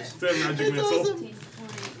daggers. Is that a magic It's missile? awesome. 15,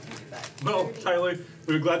 20, 25, Well, 30. Tyler,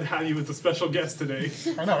 we're glad to have you as a special guest today.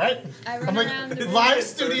 I know, right? I run I'm like, around the room live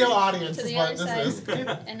studio audience to is the what other this side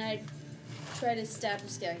is. and I try to stab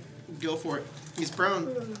this guy. Go for it. He's prone.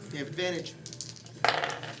 You have advantage.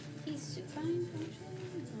 He's supine function.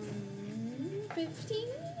 15?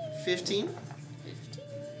 15.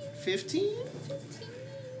 15. 15?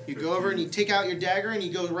 You go over and you take out your dagger and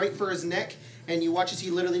you go right for his neck and you watch as he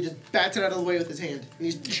literally just bats it out of the way with his hand. And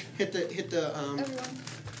he's hit the Everyone.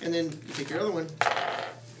 and then you take your other one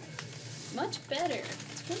Much better.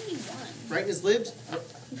 21. right in his libs.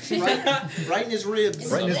 Right in his ribs.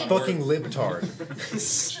 Right in his One fucking libtard.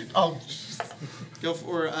 Oh, Go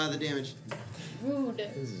for the damage. Rude.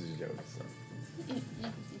 This is a joke. So.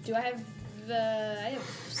 Do I have I have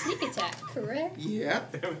sneak attack, correct? Yeah.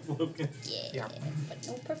 Damn it, Logan. Yeah. But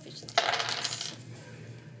no proficiency.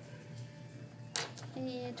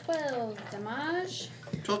 And 12 damage.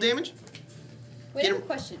 12 damage. Wait, I Get have a him.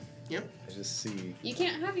 question. Yep. I just see You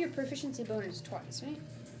can't have your proficiency bonus twice, right?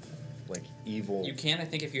 like evil. You can, I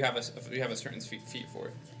think, if you have a certain feat for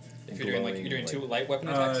it. If you're doing glowing, you're doing like, 2 light weapon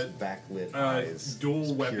attacks. backlit eyes. Dual just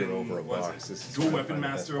peer weapon. over a What box. is This it? is Dual trying to weapon find the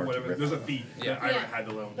best master or part to whatever. rip There's a off. feat. Yeah. that I had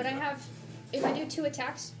to learn. But I have, if I do 2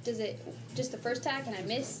 attacks, does it just the first attack and I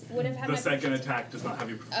miss? Would have had The my second proficiency? attack does not have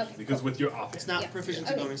your proficiency Okay, because cool. with your offense. It's not Yeah.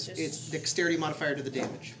 proficiency Okay, bonus. just- It's dexterity modifier to the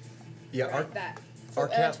damage. Yeah, That. our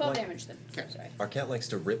cat 12 like- damage then. Okay. Sorry. our cat likes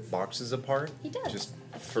to rip boxes apart. He does. Just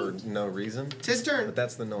That's for cute. no reason. It's his turn. But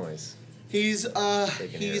that's the noise. He's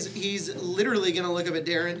Taking he's literally gonna look up at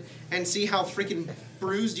Darren and see how freaking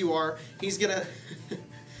bruised you are. He's gonna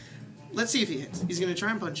let's see if he hits. He's gonna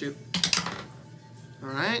try and punch you.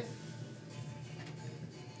 Alright.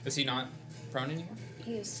 Is he not prone anymore?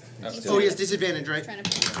 He is. Oh, he's still- Oh, he has disadvantage, right? trying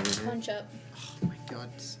to punch up. Oh my god.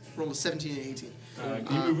 Roll a 17 and 18.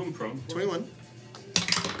 Can you move him prone? 21.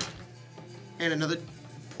 And another.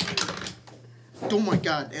 Oh my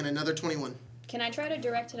god, and another 21. Can I try to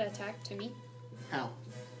direct an attack to me? How?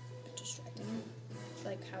 Distracting him.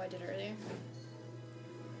 Like how I did earlier.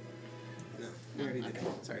 No, you already did Okay.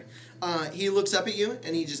 it. Sorry. He looks up at you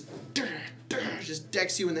and he just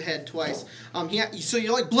decks you in the head twice. So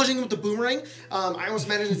you're like bludgeoning him with the boomerang. I almost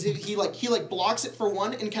imagine as if he blocks it for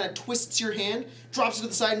one and kind of twists your hand, drops it to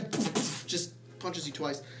the side, and just punches you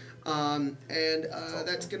twice.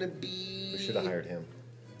 That's gonna be. We should have hired him.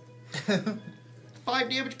 5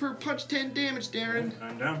 damage per punch, 10 damage, Darren.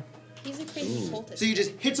 I'm down. He's a crazy cultist. So you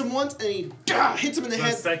just hits him once and he hits him in the The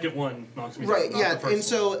head. second one knocks me Right, down. yeah, not the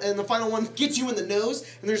first and the final one gets you in the nose,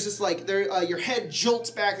 and there's just like your head jolts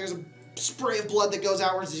back. There's a spray of blood that goes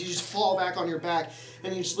outwards as you just fall back on your back,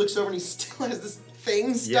 and he just looks over and he still has this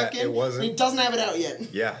thing stuck Yeah, in. it wasn't- And he doesn't have it out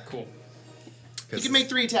yet. Yeah. Cool. He can make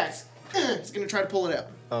 3 attacks. He's gonna try to pull it out.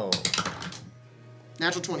 Oh.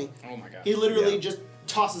 Natural 20. Oh my god. He literally Yeah. just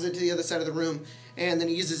tosses it to the other side of the room, and then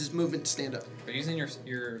he uses his movement to stand up. But using your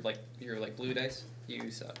blue dice,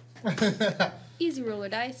 you suck. Easy roller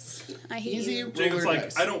dice. I hate Easy you. Jacob's roller like,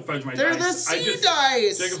 dice. I don't fudge my They're the dice. sea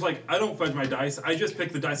dice. Jacob's like, I don't fudge my dice. I just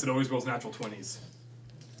pick the dice that always rolls natural 20s.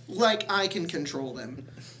 Like I can control them.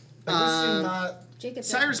 I guess you're not. Jacob.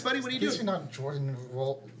 Cyrus, buddy, what are I you guess you're doing? not Jordan.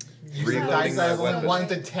 Well, Reloading dice my that is weapon. 1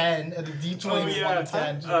 to 10, and the D20 Oh is yeah, 1 to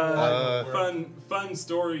 10. fun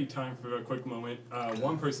story time for a quick moment.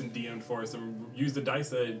 One person DM'd for us and used a dice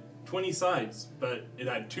that had 20 sides, but it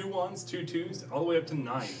had 2 1s, 2 2s, all the way up to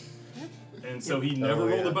 9. And so he never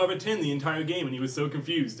rolled yeah. above a 10 the entire game, and he was so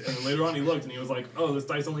confused. And then later on he looked and he was like, oh, this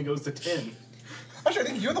dice only goes to 10. Actually, I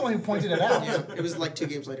think you're the one who pointed it out. Yeah, it was like 2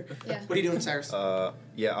 games later. Yeah. What are you doing, Cyrus?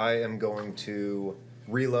 Yeah, I am going to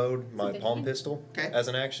reload my Good palm name. pistol Okay. as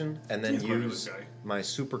an action, and then He's part of use this guy. my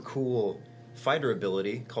super cool fighter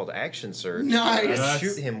ability called Action Surge Nice. and Yes.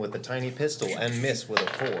 shoot him with a tiny pistol and miss with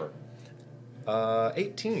a 4.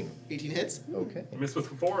 18. 18 hits. Okay. Missed with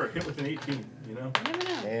 4, hit with an 18, you know? You never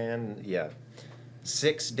know. And yeah,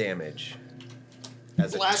 6 damage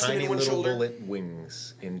as Blast a him in tiny one little shoulder. bullet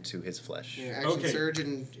wings into his flesh. Yeah, action Okay. surge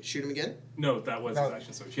and shoot him again. No, that was his No.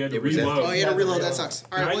 action surge. He had to It was reload. Oh, you had to Yeah, reload. That reload. sucks. All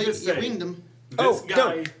Can right, I well, just you say- winged him. This Oh, guy.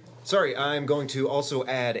 no. Sorry, I'm going to also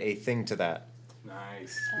add a thing to that,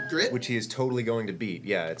 Nice. Grit. which he is totally going to beat.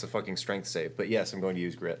 Yeah, it's a fucking strength save, but yes, I'm going to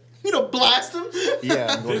use grit. You know, blast him. Yeah,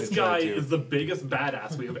 I'm going This to try guy to. is the biggest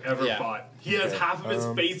badass we have ever Yeah. fought. He has Okay. half of his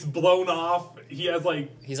face blown off. He has like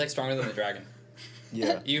He's like stronger than the dragon.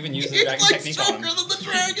 Yeah. You even use the He's dragon like technique on stronger him. than the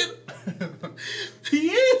dragon. He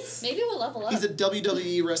is. Maybe we'll level up. He's a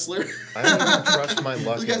WWE wrestler. I don't even trust my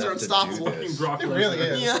luck These guys are enough to unstoppable. do fucking this. Brock It really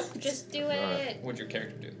Lesnar. is. Yeah. Just do it. What'd your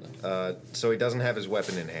character do though? So he doesn't have his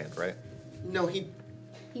weapon in hand, right? No, he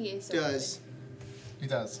He is. so does. He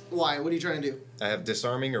does. Why? What are you trying to do? I have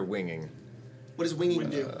disarming or winging. What does winging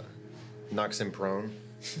do? Knocks him prone.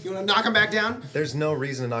 You want to knock him back down? There's no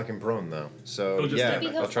reason to knock him prone though. So He'll just yeah, stand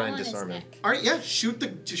Maybe he'll I'll try fall and on his disarm him. neck. All right, yeah. Shoot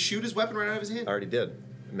his weapon right out of his hand. I already did.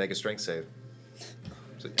 Make a strength save.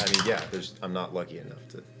 So, I mean, yeah, I'm not lucky enough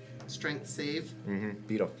to Strength save.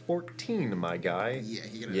 beat a 14, my guy. Yeah,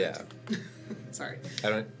 he got Yeah. Sorry. I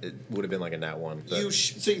don't. It would have been like a nat 1. But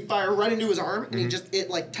So you fire right into his arm, and it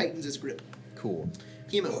like tightens his grip. cool.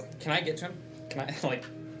 Hemo. Can I get to him? Can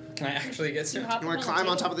I actually get to You him? hop You want him to on climb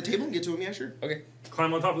the on top table? of the table and get to him? Yeah, sure. Okay.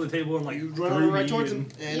 Climb on top of the table and like You run through right me towards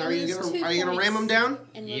and- him. And You are you lose 2 gonna ram him points. down?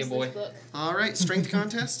 And Yeah, lose boy. this book. All right, strength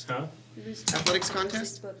contest, Huh? You lose athletics this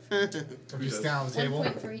contest. book. Or just stand on the 1 table.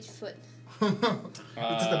 point for each foot. It's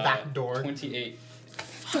the back door. 28.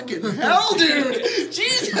 Fucking hell, dude!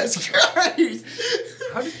 Jesus Christ!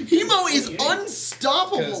 How did you Hemo is Because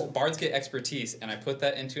unstoppable. bards get expertise, and I put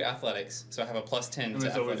that into athletics, so I have a plus 10 And to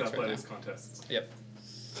there's always athletics right athletics now. contests. Yep.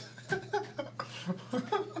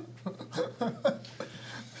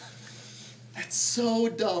 That's so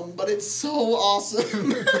dumb, but it's so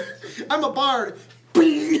awesome. I'm a bard.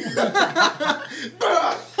 Bing!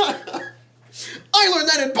 I learned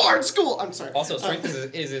that in Bard School. I'm sorry. Also, strength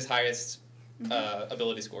is his highest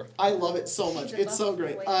ability score. I love it so much. He's a It's so buff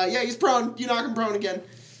great. boy. Yeah, he's prone. You knock him prone again.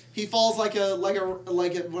 He falls like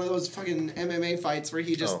one of those fucking MMA fights where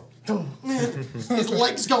he just his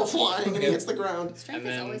legs go flying and he hits the ground. Strength And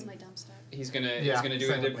is then- always my dump stat. He's gonna Yeah, do same what he did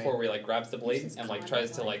with me. before, where he like grabs the blade This is and like con,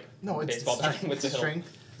 tries to by like No, it's baseball strength, with the hilt.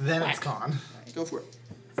 strength. Then it's Whack. gone. Go for it.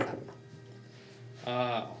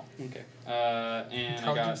 Okay. And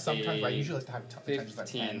I got Sometimes I a usually like to have touches like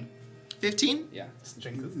 15. 15. Yeah,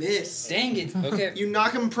 strength. Miss. Dang it. Okay. You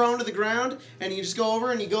knock him prone to the ground, and you just go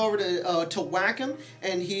over to whack him,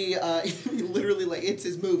 and he he literally like it's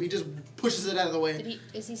his move. He just pushes it out of the way.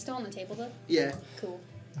 Is he still on the table though? Yeah. Cool.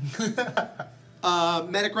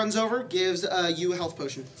 Medic runs over, gives you a health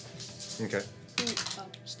potion. Okay. Oh.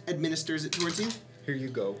 Just administers it towards you. Here you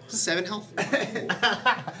go. 7 health.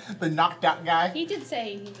 The knocked out guy. He did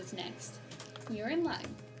say he was next. You're in line.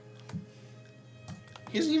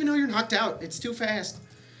 He doesn't even know you're knocked out. It's too fast.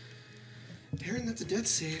 Aaron, that's a death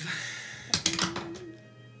save.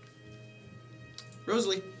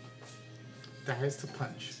 Rosalie. Dies to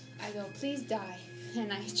punch. I go, please die.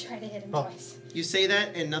 And I try to hit him Oh. twice. You say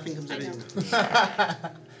that, and nothing comes I out of know. your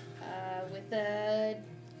mouth. With the...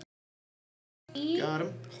 Got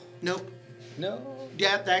him. Nope. No.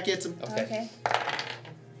 Yeah, that gets him. Okay.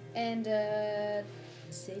 And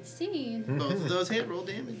 16. Both of those hit. Roll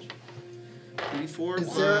damage. 34 Is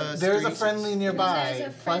plus there's a 36. friendly nearby.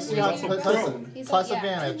 There's a Plus, friendly you got nearby. plus, prone. He's plus like, yeah.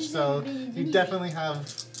 advantage, so you definitely have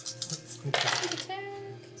sneak Sneak attack.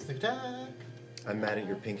 attack. I'm mad at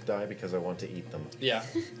your pink dye because I want to eat them. Yeah.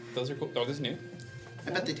 Those are cool. Oh, this is new.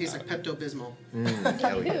 I bet they taste like Pepto-Bismol.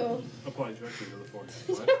 Hell yeah. Ew. Apply directly to the forehead.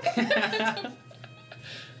 What?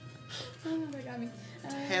 Oh, that got me.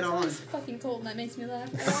 Head it's on. always fucking cold and that makes me laugh.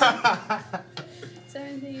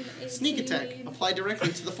 17, 18. Sneak attack. Apply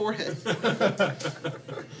directly to the forehead.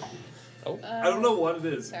 Oh. I don't know what it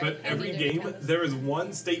is, Sorry, but I every need to game count this. there is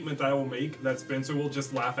one statement that I will make that Spencer will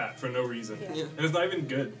just laugh at for no reason. Yeah. And it's not even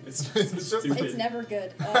good. It's just It's just- stupid. It's never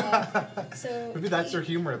good. So Maybe that's your 8,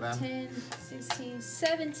 humor then. 10, 16,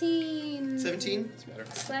 17. 17? It's better.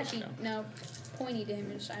 Slashy. No. Pointy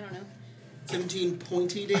damage. I don't know. 17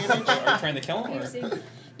 pointy Are damage. you trying to kill him? Or? Piercing.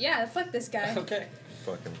 Yeah, fuck this guy. Okay.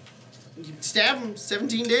 Fucking. You stab him.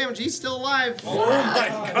 17 damage. He's still alive. Oh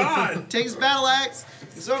my god! Take his battle axe.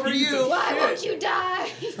 It's over to Piece you. of Why won't you die?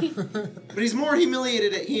 But he's more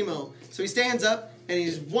humiliated at Hemo. So he stands up and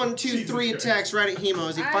he's 1, 2, Jesus 3 Christ. attacks right at Hemo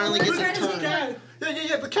as he I finally wanna gets try a to turn. take that.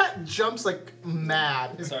 Yeah. The cat jumps like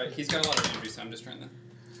mad. Sorry, he's got a lot of injuries, so I'm just trying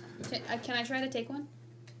to. Can I try to take one?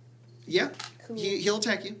 Yeah. Cool. He'll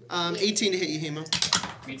attack you. 18 to hit you,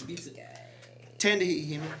 Hemo. Beats it. 10 to hit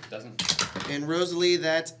you, Hemo. Doesn't. And Rosalie,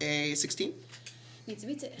 that's a 16. Beats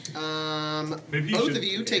it. Maybe you Both should- of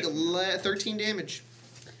you take 13 damage.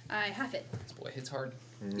 I half it. This boy hits hard.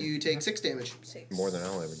 You take 6 damage. 6. More than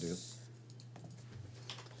I'll ever do.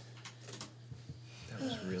 That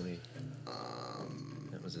was really.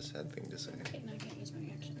 That was a sad thing to say. Okay, now I can't use my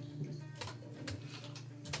action.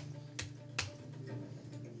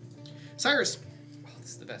 Cyrus. Oh,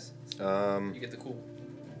 this is the best. Um, You get the cool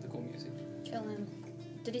music. Kill him.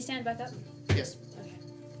 Did he stand back up? Yes. Okay.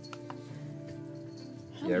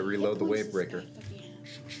 Yeah, reload the wave breaker.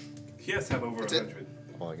 He has to have over That's it. 100.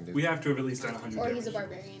 all I can do. We have to have at least done 100 Or damage. he's a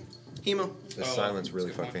barbarian. Hemo. The Oh, silence really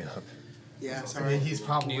that's a good fucked me point. up. Yeah, I mean, sorry. he's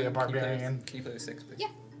probably a barbarian Can you play with 6, please? Yeah.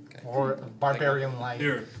 Okay. or a barbarian like.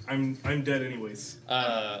 Here, I'm dead anyways.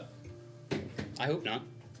 I hope not.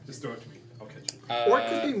 Just throw it to me. I'll catch it. Or it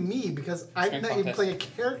could be me because I'm Strength not even contest. playing a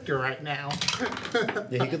character right now.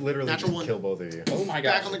 Yeah, he could literally Natural just one. kill both of you. Oh my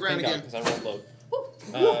gosh. Back on the ground again. Because I rolled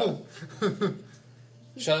Woo! low.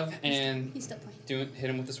 Shove and He's still playing. hit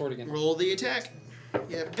him with the sword again. Roll the attack.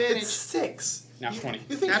 You have advantage. It's 6. Now 20.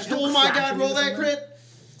 You think That's, he'll oh my crack god, it roll into that something? crit.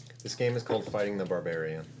 This game is called Fighting the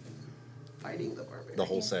Barbarian. Fighting the barbarian. The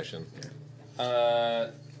whole session. I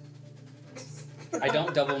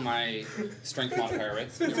don't double my strength modifier,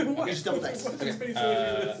 right? Okay. Just double dice.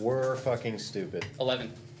 Okay. We're fucking stupid.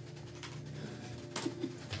 11.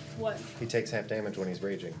 What? He takes half damage when he's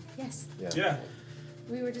raging. Yes. Yeah. Yeah.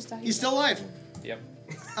 We were just talking He's still alive. Yep.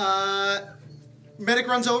 Medic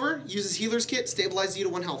runs over, uses healer's kit, stabilizes you to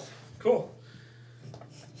 1 health. Cool.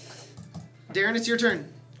 Darren, it's your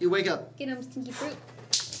turn. You wake up. Get him stinky fruit.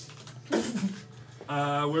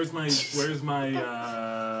 Where's my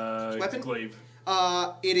Weapon? glaive?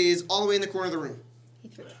 It is all the way in the corner of the room. He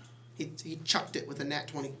threw it. He chucked it with a nat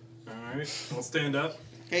 20. Alright, I'll stand up.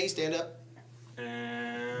 Okay, you stand up.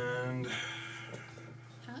 And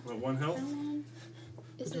Huh? what, 1 health? How long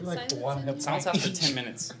Is Would it you like silence one in hit here? Silence after 10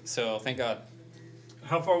 minutes, so thank God.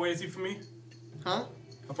 How far away is he from me? Huh?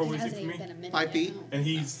 How far It away is he hasn't from even me? been a minute 5 yet. feet. Oh. And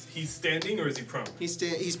he's standing or is he prone? He's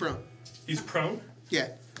prone. He's prone. Yeah.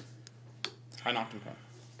 I knocked him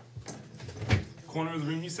prone. Corner of the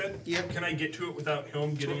room, you said? Yep. Can I get to it without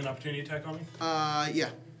him getting an opportunity attack on me? Yeah.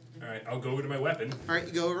 Alright, I'll go over to my weapon. All right,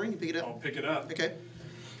 you go over and you pick it I'll up. pick it up. Okay.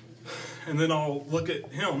 And then I'll look at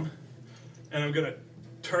him and I'm gonna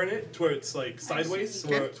turn it to where it's like sideways,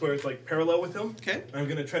 Okay. to where it's like parallel with him. Okay. And I'm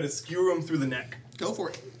gonna try to skewer him through the neck. Go for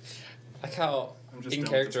it. Like how I'm just in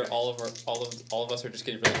done with character, this guy. all of us are just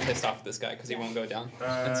getting really pissed off at this guy because he won't go down,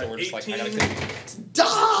 and so we're just like, I gotta 18. kill him.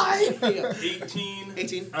 Die! Yeah. 18.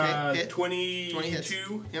 18, okay, hit. 22. 20 hits.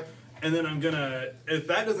 Yep. And then I'm gonna, if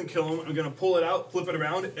that doesn't kill him, I'm gonna pull it out, flip it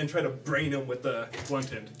around, and try to brain him with the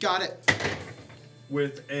blunt end. Got it.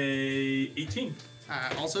 With a 18.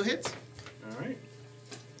 Also hits. Alright.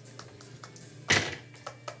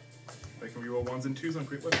 I can reroll 1s and 2s on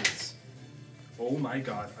great weapons. Oh my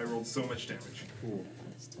god, I rolled so much damage.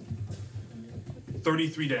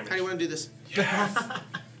 33 damage. How do you want to do this?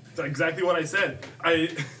 That's exactly what I said.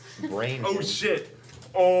 Brain. Oh shit.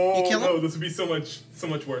 Oh You kill him? no, this would be so much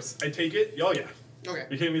worse. I take it. Oh yeah. Okay.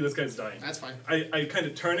 You're kidding me? This guy's dying. That's fine. I kind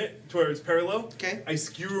of turn it to where it's parallel. Okay. I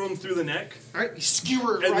skewer him through the neck. All right. You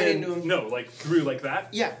skewer And right then, into him. no, like through like that.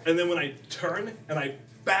 Yeah. And then when I turn and I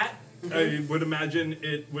bat, I would imagine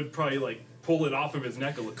it would probably like pull it off of his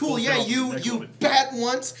neck a little. Cool. pull it Yeah. off his You neck a you little bit. bat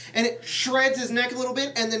once and it shreds his neck a little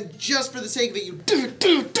bit, and then just for the sake of it, you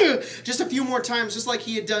just a few more times, just like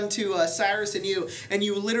he had done to Cyrus and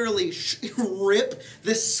you literally rip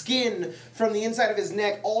the skin from the inside of his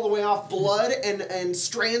neck all the way off. Blood and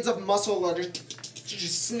strands of muscle are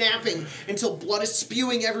just snapping until blood is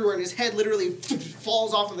spewing everywhere, and his head literally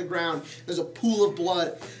falls off of the ground. There's a pool of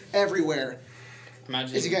blood everywhere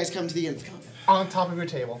Imagine, as you guys come to the end of combat. On top of your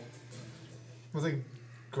table. With like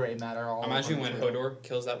gray matter all imagine over when the table. Hodor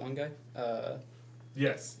kills that one guy.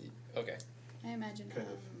 Yes. Okay. I imagine Kind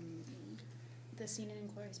of. the scene in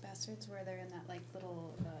Inglourious Bastards where they're in that like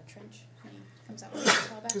little trench and he comes out with his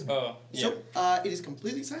claw back. Oh yeah. So, it is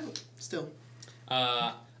completely silent still.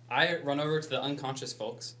 I run over to the unconscious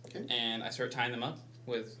folks Okay. and I start tying them up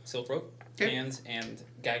with silk rope, Okay. hands, and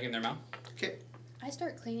gagging their mouth. Okay. I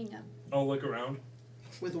start cleaning up. I'll look around.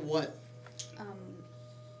 With what?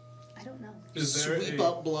 I don't know. Is there Sweep a,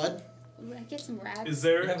 up blood. Would I get some rags? Is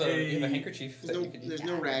there You have a handkerchief that you could use. There's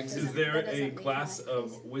no rags. Is Doesn't- there that doesn't a make glass my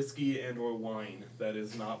of face. whiskey and or wine that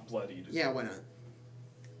is not bloodied? Yeah, why not?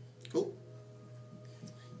 Cool.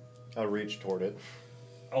 I'll reach toward it.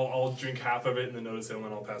 I'll drink half of it and then notice him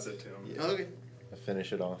and I'll pass it to him. Okay. I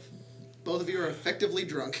finish it off. Both of you are effectively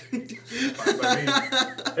drunk. Fine by me.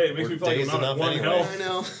 Hey, it makes We're me feel like I'm dazed not at enough one anyway.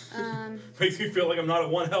 health. I know. Makes me feel like I'm not at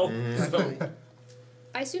one health. Definitely.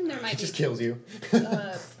 I assume there might It just be kills you.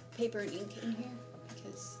 paper and ink in here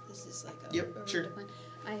because this is like a Yep, sure.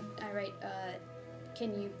 plan. I write.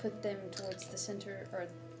 Can you put them towards the center or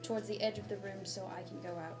towards the edge of the room so I can go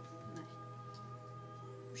out and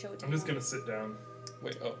I show it to I'm just him? gonna sit down.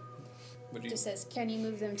 Wait, oh. Would It you? just says, "Can you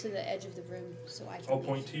move them to the edge of the room so I can?" I'll leave?"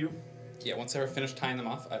 point to you. Yeah, once I finish tying them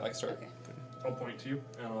off, I like start. Okay. I'll point to you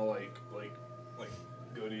and I'll like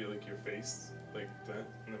go to like your face like that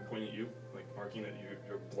and then point at you, like marking that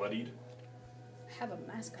you're bloodied. I have a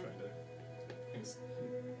mask on. Trying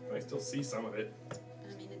to. I still see some of it.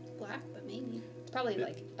 I mean, it's black, but maybe it's probably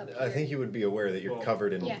like up I here. think you would be aware that you're Well,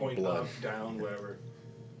 covered in Yeah. Point blood. up, down, wherever.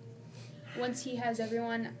 Once he has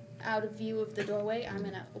everyone out of view of the doorway, I'm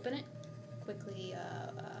gonna open it quickly.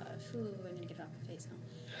 I'm gonna get it off my face now.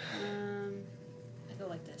 I go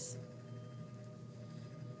like this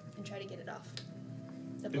and try to get it off.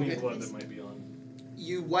 The Any on my blood face. that might be on.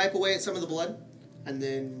 You wipe away at some of the blood, and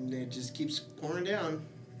then it just keeps pouring down.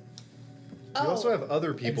 You also have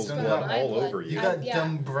other people's It's blood my all blood. over You you. got yeah.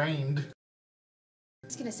 dumb brained.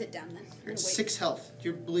 It's gonna sit down then. I'm You're gonna at wait. 6 health.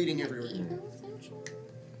 You're bleeding everywhere.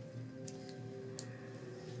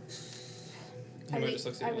 I Himo wait, just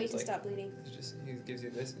looks at I you wait and to is like, stop bleeding. he gives you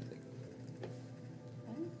this and he's like,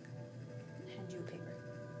 Hand you a paper.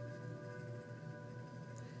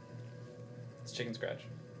 it's chicken scratch.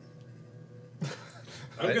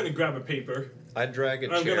 I'm gonna grab a paper. I drag a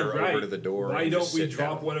and I'm chair gonna write. over to the door. Why and don't just we sit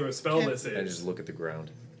drop down whatever spell Okay. this is? and just look at the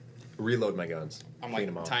ground. Reload my guns. I'm Clean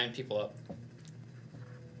them like off. tying people up.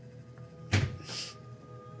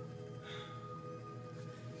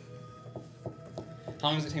 How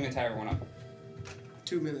long does it take me to tie everyone up?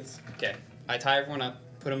 2 minutes. Okay, I tie everyone up,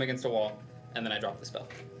 put them against a wall, and then I drop the spell.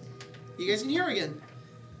 You guys can hear again.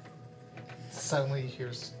 Suddenly,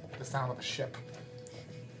 here's the sound of a ship.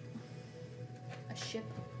 A ship.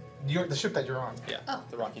 The ship that you're on. Yeah. Oh.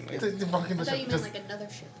 The rocking wave. The rocking I the thought you ship. meant Just, like another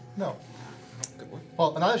ship. no. Good one.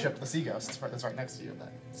 Well, another ship, the Sea Ghost, that's right next to you.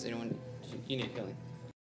 That. Does anyone? You need healing.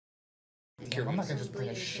 I'm not gonna just bring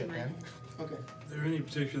a ship in. Okay. Is there any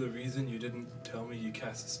particular reason you didn't tell me you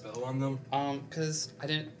cast a spell on them? Cause I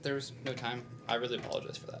didn't. There was no time. I really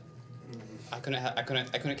apologize for that. I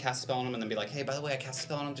couldn't cast a spell on them and then be like, hey, by the way, I cast a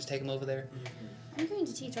spell on them. Just take them over there. I'm going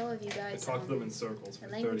to teach all of you I guys talked to them in circles the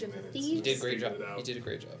for language 30 of the minutes. thieves. You did a great job. Figured it out. You did a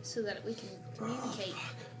great job. so that we can communicate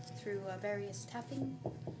through various tapping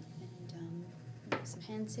and some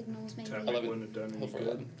hand signals maybe. Tapping 11. wouldn't have done any Hopefully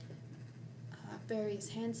good. 11. Various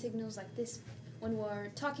hand signals like this. When we're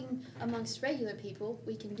talking amongst regular people,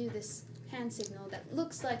 we can do this hand signal that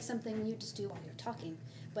looks like something you just do while you're talking,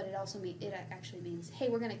 but it also actually means, hey,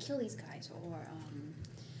 we're gonna kill these guys, or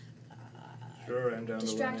Sure, I'm down to learn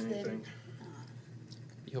distract them. anything.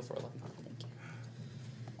 You heal for 11. Thank you.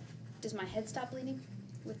 Does my head stop bleeding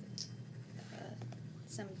with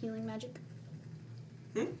some healing magic?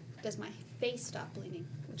 Does my face stop bleeding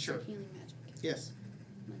with Sure. some healing magic? Yes.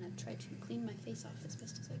 I'm gonna try to clean my face off as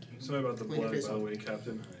best as I can. Sorry about the Clean your blood, face by the off. way,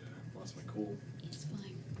 Captain. I lost my cool. It's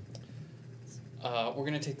fine. We're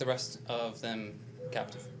gonna take the rest of them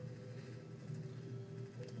captive.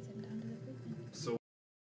 Take them down to the prison. So,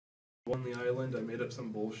 on the island, I made up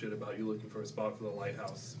some bullshit about you looking for a spot for the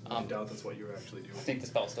lighthouse. I doubt that's what you were actually doing. I think the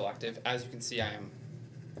spell's still active. As you can see, I am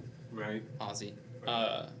Right? Aussie.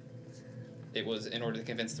 It was in order to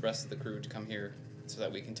convince the rest of the crew to come here so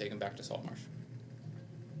that we can take them back to Saltmarsh.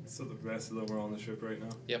 So the rest of them are on the ship right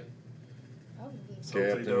now? Yep. Probably. So if they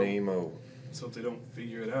Captain don't, Nemo, so if they don't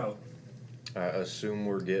figure it out, I assume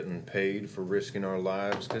we're getting paid for risking our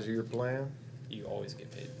lives because of your plan? You always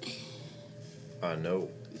get paid. I know.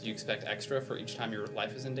 Do you expect extra for each time your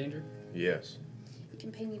life is in danger? Yes. You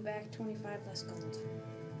can pay me back 25 less gold.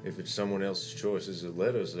 If it's someone else's choices that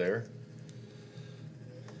led us there.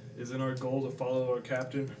 isn't our goal to follow our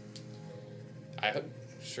captain? I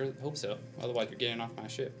hope so. Otherwise, you're getting off my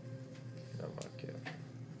ship. Not my cap.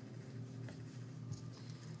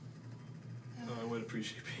 I would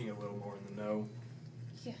appreciate being a little more in the know.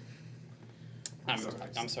 Yeah.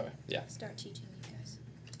 I'm sorry. Yeah. Start teaching you guys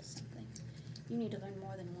something. You need to learn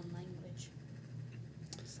more than one language.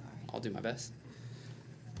 Sorry. I'll do my best.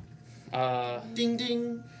 Ding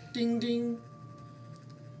ding, ding ding,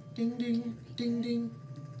 ding ding, ding ding.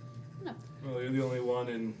 No. Well, you're the only one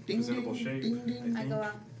in Ding, presentable ding, shape. ding, ding. I go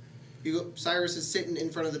out. You go. Cyrus is sitting in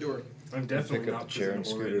front of the door. I'm Pick definitely up not the chair and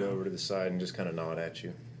presentable scoot right it now. over to the side and just kind of nod at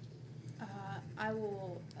you. I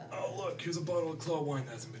will. Oh, look, here's a bottle of claw wine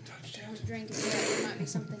that hasn't been touched yet. Don't drink until there might be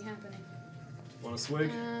something happening. Want a swig?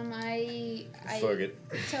 I Fuck it.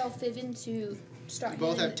 tell Fiven to start. You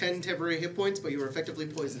both healing have 10 temporary hit points, but you are effectively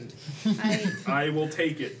poisoned. I will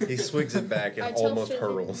take it. He swigs it back and I tell almost Fiven-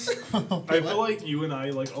 hurls. I feel like you and I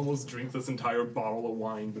almost drink this entire bottle of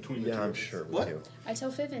wine between the two. Yeah, I'm of us. sure we What? do. I tell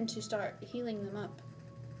Fiven to start healing them up,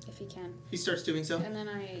 if he can, He starts doing so. and then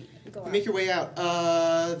I go You out. make your way out.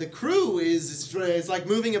 The crew is like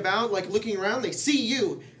moving about, like looking around. They see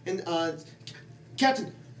you, and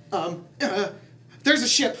Captain, there's a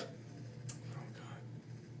ship. Oh, God.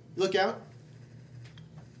 Look out.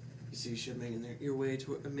 You see a ship making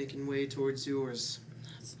making way towards yours.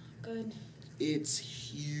 That's not good. It's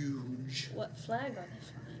huge. What flag are they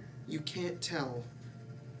flying? You can't tell,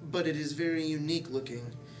 but it is very unique looking.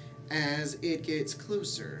 As it gets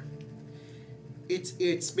closer,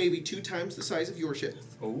 it's maybe 2 times the size of your ship.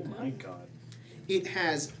 Oh, my God. It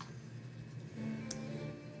has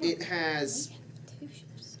We have 2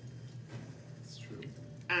 ships. It's true.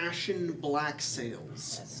 ashen black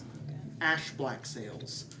sails. That's not good. Ash black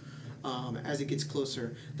sails. As it gets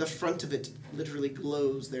closer, the front of it literally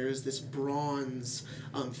glows. There is this bronze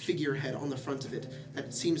figurehead on the front of it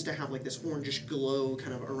that seems to have like this orangish glow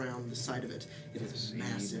kind of around the side of it. It is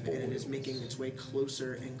massive, and it is making its way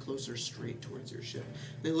closer and closer straight towards your ship.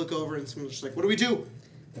 They look over, and someone's just like, "What do we do?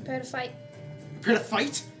 Prepare to fight. Prepare to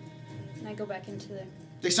fight?" And I go back into the.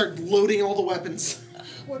 They start loading all the weapons.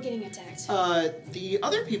 We're getting attacked. The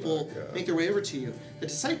other people make their way over to you. The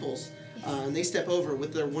disciples, and they step over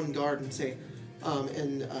with their one guard and say,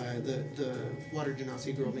 the water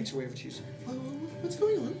genasi girl makes her way over to you. Oh, what's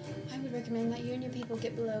going on? I would recommend that you and your people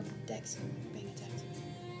get below decks. We're being attacked.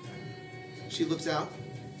 She looks out.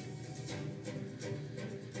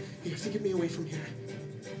 You have to get me away from here.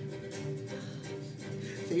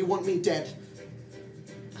 They want me dead.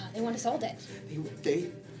 They want us all dead.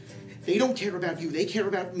 They don't care about you. They care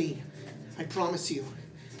about me. I promise you.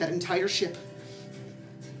 That entire ship.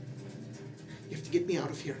 You have to get me out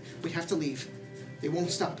of here. We have to leave. They won't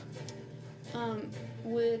stop.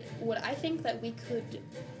 Would I think that we could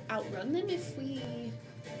outrun them if we...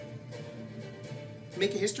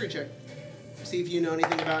 Make a history check. See if you know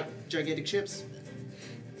anything about gigantic ships.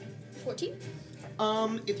 14?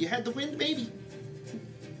 If you had the wind, maybe.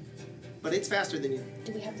 But it's faster than you.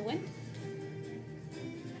 Do we have the wind?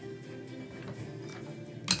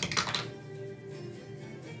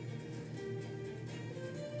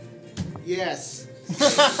 Yes.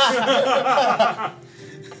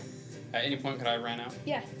 At any point, could I run out?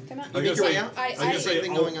 Yeah, come on. You make your way out? I- I'm gonna say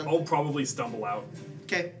Anything going on? I'll probably stumble out.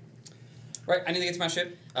 Okay. Right, I need to get to my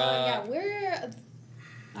ship. Yeah, we're...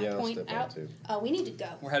 I Yeah, I'll point step out, out. too. We need to go.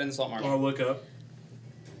 We're heading to Saltmarsh. I'll look up.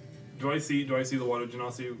 Do I see the water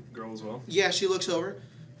genasi girl as well? Yeah, she looks over.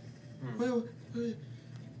 Well, High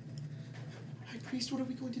Priest, what are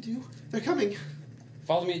we going to do? They're coming.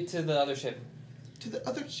 Follow me to the other ship. To the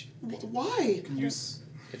other... Why? Can you? It's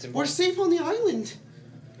We're important. safe on the island.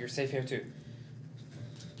 You're safe here too.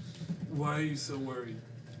 Why are you so worried?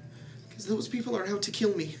 Because those people are out to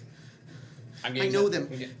kill me. I'm I getting know to- them.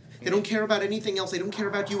 I'm get- They don't care about anything else. They don't care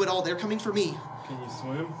about you at all. They're coming for me. Can you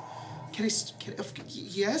swim?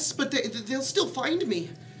 Yes, but they'll still find me.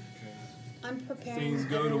 I'm preparing Things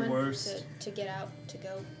go to everyone worst. to get out, to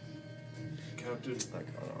go. Captain, I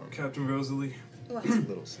can't. Captain Rosalie, What? A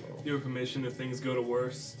little slow. your permission if things go to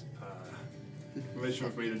worst. Permission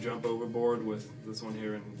for me to jump overboard with this one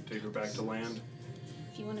here and take her back to land.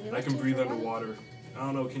 If you want to be I left can here breathe for a while. underwater. I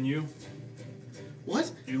don't know. Can you?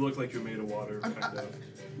 What? You look like you're made of water, kind of.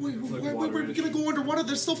 Where Like are we water-ish. gonna go underwater?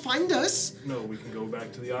 They'll still find us. No, we can go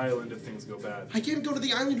back to the island if things go bad. I can't go to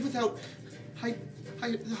the island without High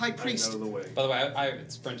I Priest. know the way. By the way, I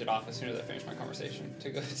sprinted off as soon as I finished my conversation to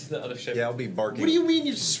go to the other ship. Yeah, I'll be barking. What do you mean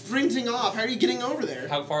you're sprinting off? How are you getting over there?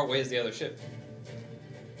 How far away is the other ship?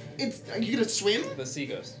 Are you gonna swim? The Sea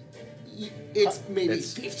Ghost. It's maybe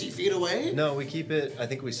It's- 50 feet away. No, we keep it. I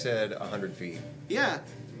think we said 100 feet. Yeah.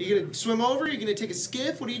 You gonna swim over? You gonna take a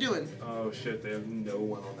skiff? What are you doing? Oh shit, they have no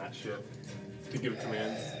one on that ship to give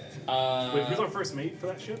commands. Uh, Wait, who's our first mate for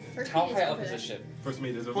that ship? First how mate is high over up is there. this ship? First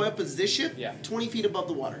mate is How over. up is this ship? Yeah. 20 feet above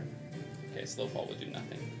the water. Okay, slow fall would do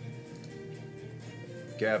nothing.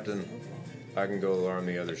 Captain, I can go alarm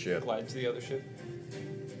the other ship. Glide to the other ship.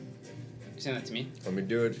 You saying that to me? Let me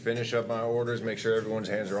do it. Finish up my orders. Make sure everyone's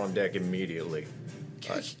hands are on deck immediately.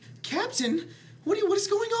 Captain, what is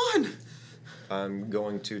going on? I'm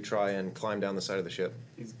going to try and climb down the side of the ship,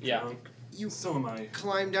 He's Yeah. drunk. You- So am I.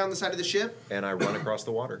 Climb down the side of the ship. and I run across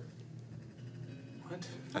the water. What?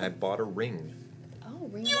 I bought a ring. Oh,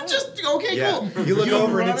 ring You it out. just okay, Yeah, cool. you look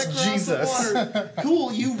over and run it's across the Jesus. water.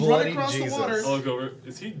 Cool, you run Bloody across Jesus. the water. I'll look over.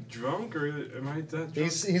 Is he drunk or am I that drunk?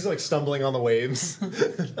 He's like stumbling on the waves.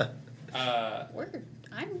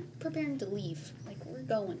 I'm preparing to leave. Like, we're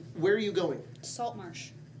going. Where are you going?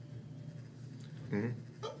 Saltmarsh.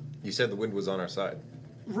 You said the wind was on our side.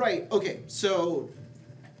 Right. Okay. So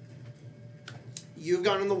you've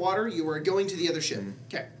gone in the water. You are going to the other ship.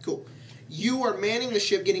 Okay. Cool. You are manning the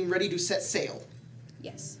ship, getting ready to set sail.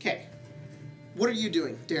 Yes. Okay. What are you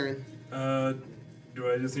doing, Darren?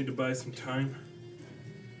 Do I just need to buy some time?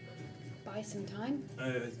 Buy some time. I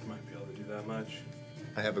might be able to do that much.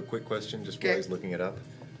 I have a quick question just while Okay. he's looking it up.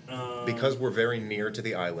 Um, Because we're very near to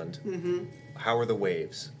the island, how are the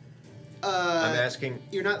waves? I'm asking.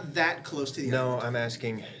 You're not that close to the No, island. I'm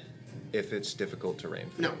asking if it's difficult terrain.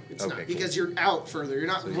 for No, me. it's Okay, not. cool. Because you're out further. You're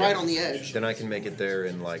not So, right yeah. on the edge. Then I can make it there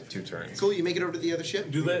in like 2 turns. Cool. You make it over to the other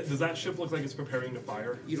ship? does that ship look like it's preparing to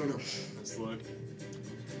fire? You don't know. Let's look.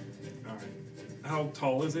 Alright. How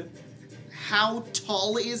tall is it? How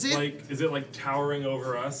tall is it? Like, is it like towering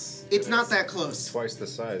over us? It's And not that close. Twice the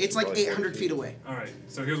size. It's like probably 800 40 feet away. Alright,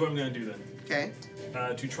 so here's what I'm gonna do then. Okay.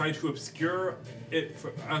 To try to obscure it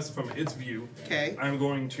for us from its view, Okay. I'm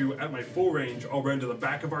going to, at my full range, I'll run to the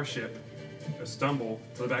back of our ship, stumble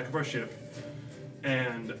to the back of our ship,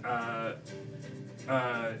 and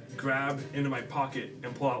grab into my pocket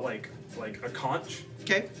and pull out like a conch,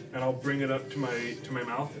 Okay. and I'll bring it up to my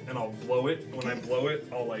mouth, and I'll blow it. When I blow it,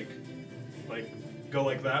 I'll like go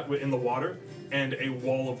like that in the water, and a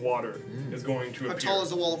wall of water is going to How appear. tall is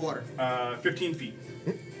the wall of water? 15 feet.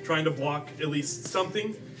 Trying to block at least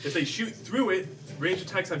something. If they shoot through it, range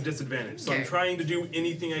attacks have disadvantage. So I'm Okay. trying to do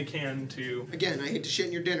anything I can to. Again, I hate to shit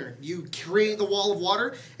in your dinner. You create the wall of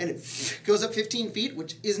water, and it goes up 15 feet,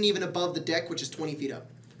 which isn't even above the deck, which is 20 feet up.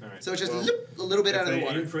 Alright. So it's just well, a little bit if out of the they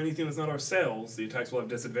water. aim for anything that's not our sails, the attacks will have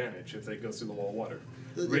disadvantage if it goes through the wall of water.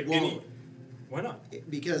 It won't. Why not?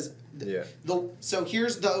 Because Yeah. so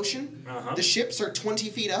here's the ocean. Uh-huh. The ships are 20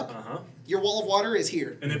 feet up. Uh huh. Your wall of water is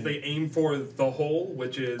here. And if they aim for the hole,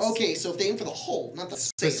 which is Okay, so if they aim for the hole, not the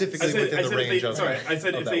sails. Specifically within the if range they, of sorry, I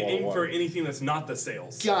said of if that they wall of aim water. for anything that's not the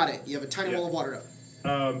sails. Got it. You have a tiny Yeah. wall of water up.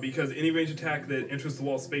 Because any range attack that enters the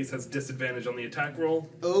wall space has disadvantage on the attack roll.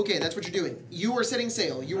 Okay, that's what you're doing. You are setting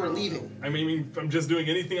sail. You are leaving. I mean, I'm just doing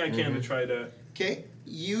anything I can to try to. Okay,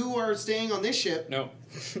 you are staying on this ship. No.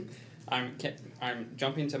 I'm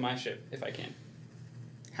jumping to my ship if I can.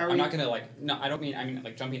 How are I'm you? not gonna I don't mean I mean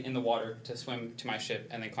like jumping in the water to swim to my ship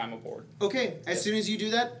and then climb aboard. Okay, as soon as you do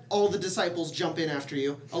that, all the disciples jump in after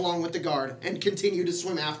you, along with the guard, and continue to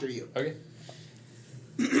swim after you. Okay.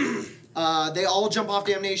 They all jump off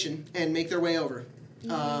Damnation and make their way over. You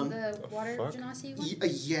mean the water fuck? genasi one?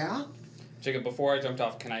 Yeah? Jacob, before I jumped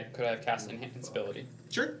off, could I have cast invincibility?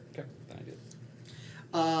 Sure. Okay, then I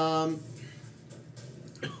did.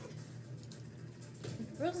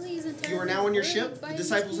 Rosalie isn't You are now on your terribly ship. worried The by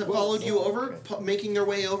disciples these have people. followed you over, making their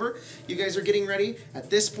way over. You guys are getting ready.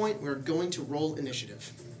 At this point, we're going to roll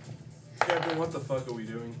initiative. Captain, what the fuck are we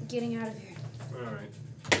doing? Getting out of here. Alright.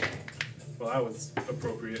 Well, that was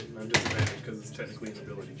appropriate, and I'm disadvantaged because it's technically an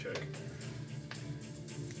ability check.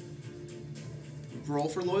 Roll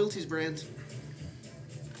for loyalties, Brand.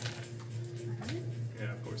 Alright.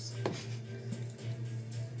 Yeah, of course.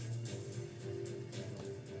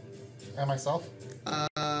 And myself?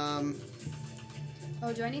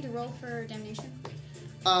 Oh, do I need to roll for damnation?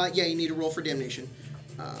 Yeah, you need to roll for damnation.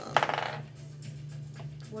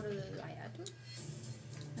 What do I add to it?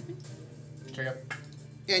 Nothing? Jacob?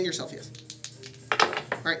 And yourself, yes.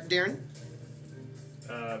 Alright, Darren,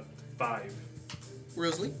 5.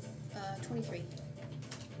 Rosalie, 23.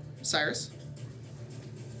 Cyrus.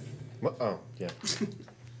 Oh, yeah.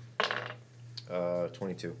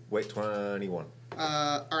 22. Wait, 21.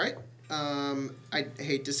 Alright. I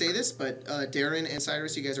hate to say this, but Darren and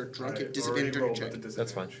Cyrus, you guys are drunk at disadvantage on your check.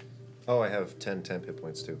 That's fine. Oh, I have 10 hit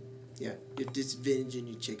points too. Yeah, your disadvantage on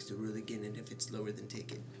your checks to roll again, and if it's lower, then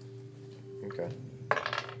take it. Okay.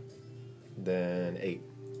 Then 8.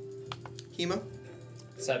 Hemo,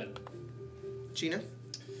 7. Gina,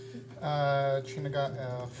 China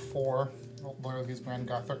got 4. Loyalties brand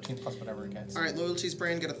got 13 plus whatever it gets. Alright, loyalties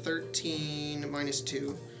brand got a 13 minus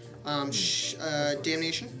 2.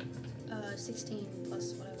 Damnation. 16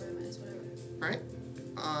 plus whatever minus whatever. Alright.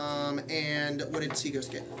 And what did Seaghost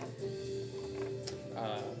get?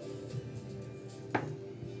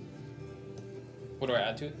 What do I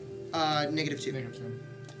add to it? -2. Negative 2.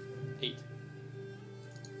 8.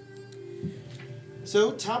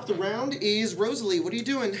 So, top of the round is Rosalie. What are you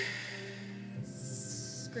doing?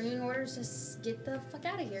 Screaming orders, just get the fuck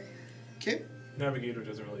out of here. Okay. Navigator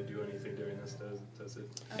doesn't really do anything during this, does it?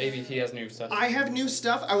 Maybe he has new stuff. I have new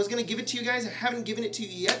stuff. I was going to give it to you guys. I haven't given it to you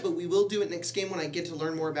yet, but we will do it next game when I get to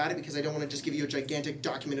learn more about it because I don't want to just give you a gigantic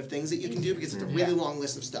document of things that you can do because it's a really long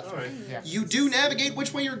list of stuff. Alright. Yeah. You do navigate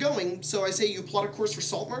which way you're going, so I say you plot a course for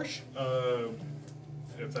Saltmarsh.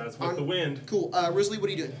 If that's with the wind. Cool. Rosalie, what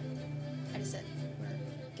are you doing? I just said,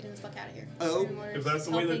 we're getting the fuck out of here. Oh. Screaming orders, If that's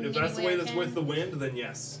the way helping any that's I that's can. with the wind, then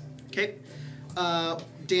yes. Okay.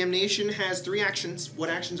 Damnation has 3 actions. What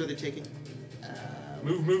actions are they taking?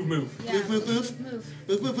 Move, move, move. Yeah, Move.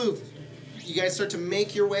 Move. Move. You guys start to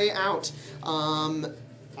make your way out. I'm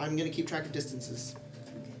going to keep track of distances.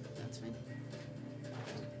 Okay, that's fine.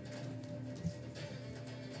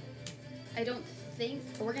 I don't think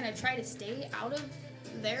we're gonna try to stay out of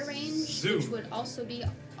their range, Zoom. which would also be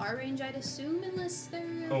our range, I'd assume, unless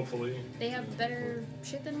Hopefully. they have better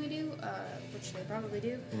shit than we do, which they probably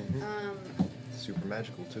do. Super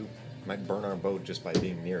magical too. Might burn our boat just by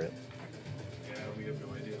being near it. Yeah, we have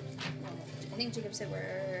no idea. Well, I think Jacob said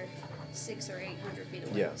we're 600 or 800 feet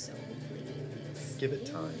away, Yeah. so hopefully we Give it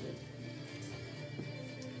stay. time.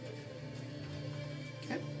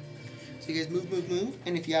 Okay. So you guys move,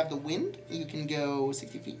 and if you have the wind, you can go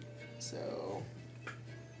 60 feet. So,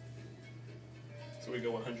 So we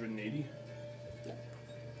go 180.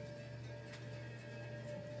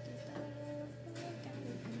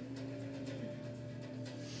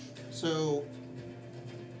 so.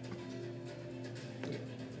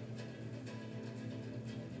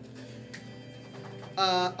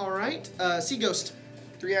 All right. Sea Ghost.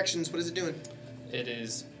 3 actions. What is it doing? It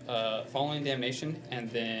is following damnation, and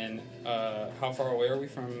then how far away are we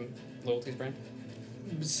from Loyalty's brand?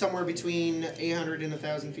 Somewhere between 800 and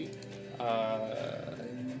 1,000 feet.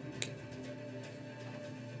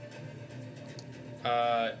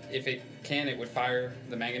 If it can, it would fire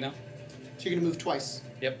the mangonel. So you're gonna move twice.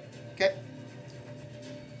 Yep. Okay.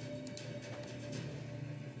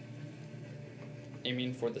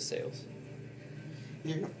 Aiming for the sails.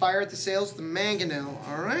 You're gonna fire at the sails with the mangonel.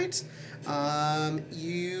 All right.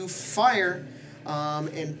 You fire,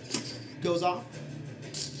 and goes off.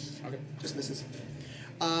 Okay. Just misses.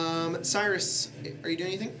 Cyrus, are you doing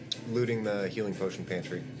anything? Looting the healing potion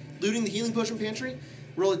pantry. looting the healing potion pantry.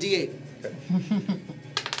 Roll a d8.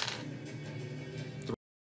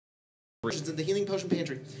 Potions in the healing potion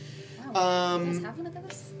pantry. Wow. You guys have one of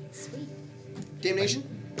those? Sweet. Damnation?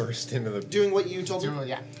 Burst into the. Doing what you told him?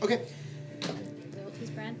 Yeah. Okay. Loyalty's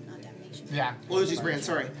brand, not damnation. Yeah. Loyalty's brand,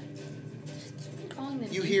 sorry. I'm calling them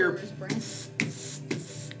You hear- Emperor's brand.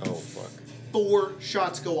 Oh fuck. 4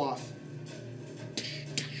 shots go off.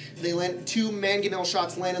 They land. 2 mangonel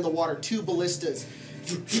shots land in the water. 2 ballistas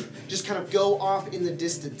just kind of go off in the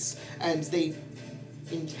distance, and they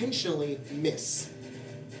intentionally miss.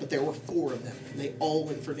 But there were 4 of them, and they all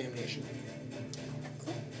went for damnation.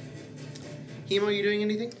 Hemo, you doing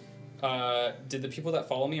anything? Did the people that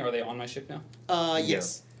follow me, are they on my ship now?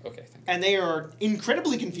 Yes. Okay, thank you. And they are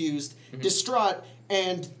incredibly confused, distraught,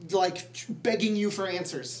 and like begging you for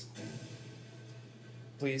answers.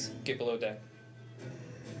 Please get below deck.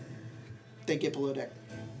 They get below deck.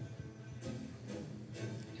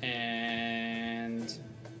 And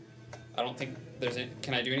I don't think there's any,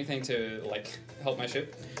 can I do anything to like help my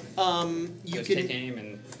ship? You Just can take aim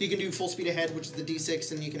and you can do full speed ahead, which is the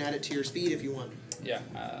D6, and you can add it to your speed if you want. yeah.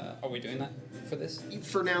 Are we doing that for this?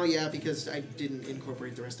 For now, yeah, because I didn't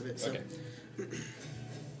incorporate the rest of it. So Okay.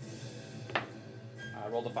 I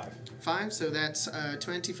rolled a 5. 5, so that's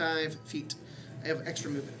 25 feet. I have extra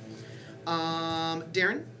movement.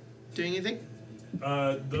 Darren, doing anything?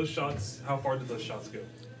 Those shots, how far did those shots go?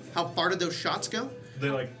 How far did those shots go? They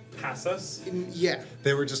like pass us? Yeah,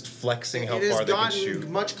 They were just flexing how it has far they could gotten shoot.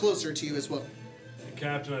 much closer to you as well.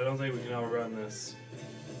 Captain, I don't think we can outrun this.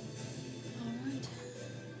 Alright.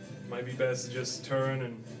 Might be best to just turn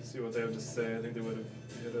and see what they have to say. I think they would have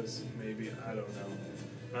hit us, maybe. I don't know.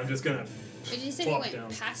 I'm just gonna. Did you say they Flop went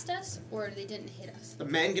down. past us, or they didn't hit us? The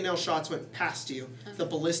mangonel shots went past you. The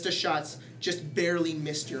ballista shots just barely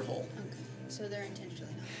missed your hull. Okay. So they're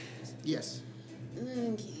intentionally not hitting us. Yes.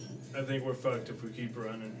 Okay. I think we're fucked if we keep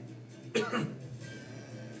running.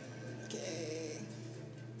 Okay.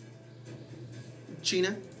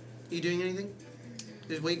 Sheena, you doing anything?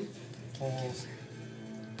 Just waiting? Pulls.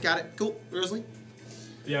 Got it. Cool. Rosalie?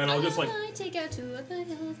 Yeah, and I'll just like. I take out 2 of my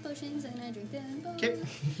health potions and I drink them both. Okay.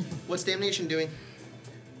 What's Damnation doing?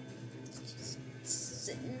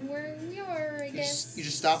 Sitting where we are, I guess. You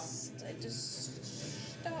just stop? I just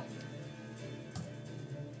stop.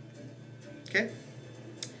 Okay.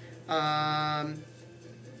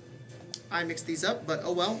 I mixed these up, but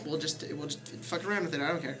oh well. We'll just fuck around with it. I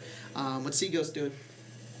don't care. What's Sea Ghost doing?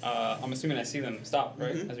 I'm assuming I see them stop,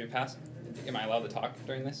 right, as we pass. Am I allowed to talk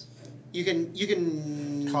during this? You can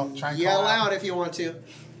Try and yell call out. out if you want to.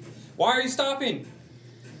 Why are you stopping?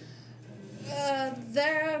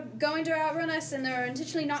 They're going to outrun us and they're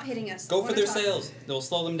intentionally not hitting us. Go They for wanna their talk. sails. They'll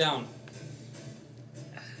slow them down.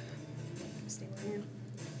 Stay where I am.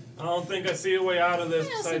 I don't think I see a way out of this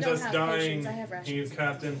I also besides don't us have dying. potions, I have rations. He's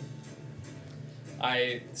Captain.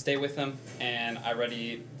 I stay with them and I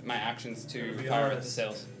ready my actions to Be fire at the honest.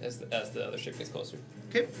 sails as the other ship gets closer.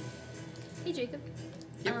 Okay. Hey, Jacob.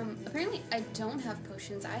 Yep. Apparently I don't have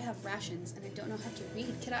potions. I have rations, and I don't know how to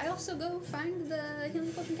read. Could I also go find the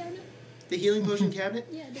healing potion cabinet? The healing potion cabinet.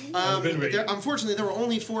 Yeah, do you? Has been raided. Unfortunately, there were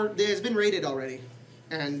only 4. It has been raided already,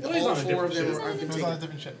 and Well, he's all on a 4 of them different have It been was on a taken.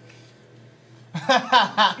 different ship.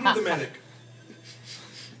 He's the medic.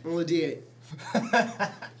 Roll a d8.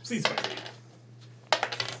 Please fight me.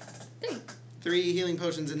 3 healing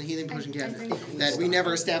potions in the healing potion I cabinet drink that we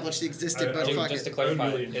never established existed, I but would fuck Just to it. clarify, I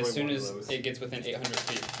would really enjoy as soon one of as those. it gets within 800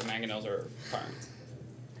 feet, the mangonels are firing.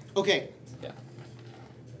 Okay. Yeah.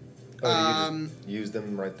 Oh, you just use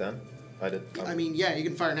them right then? I did. I mean, yeah, you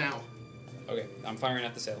can fire now. Okay, I'm firing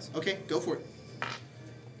at the sails. Okay, go for it.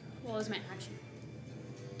 What was my action?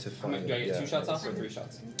 to How many, find. do I get yeah, 2 shots that's- off or 3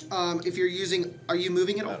 shots? If you're using, are you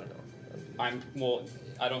moving at I all? don't know. Well,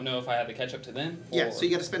 I don't know if I had to catch up to them. Yeah, or- so you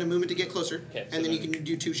got to spend a movement to get closer, Okay, so and then you then- can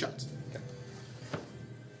do 2 shots.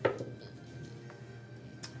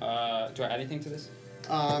 Do I add anything to this?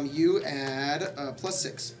 You add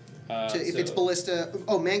 +6. If it's so- ballista,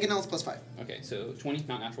 mangonel's +5. Okay, so 20,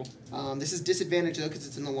 not natural. This is disadvantage though because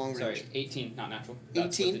it's in the long range. Sorry, 18, not natural.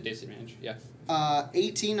 That's 18? with the disadvantage, yeah.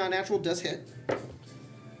 18 non natural does hit.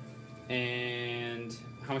 And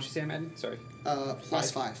how much you say I'm adding? Sorry.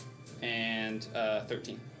 +5. And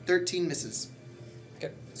 13. 13 misses.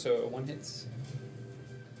 Okay, so 1 hits.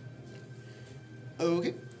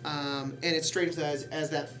 Okay. And it's strange that as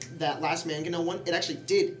that last mangonel one, it actually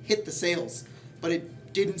did hit the sails, but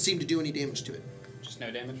it didn't seem to do any damage to it. Just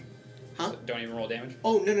no damage? Huh? So don't even roll damage?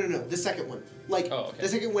 Oh, no. The second one. Like, Oh, okay. the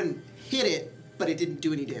second one hit it, but it didn't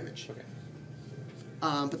do any damage. Okay.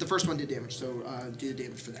 But the first one did damage, so do the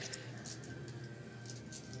damage for that.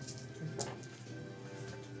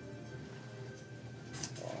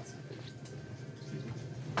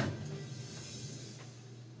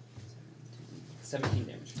 17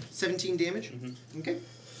 damage. 17 damage? Mm-hmm. Okay.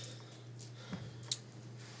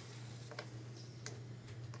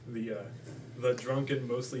 The drunken,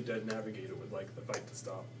 mostly dead navigator would like the fight to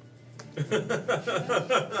stop. We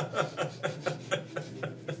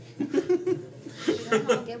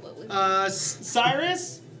don't all get what we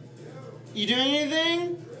Cyrus? You doing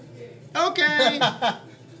anything? Okay.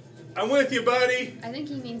 I'm with you, buddy. I think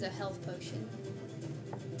he means a health potion.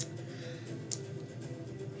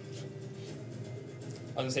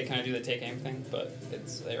 I was gonna say, can I do the take aim thing? But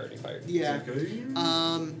they already fired. Yeah. Okay.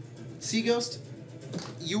 Sea Ghost,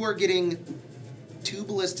 you are getting 2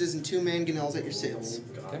 ballistas and 2 mangonels at your sails.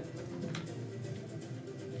 God. Okay.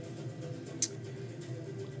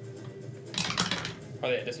 Are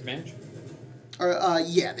they at disadvantage? Or,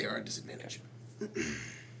 yeah, they are at disadvantage.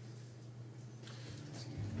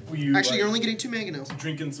 Were you, Actually, you're like, only getting 2 mangonels.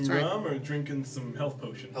 drinking some Sorry. rum or drinking some health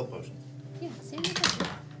potion? Health potion. Yeah, same potion.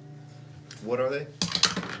 What are they?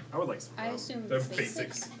 I would like some I rum. assume They're basic.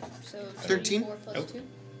 basics. So 13? 4 plus Nope. 2.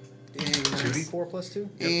 And, 2d4 plus 2?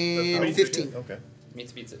 and Yep, 15. Okay.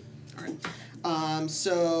 Meets beats it. Alright.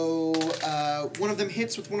 So, one of them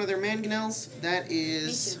hits with one of their mangonels. That Me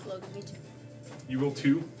is... too, Logan, me too. You roll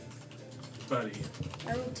 2? Buddy.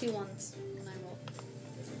 I rolled 2 ones when I rolled.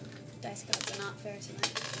 Dice gods are not fair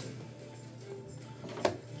tonight.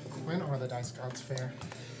 When are the dice gods fair?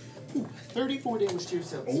 34 damage to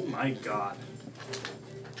yourselves. Oh my god.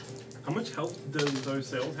 How much health does our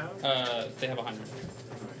sails have? They have 100.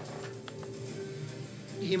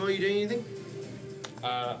 Hemo, you doing anything?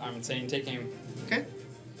 I'm saying take aim. Okay.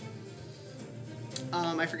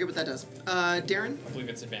 I forget what that does. Darren? I believe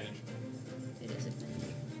it's advantage. It is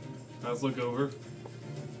advantage. Let's look over.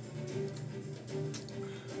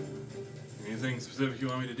 Anything specific you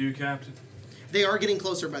want me to do, Captain? They are getting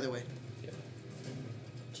closer, by the way.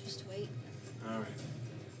 Just wait. Alright.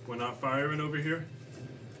 We're not firing over here?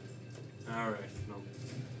 Alright, no.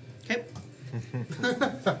 Okay.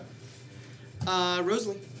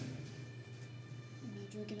 Rosalie. I'm gonna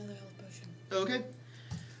drink another health potion. Okay.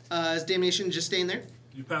 Is Damnation just staying there?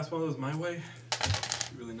 Did you pass one of those my way?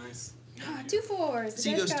 Really nice. Ah, 2 4s. The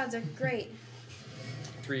Sea dice Ghost. gods are great.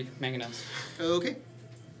 3 mangonels. Okay.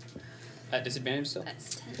 At disadvantage still?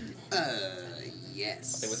 That's 10.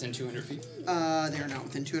 Yes. Are they within 200 feet? They are not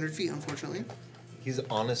within 200 feet, unfortunately. He's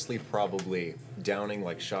honestly probably downing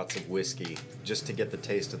like shots of whiskey just to get the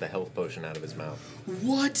taste of the health potion out of his mouth.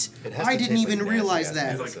 What? It has I to didn't taste like even nasty realize ass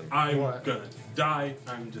that. He's medicine. like, I'm What? gonna die.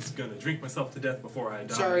 I'm just gonna drink myself to death before I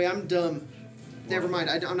die. Sorry, I'm dumb. Never mind.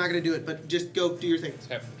 I'm not going to do it, but just go do your thing.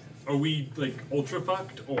 Okay. Are we, like, ultra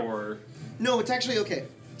fucked, or... No, it's actually okay.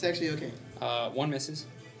 It's actually okay. 1 misses.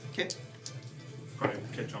 Okay. Probably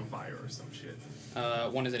catch on fire or some shit.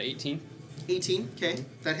 1 is at 18. 18. Okay.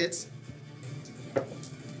 That hits.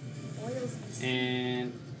 Oils the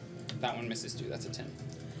And that one misses too. That's a 10.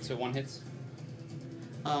 So 1 hits?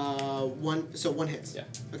 One. So 1 hits. Yeah.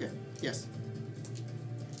 Okay. Yes.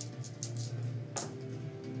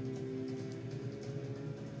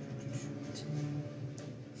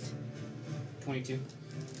 $22.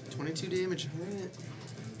 22 damage. All right.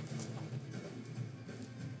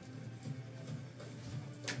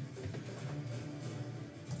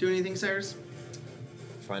 Do anything, Cyrus?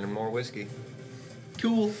 Finding more whiskey.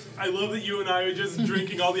 Cool. I love that you and I are just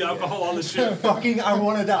drinking all the alcohol on the ship. Fucking, I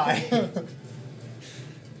want to die.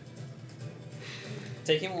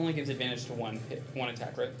 Take aim only gives advantage to 1 hit, 1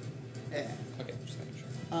 attack, right? Yeah. Okay, just making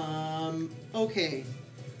sure. Okay.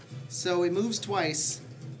 So it moves twice,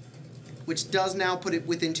 which does now put it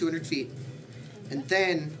within 200 feet. And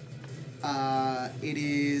then it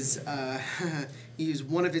is you use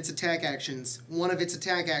one of its attack actions. One of its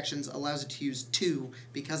attack actions allows it to use 2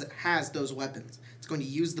 because it has those weapons. It's going to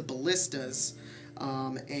use the ballistas,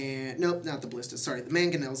 and nope, not the ballistas. Sorry, the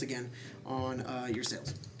mangonels again on your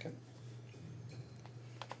sails. Okay.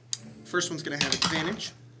 First one's going to have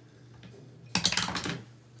advantage.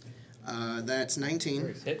 That's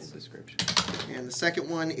 19, Hits. Description. and the second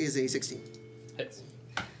one is a 16. Hits.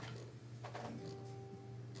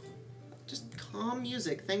 Just calm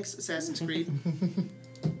music. Thanks, Assassin's Creed. I mean,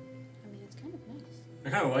 it's kind of nice. I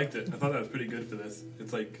kind of liked it. I thought that was pretty good for this.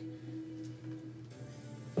 It's like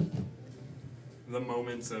the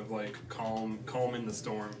moments of like calm in the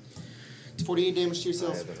storm. It's 48 damage to Eye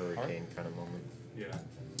yourself. of the hurricane kind of moment. Yeah,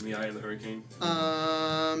 in the eye of the hurricane.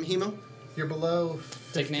 Hemo? You're below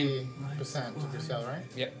Take 50% of your cell, right?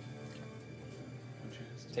 Yep.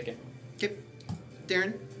 Take it. Okay.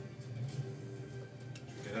 Darren?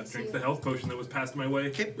 Yeah, drink the health potion that was passed my way.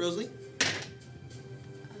 Okay, Rosalie?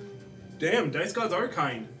 Damn, dice gods are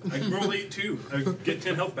kind. I can roll 8 too. I get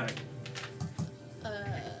 10 health back.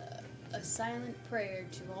 A a silent prayer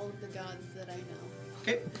to all of the gods that I know.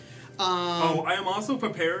 Okay. I am also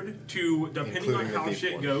prepared to, depending on Including the how deep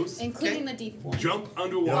shit one. goes, Including the deep one. jump You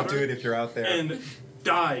underwater. don't do it if you're out there. And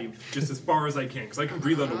dive just as far as I can, because I can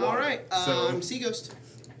breathe underwater. All right. So Sea Ghost.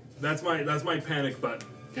 that's my panic button.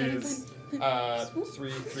 Is 3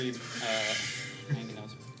 mangonels.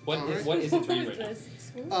 Alright. What is it 3 What right is now? this?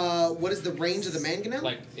 What is the range of the mangonel?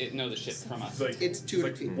 Like no, the ship from us. it's like It's 200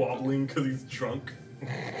 like feet. wobbling because he's drunk.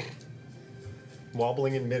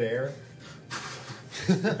 Wobbling in midair.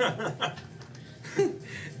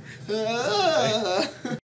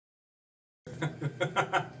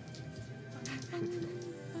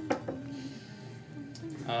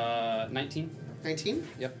 Ah. 19. 19?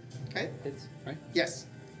 Yep. Okay. Hits, right? Yes.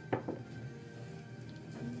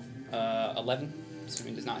 11.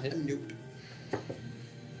 Assuming does not hit. Nope.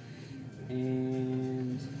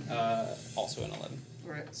 And also an 11.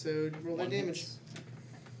 All right. So roll that One damage. hits.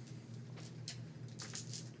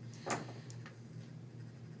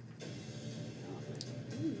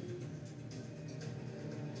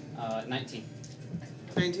 19.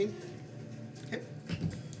 19. Okay.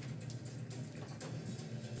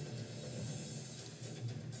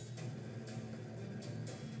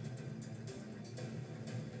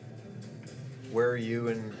 Where are you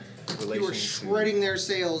in relation You were to shredding their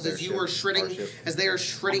sails their as you ship, were shredding, our ship? as they are I'm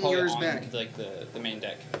shredding probably yours on, back. like the main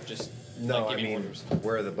deck, just No, like I giving mean, orders.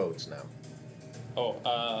 where are the boats now?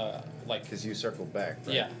 Oh, like Because you circled back,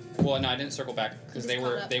 right? yeah. Well, no, I didn't circle back because He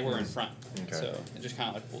was they caught were up. in front. Okay. So it just kind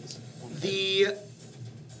of like pulled us. one side. The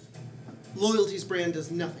Loyalties brand does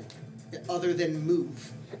nothing other than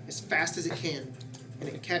move as fast as it can, and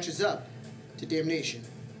it catches up to Damnation.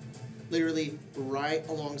 Literally right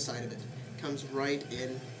alongside of it. Comes right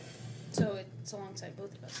in. So it's alongside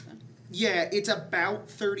both of us then. Yeah, it's about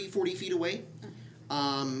 30, 40 feet away.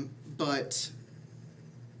 But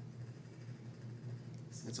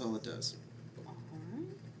that's all it does.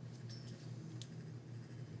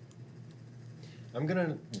 I'm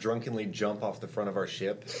gonna drunkenly jump off the front of our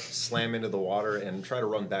ship, slam into the water, and try to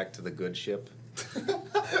run back to the good ship.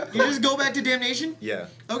 You just go back to Damnation? Yeah,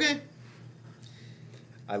 Okay.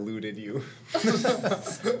 I looted you.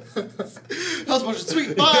 House motion,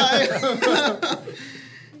 sweet, bye!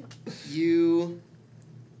 You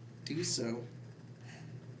do so.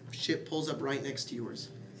 Ship pulls up right next to yours.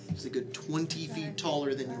 It's a good 20 feet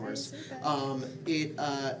taller than yours. It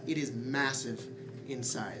is massive in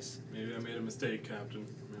size. Maybe I made a mistake, Captain.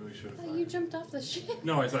 Maybe we should have. Oh, you jumped off the ship.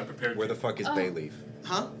 No, I was not prepared. Where the to. fuck is Oh. Bayleaf?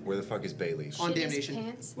 Huh? Where the fuck is Bayleaf? On Shit his Damnation.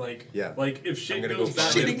 Pants. Like, Yeah. like if shit I'm gonna goes go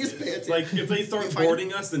bad, find Shitting his pants. like if they start You find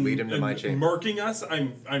boarding us and, Lead him to and my chamber. murking us,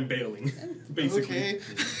 I'm bailing, basically. Okay.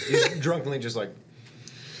 He's drunkenly just like,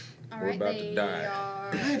 All We're right, about to they die.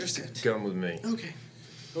 are. I understand. come with me. Okay.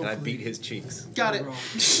 And I Hopefully. beat his cheeks. Got it. Wrong.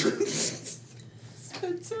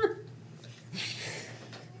 Spencer.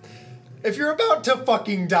 If you're about to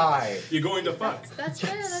fucking die! You're going to fuck. That's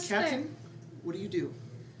fair. That's fair. Captain, what do you do?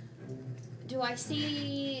 Do I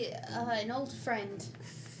see an old friend?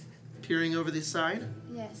 Peering over the side?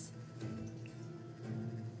 Yes.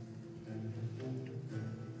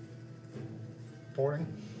 Boarding.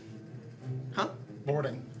 Huh?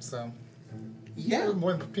 Boarding. So. Yeah.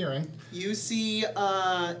 More than peering. You see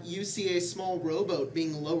a small rowboat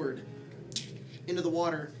being lowered into the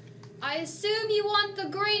water. I assume you want the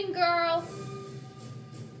green girl.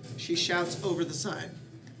 She shouts over the side.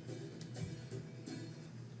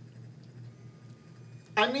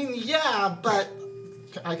 I mean, yeah, but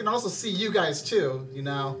I can also see you guys too, you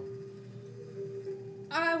know.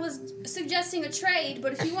 I was suggesting a trade,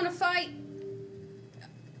 but if you want to fight,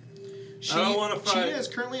 She, I don't wanna fight. She is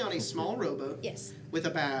currently on a small rowboat yes. with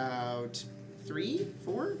about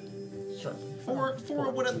four Sure.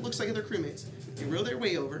 what it looks like other crewmates. They row their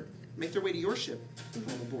way over, make their way to your ship, and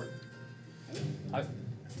climb aboard.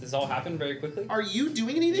 This all happened very quickly. Are you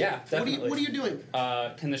doing anything? Yeah, definitely. What are you doing?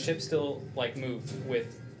 Can the ship still like move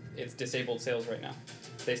with its disabled sails right now?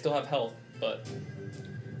 They still have health, but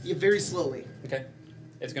Yeah, very slowly. okay.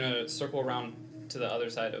 It's gonna circle around to the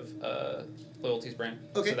other side of Loyalty's brand,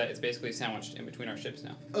 Okay. so that it's basically sandwiched in between our ships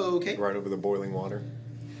now. Okay. Right over the boiling water.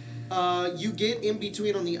 You get in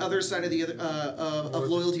between on the other side of the other of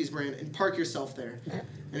Loyalty's brand and park yourself there.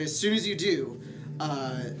 And as soon as you do,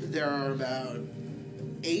 there are about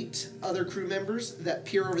 8 other crew members that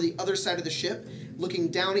peer over the other side of the ship, looking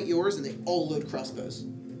down at yours, and they all load crossbows.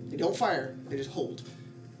 They don't fire; they just hold.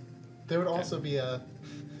 There would also be a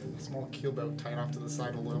small keelboat tied off to the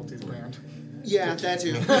side of Loyalty's brand. Yeah, that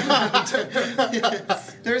too.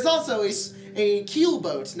 There's also a keel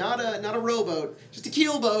boat, not a rowboat, just a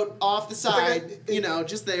keel boat off the side.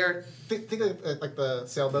 Just there. Think of like the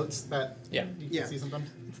sailboats that Yeah. you can see sometimes.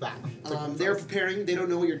 It's that. It's like They're preparing. They don't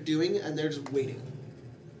know what you're doing, and they're just waiting.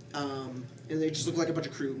 And they just look like a bunch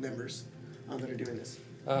of crew members that are doing this.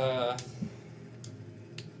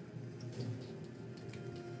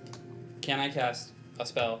 Can I cast a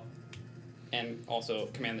spell and also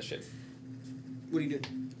command the ship? What are you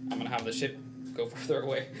doing? I'm gonna have the ship go further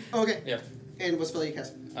away. Okay. Yeah. And what spell you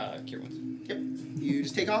cast? Cure wounds. Yep. You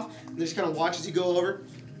just take off, and they just kind of watch as you go over,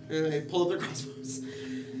 and they pull up their crossbows.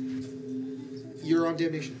 You're on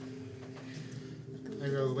damnation. There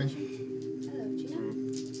you go, Lee. Hello, Gina.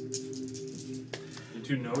 You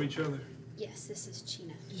two know each other? Yes, this is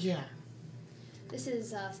Gina. Yeah. This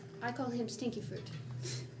is, I call him Stinky Fruit.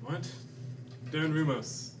 What? Darren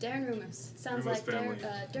Rumos. Darren Rumors. Sounds Rumors like family.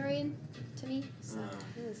 durian to me. So Ah.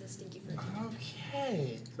 this is a Stinky Fruit.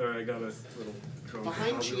 Okay. Sorry, I got a little drunk.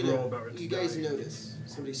 Behind roll Gina, about ready to you guys die. notice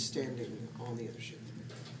somebody standing on the other ship.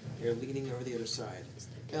 They're leaning over the other side,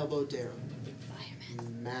 elbow down. Big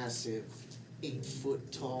fireman. Massive,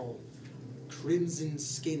 8-foot tall,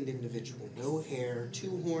 crimson-skinned individual. No hair,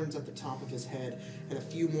 2 horns at the top of his head, and a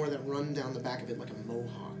few more that run down the back of it like a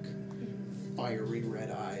mohawk. Fiery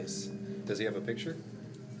red eyes. Does he have a picture?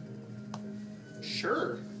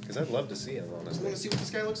 Sure. Because I'd love to see him, I honestly. want to see what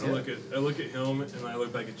this guy looks I like. look at him and I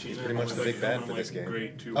look back at Gina. pretty and I much look the back big at him bad and for I'm this like, game.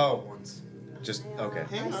 Great, 2 Oh. ones. Just, okay.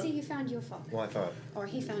 Hang I on. see you found your father. Well, I thought. Or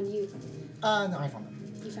he found you. No, I found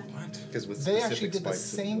them. You found him. What? Because with They specific actually did the spikes,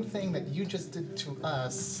 same thing that you just did to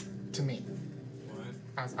us, to me. What?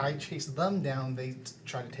 As I chased them down, they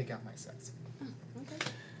tried to take out my sets. Oh,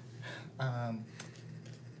 okay.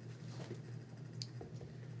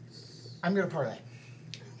 I'm gonna parlay.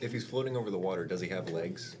 If he's floating over the water, does he have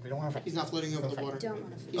legs? We don't want to. He's not floating over the water. Don't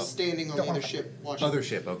want to. He's standing on Don't the other wanna- ship watching. Other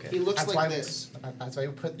ship, okay. He looks That's like why this. That's why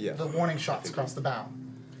we put Yeah. the warning shots across the bow.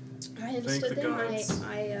 I understood the them. gods.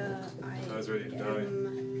 I was ready to die.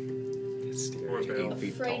 am It's Or scary. Bill. 8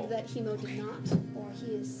 feet afraid tall. that Hemo did not, or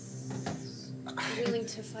he is willing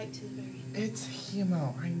to fight to the very end. It's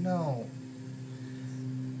Hemo, I know.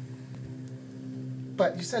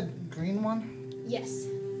 But you said green one? Yes.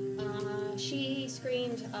 She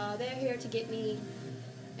screamed, they're here to get me,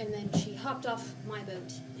 and then she hopped off my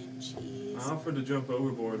boat, and she's I offered to jump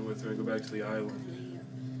overboard with her and go back to the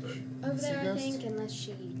island. But over there, I Seaghost? think, unless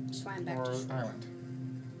she swam back Or to shore. island?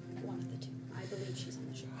 One of the two. I believe she's on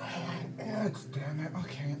the ship. Oh, damn it.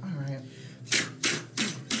 Okay, alright.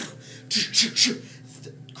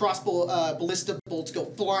 Crossbow ballista bolts go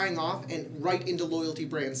flying off and right into Loyalty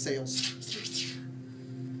Brand sails.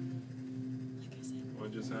 Like I said.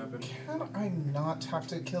 what just happened? Can I not have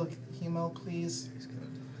to kill Hemo, please?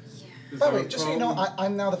 Yeah. Is By the there way, a just so you know, problem?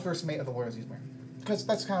 I'm now the first mate of the Warriors Usmer. Because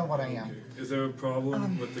that's kind of what I am. Okay. Is there a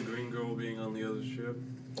problem with the green girl being on the other ship?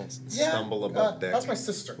 Let's Yeah, stumble above deck that's my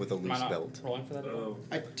sister. with a Am I loose not belt. rolling for that? at all?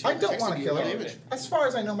 Oh, I don't want texted to you kill about her. damage. As far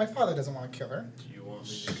as I know, my father doesn't want to kill her. do you want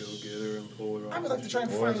me to go get her and pull her off? I would like to try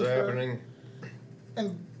and What's find her. happening?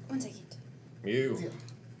 And One second. You.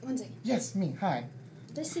 One second. yes, me. Hi.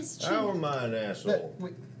 This is How Gina. am I an That asshole? we,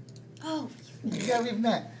 Oh, yeah, we've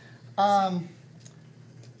met.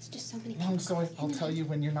 it's just so many Long people. story. I'll tell you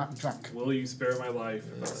when you're not drunk. Will you spare my life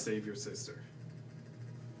and save your sister?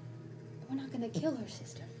 We're not gonna kill her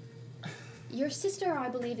sister. Your sister, I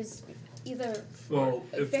believe, is either Well,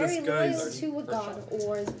 if very this loyal guy's to a god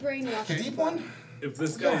or is brainwashed. The deep one? if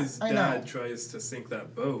this Yeah, guy's I dad know. tries to sink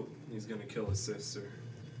that boat, he's gonna kill his sister.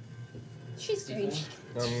 She's strange.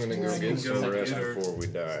 I'm gonna go Yeah. get some Go rest get her. before we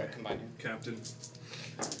So die. combining. Captain,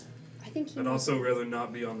 I think he I'd knows. also rather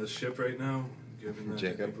not be on the ship right now, given that I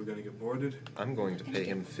Jacob. think we're gonna get boarded. I'm going to pay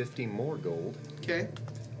him 50 more gold Okay.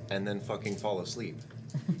 and then fucking fall asleep.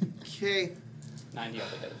 Okay. 90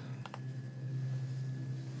 other head.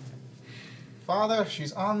 Father,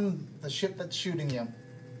 she's on the ship that's shooting you.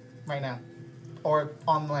 Right now. Or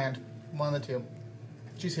on land. One of the two.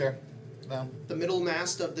 She's here. Though. The middle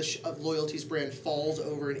mast of of Loyalty's Brand falls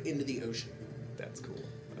over and into the ocean. That's cool.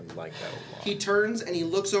 I like that a lot. He turns and he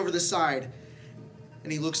looks over the side,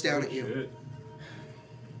 and he looks down at you. Shit.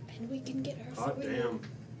 And we can get her Hot for damn. you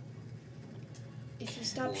if you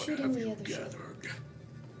stop shooting the other ship.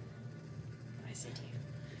 I said to you.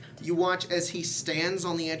 You watch as he stands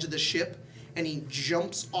on the edge of the ship, and he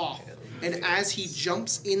jumps off. And as he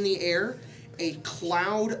jumps in the air, a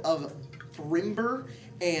cloud of brimber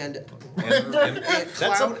and That's a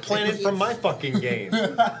cloud- planet from my fucking game.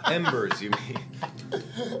 Embers, you mean?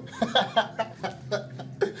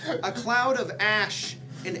 a cloud of ash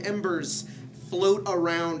and embers float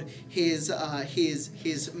around his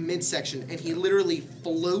midsection, and he literally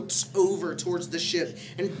floats over towards the ship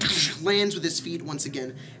and lands with his feet once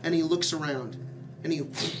again. And he looks around, and he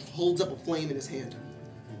holds up a flame in his hand.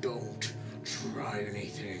 Don't try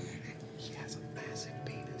anything. He has a massive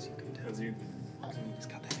penis. You can tell. As you, He's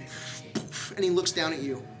got that. And he looks down at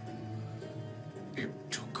you. It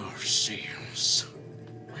took our sails.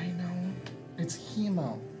 I know. It's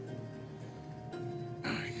Hemo. I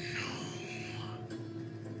know.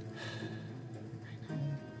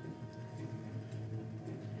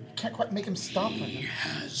 Can't quite make him stop right He now.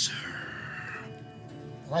 has her.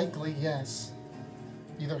 Likely, yes.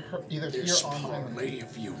 Either here This or on the island. parlay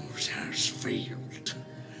of yours has failed.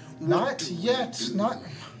 Not yet. Not.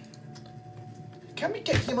 Can we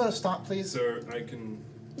get Hemo to stop, please? sir, I can.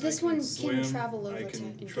 This I can one can swim. travel over I to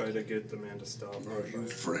can India. try to get the man to stop. Are you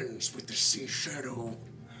friends with the Sea Shadow?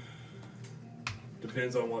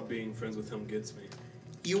 Depends on what being friends with him gets me.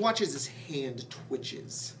 You watch as his hand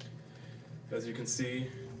twitches. As you can see,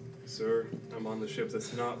 sir, I'm on the ship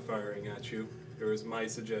that's not firing at you. It was my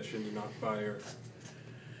suggestion to not fire.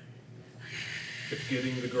 If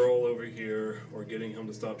getting the girl over here or getting him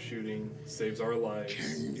to stop shooting saves our lives,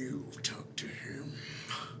 Can you talk to him?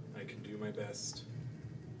 I can do my best.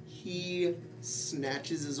 He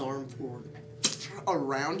snatches his arm forward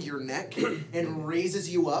around your neck and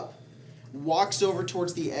raises you up, walks over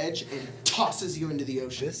towards the edge, and tosses you into the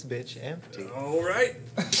ocean. This bitch empty. All right.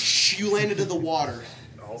 You land into the water,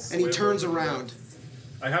 I'll and he swim turns over there. around.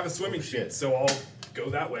 I have a swimming shit. suit, so I'll go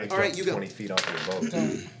that way. All right, you go. 20 feet off your boat.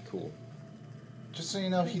 Don't. Cool. Just so you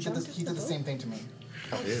know, he did jumped the off the boat? same thing to me.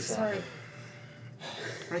 It is. Sorry.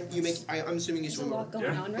 Right, you make. I'm assuming you There's a swim over. lot going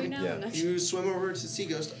Yeah. on right now. Yeah. And I You swim over to Sea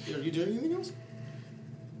Ghost. Are you doing anything else?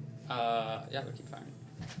 Yeah, we'll keep firing.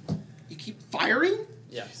 You keep firing?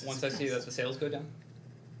 Yeah, once I see that the sails go down.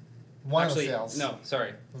 One Actually, of the sails. no,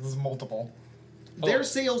 sorry. This is multiple. Their Oh.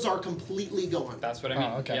 sails are completely gone. That's what I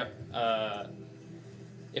mean. Oh, okay. Yep.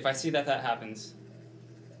 If I see that happens,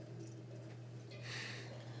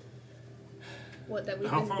 What, that we've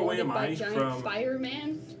How been far away boarded am by I giant from-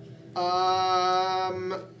 fireman?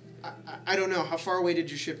 I don't know. How far away did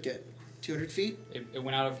your ship get? 200 feet? it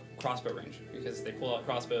went out of crossbow range because they pull out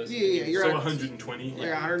crossbows. Yeah, you're So at 120.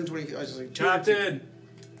 Yeah, 120 feet. I was just like, 200 feet.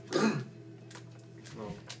 Captain!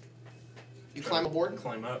 Well, You climb aboard?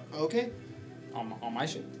 climb up. Okay. On my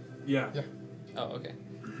ship. Yeah. Yeah. Oh, okay.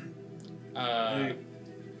 Hey,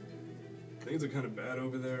 things are kind of bad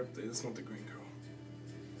over there. They just want the green girl.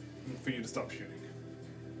 And for you to stop shooting.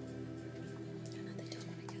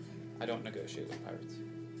 I don't negotiate with pirates.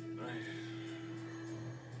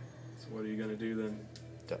 So what are you gonna do then?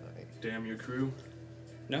 Die. Damn your crew?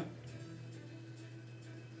 No.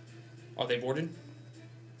 Are they boarded?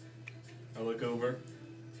 I look over.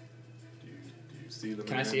 Do you see the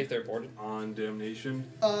Can man I see if they're boarded? on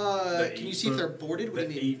damnation? Can you see if they're boarded? What do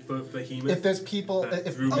The you mean? 8-foot behemoth If there's people, that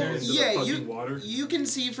if threw me Oh, into the yeah, fucking water? you can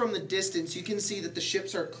see from the distance, you can see that the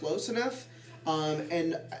ships are close enough,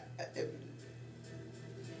 and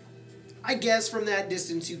I guess from that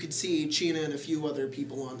distance you could see China and a few other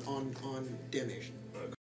people on damnation.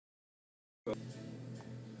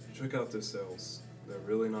 Check out their cells. They're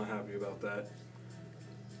really not happy about that.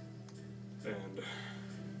 And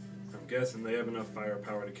I'm guessing they have enough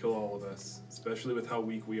firepower to kill all of us, especially with how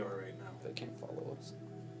weak we are right now. They can't follow us.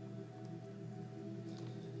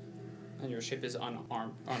 And your ship is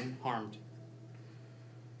unharmed.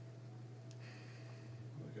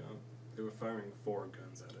 Look out. They were firing 4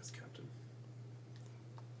 guns at us, Captain.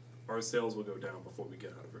 Our sails will go down before we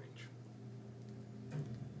get out of range.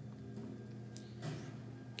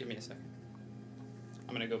 Give me a second.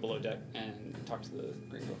 I'm gonna go below deck and talk to the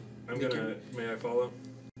green girl. I'm gonna. May I follow?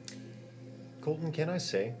 Colton, can I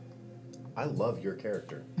say, I love your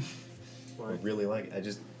character. I Why? really like it. I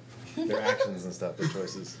just, their actions and stuff, their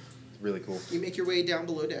choices. It's really cool. You make your way down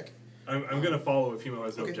below deck. I'm gonna follow if Hemo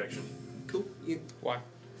has no Okay. objection. Cool. You Why?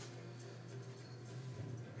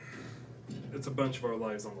 It's a bunch of our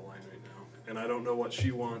lives on the line right now, and I don't know what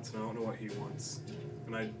she wants, and I don't know what he wants,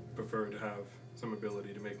 and I'd prefer to have some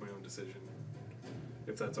ability to make my own decision.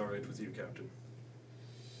 If that's all right with you, Captain.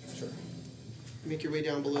 Sure. make your way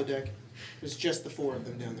down below deck. There's just the 4 of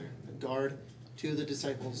them down there. The guard, 2 of the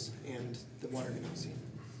disciples, and the water Genasi.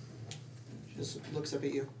 Just looks up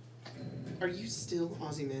at you. Are you still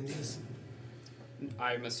Ozymandias?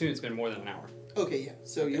 I'm assuming it's been more than an hour. Okay, yeah.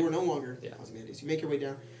 So you are no longer Yeah. Ozymandias. You make your way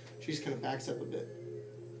down. She just kind of backs up a bit.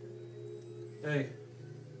 Hey.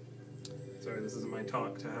 Sorry, this isn't my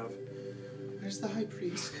talk to have. There's the high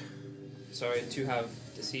priest. Sorry to have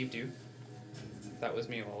deceived you. That was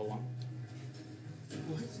me all along.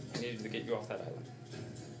 What? I needed to get you off that island.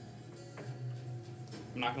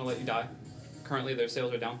 I'm not going to let you die. Currently, their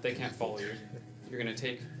sails are down. They can't follow you. You're going to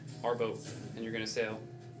take our boat, and you're going to sail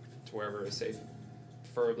to wherever is safe.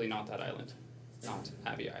 Preferably not that island. Not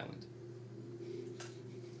Abbey Island.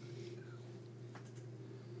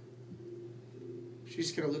 She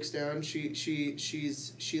just kind of looks down. She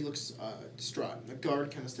looks distraught. A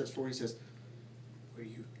guard kind of steps forward. He says, "Were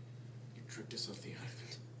you tricked us off the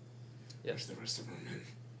island? Yes. Where's the rest of our men?"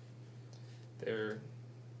 They're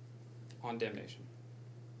on damnation.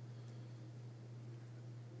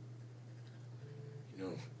 You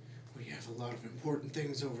know, we have a lot of important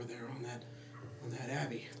things over there on that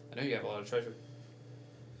abbey. I know you have a lot of treasure.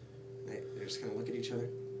 They just kind of look at each other.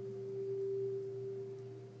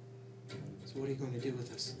 So what are you going to do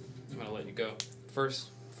with us? I'm going to let you go. First,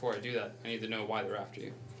 before I do that, I need to know why they're after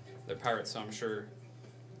you. They're pirates, so I'm sure.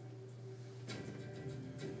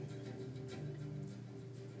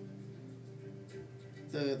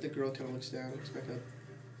 The girl kind of looks down, looks back up.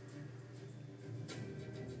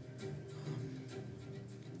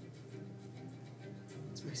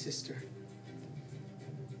 It's my sister.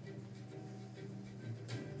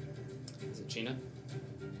 Is it Gina?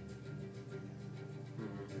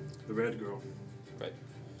 The red girl. Right.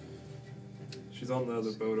 She's on the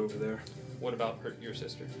other boat over there. What about your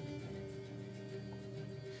sister?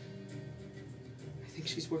 I think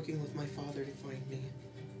she's working with my father to find me.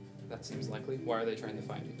 That seems likely. Why are they trying to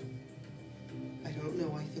find you? I don't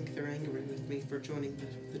know. I think they're angry with me for joining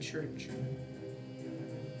the church.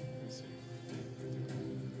 Let's see.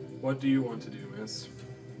 What do you want to do, miss?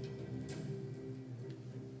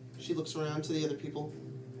 She looks around to the other people.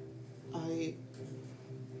 I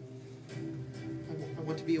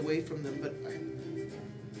want to be away from them, but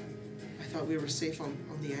I thought we were safe on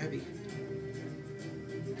the Abbey.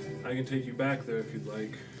 I can take you back there if you'd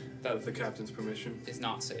like. That with the captain's permission. Is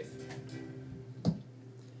not safe.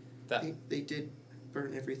 That They did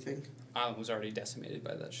burn everything. island was already decimated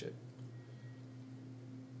by that ship.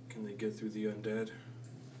 Can they get through the undead?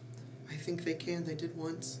 I think they can. They did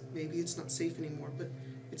once. Maybe it's not safe anymore, but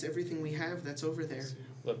it's everything we have that's over there.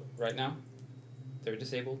 Look, right now, they're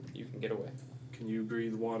disabled. You can get away. Can you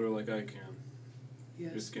breathe water like I can?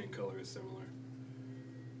 Your Yes. skin color is similar.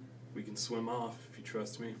 We can swim off if you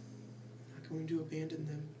trust me. Not going to abandon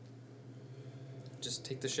them. Just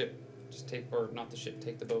take the ship. Or not the ship,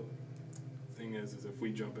 take the boat. Thing is if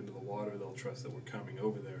we jump into the water, they'll trust that we're coming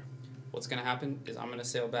over there. What's going to happen is I'm going to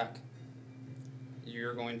sail back.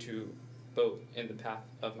 You're going to boat in the path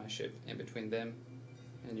of my ship, in between them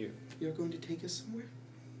and you. You're going to take us somewhere?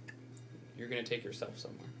 You're going to take yourself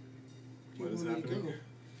somewhere. Where What do is you want me to happening? go?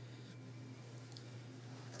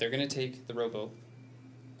 They're going to take the rowboat,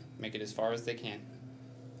 make it as far as they can.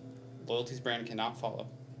 Loyalty's brand cannot follow.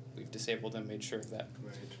 We've disabled them, made sure of that.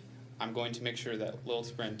 Right. I'm going to make sure that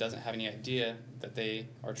Loyalty brand doesn't have any idea that they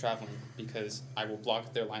are traveling because I will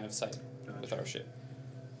block their line of sight with Gotcha. our ship.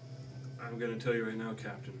 I'm gonna tell you right now,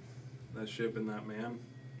 Captain. That ship and that man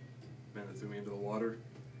that threw me into the water,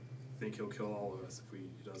 I think he'll kill all of us if he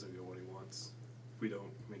doesn't get what he wants. If we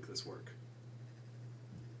don't make this work.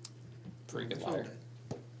 Pretty good Found liar.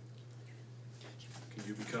 it. Can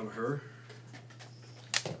you become her?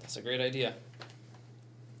 That's a great idea.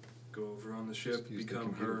 Go over on the ship, Just use the become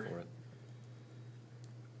computer her. for it.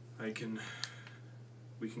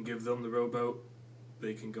 We can give them the rowboat.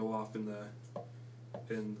 They can go off in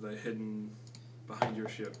the hidden behind your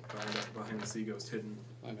ship, behind the Sea Ghost hidden.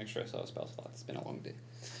 Let me make sure I saw a spell slot. It's been a long day.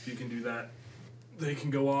 If you can do that, they can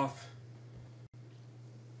go off.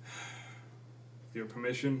 With your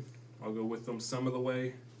permission, I'll go with them some of the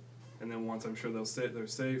way, and then once I'm sure they're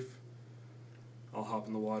safe, I'll hop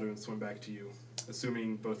in the water and swim back to you,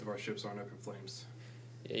 assuming both of our ships aren't up in flames.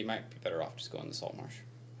 Yeah, you might be better off just going to Saltmarsh.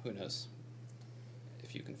 Who knows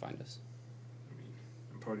if you can find us. I mean,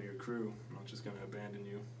 I'm part of your crew. I'm not just going to abandon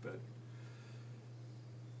you, but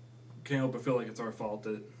can't help but feel like it's our fault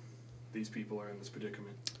that these people are in this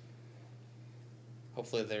predicament.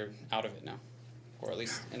 Hopefully they're out of it now. Or at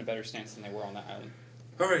least in a better stance than they were on that island.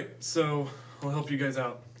 Alright, so I'll help you guys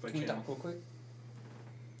out if I Can we can. talk real quick?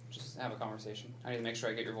 Just have a conversation. I need to make sure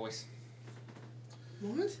I get your voice.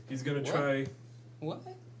 What? He's going to What? try... What?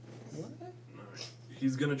 What?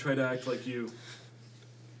 He's going to try to act like you.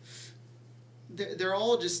 They're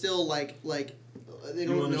all just still like they You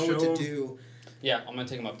don't wanna know what show to 'em? do. Yeah, I'm gonna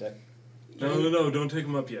take him up deck. No, don't take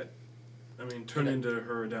him up yet. I mean, turn Okay. into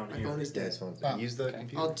her down My here. phone is Yeah, dead. it's fine. Oh. Use the Okay.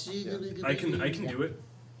 computer. I'll Yeah. I can do it.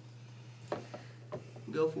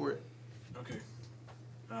 Go for it. Okay.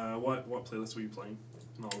 What playlist were you playing?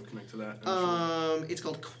 And I'll connect to that. initially. It's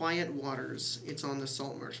called Quiet Waters. It's on the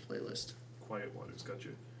Saltmarsh playlist. quiet waters, gotcha.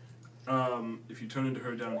 If you turn into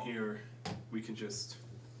her down here, we can just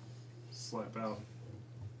slap out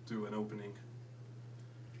through an opening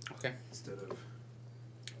Okay. instead of...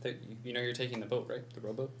 You know you're taking the boat, right? The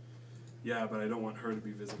rowboat? Yeah, but I don't want her to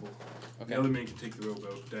be visible. Okay. The other man can take the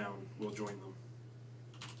rowboat down. We'll join them.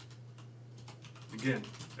 Again,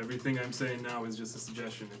 everything I'm saying now is just a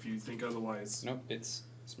suggestion. If you think otherwise... Nope, it's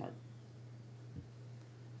smart.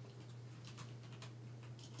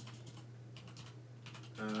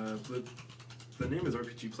 The name is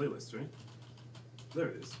RPG Playlist, right? There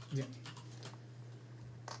it is. Yeah.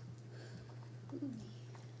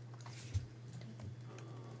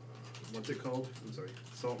 What's it called? I'm sorry.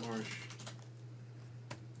 Saltmarsh.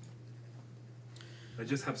 I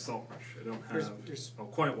just have Saltmarsh. I don't have... There's Oh,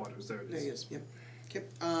 Quiet Waters. There it there is. he is. Yep.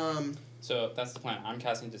 Okay. So that's the plan. I'm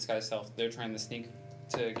casting Disguise Self. They're trying to sneak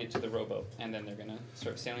to get to the rowboat, and then they're gonna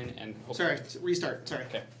start sailing and hopefully... Sorry. Restart. Sorry.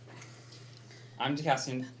 Okay. I'm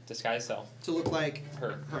casting Disguise Self, To look like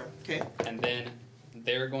her, her. Okay. and then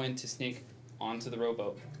they're going to sneak onto the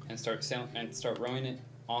rowboat and start sailing and start rowing it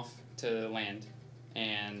off to land,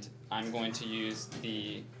 and I'm going to use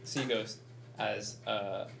the Sea Ghost as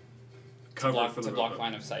Cover for the to block rowboat.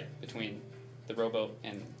 line of sight between the rowboat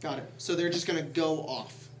and Got it. So they're just gonna go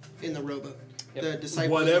off in the rowboat. Yep. The disciples.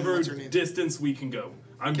 and Whatever what's her name? distance we can go.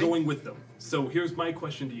 I'm Okay. going with them. So here's my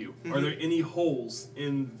question to you. Are there any holes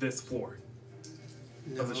in this floor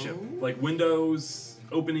of the ship? No. Like windows,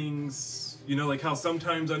 openings, you know, like how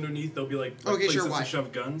sometimes underneath there'll be like Okay, places sure, why? to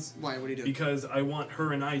shove guns? Why? What are you doing? Because I want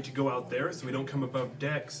her and I to go out there so we don't come above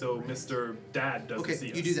deck so Mr. Dad doesn't Okay,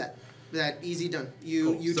 see us. you do that. That easy done. You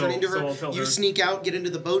Cool. you So- turn into so her. I'll tell You her- sneak out, get into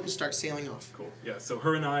the boat, and start sailing off. Cool. Yeah, so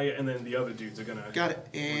her and I and then the other dudes are gonna Got it.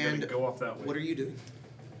 we're And gonna go off that way. what are you doing?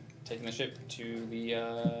 taking the ship to the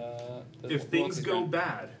If things Welcome go ground.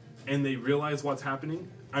 bad and they realize what's happening,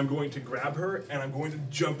 I'm going to grab her and I'm going to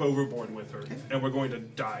jump overboard with her, Okay. and we're going to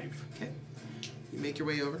dive. Okay. You make your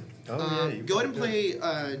way over. Oh, yeah, you Go ahead and probably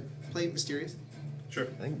play mysterious. Sure.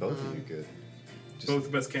 I think both of you could. Just-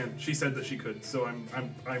 Both best can. She said that she could, so I'm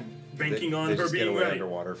banking they, on they her just get being away right.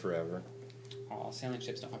 underwater forever. Oh, sailing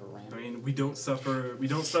ships don't have a ram. I mean, we don't suffer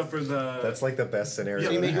the. That's like the best scenario. yeah,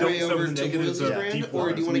 So you we make your don't way suffer over the to negatives Will's of brand, deep or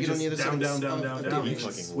water, do you so wanna we get on the just other side down, of down, the- down, of down, the and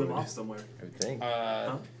beach? swim Fucking off would. somewhere. I would think.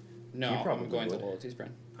 Huh? No, You I'm probably going to would. Loyalty's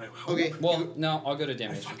brand. I hope. Okay. Well, no, I'll go to I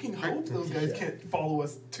damage. fucking hope those guys can't follow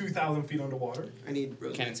us 2,000 feet underwater. I need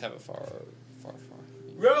Rose. Cannons have a far.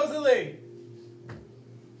 Rosalie!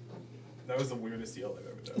 That was the weirdest yell I've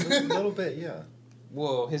ever done. A little bit, yeah.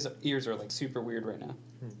 Whoa, his ears are like super weird right now.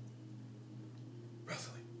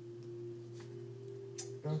 Rosalie.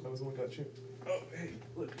 Oh, that was the one got you. Oh, hey,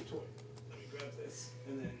 look, a toy. Let me grab this,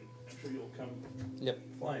 and then I'm sure you'll come Yep.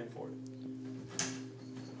 flying for it.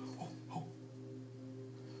 Oh, oh.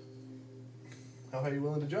 How high are you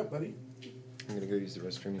willing to jump, buddy? I'm gonna go use the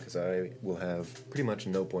restroom because I will have pretty much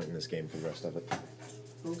no point in this game for the rest of it.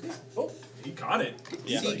 Okay. Oh, he caught it.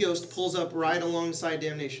 Yeah. Sea Ghost pulls up right alongside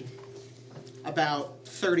Damnation. About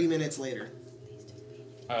 30 minutes later.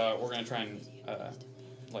 We're gonna try and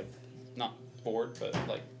like not board, but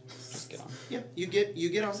like just get on. Yeah, you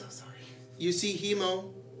get on. So sorry. You see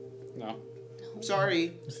Hemo. No.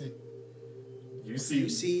 Sorry. You see, You see. You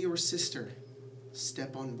see your sister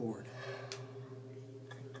step on board.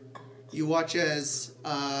 You watch as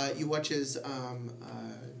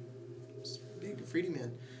big Freedy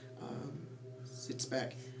man sits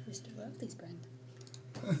back, Mr. Wealthy's brand.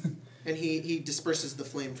 and he disperses the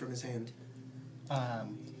flame from his hand.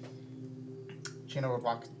 Gina would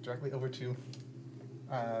walk directly over to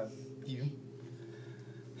you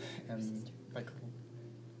and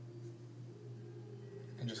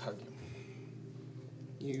and just hug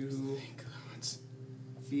you. You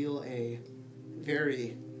feel a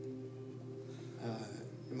very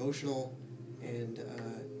emotional and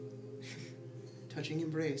touching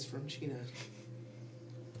embrace from Gina.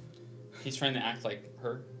 He's trying to act like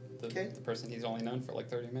her, Okay. the person he's only known for like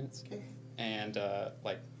 30 minutes. Okay. And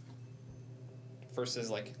like first is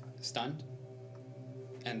like stunned,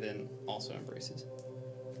 and then also embraces,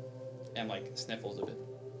 and like sniffles a bit.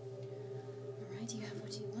 Alright, you have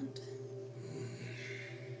what you want.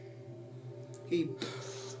 He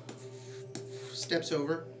steps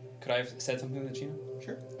over. Could I have said something to Gina?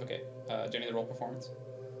 Sure. Okay. Do you need the roll performance?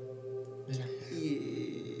 Yeah.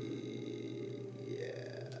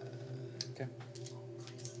 Yeah. Okay.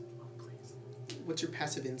 What's your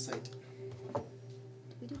passive insight?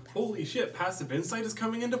 We do pass. Holy shit, passive insight is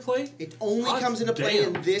coming into play? It only Hot comes into play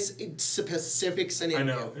damn. in this specific scenario. I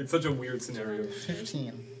know, it's such a weird scenario.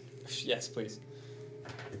 15. Yes, please.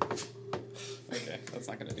 Okay, that's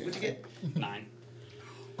not gonna do. What'd you anything. 9.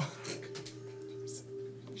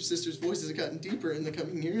 Your sister's voice has gotten deeper in the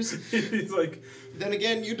coming years. He's like, Then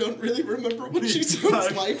again, you don't really remember what she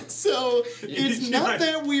sounds like, so it's not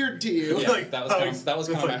that weird to you. Yeah, Like, that was it's kind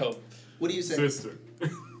of my like- hope. What do you say? sister.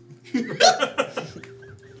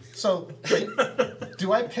 So, wait,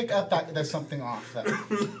 do I pick up that there's something off then?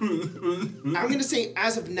 I'm going to say,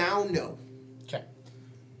 as of now, no. Okay.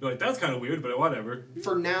 You're like, that's kind of weird, but whatever.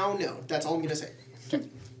 For now, no. That's all I'm going to say.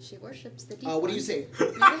 She worships the deep What do one. you say?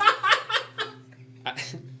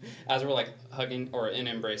 As we're like hugging or in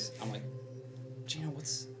embrace, I'm like, Gina,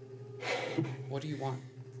 what do you want?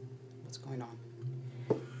 What's going on?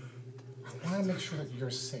 I want to make sure that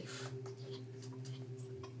you're safe.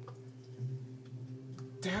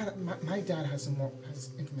 Dad, my dad has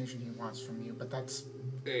has information he wants from you, but that's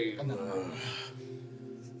Hey, another matter.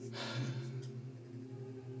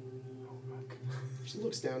 She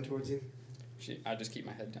looks down towards you. I just keep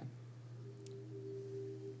my head down.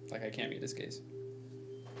 Like I can't meet his gaze.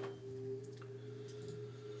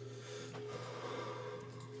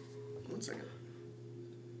 One second.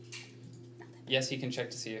 Yes, he can check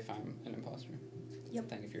to see if I'm an imposter. Yep.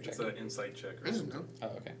 Thank you if you're It's checking. an insight check. I don't know. Oh,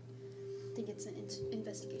 okay. I think it's an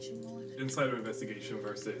investigation roll. Insight or investigation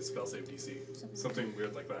versus spell save DC. Something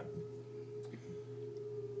weird like that.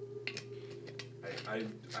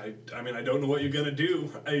 I mean, I don't know what you're gonna do.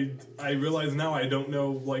 I realize now I don't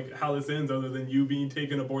know like how this ends other than you being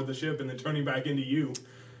taken aboard the ship and then turning back into you.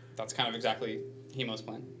 That's kind of exactly Hemo's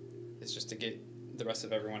plan. It's just to get the rest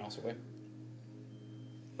of everyone else away.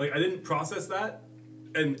 Like I didn't process that,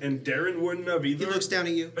 and Darren wouldn't have He either. looks down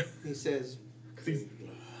at you. He says, 'Cause he's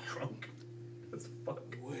drunk as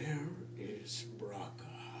fuck. where is Braca?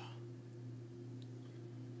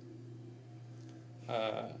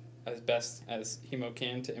 As best as Hemo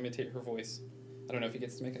can to imitate her voice. I don't know if he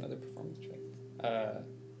gets to make another performance check.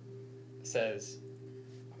 Says,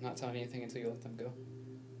 I'm not telling you anything until you let them go.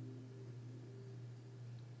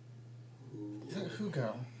 Who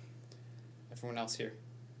go? Everyone else here.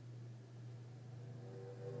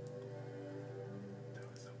 That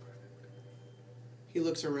was so perfect. he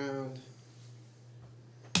looks around.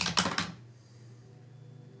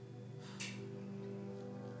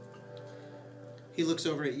 He looks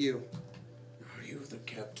over at you. Are you the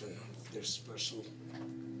captain of this vessel?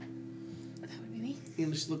 That would be me. He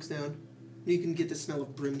just looks down. You can get the smell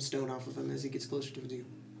of brimstone off of him as he gets closer to you.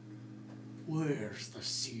 Where's the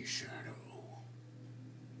sea shadow?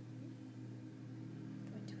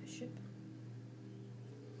 Going to a ship.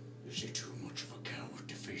 Is he too much of a coward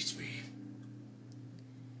to face me?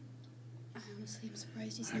 Honestly, I'm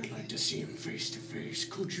surprised he's not I'd here. like to see him face to face.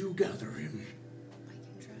 Could you gather him? I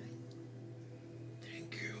can try.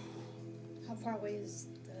 Thank you. How far away is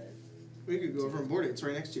the... We could go over and board it. It's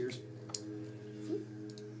right next to yours.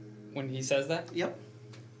 When he says that, Yep.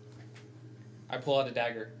 I pull out a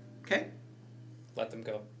dagger. Okay. Let them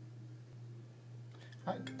go.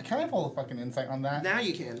 Can I pull a fucking insight on that? Now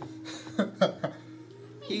you can.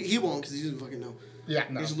 He won't because he doesn't fucking know. Yeah,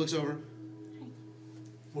 no. He just looks over.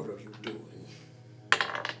 What are you doing?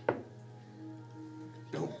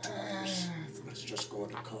 Don't do this. It's just going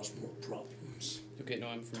to cause more problems. You'll get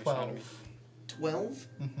no information out of me. 12?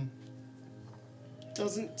 Mm-hmm.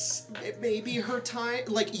 Doesn't it maybe her time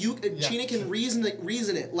like you Yeah. Gina can reason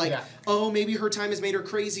it like Yeah. oh maybe her time has made her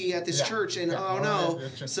crazy at this Yeah. church and Yeah. oh No, no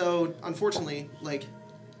it's just- so unfortunately like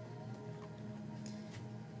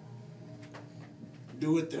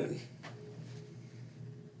Do it then.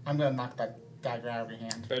 I'm gonna knock that dagger out of your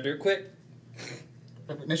hand. Better do it quick.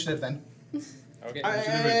 Initiative then.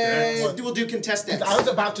 Okay. we'll do contest decks. I was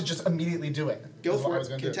about to just immediately do it. Go Is what for I was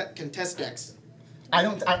it. gonna do. Contest decks.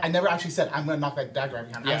 I never actually said I'm gonna knock that dagger out of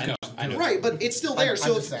your hand. Yeah, was I know. gonna I know. Right, but it's still there. I'm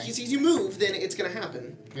So just if saying. he sees you move, then it's gonna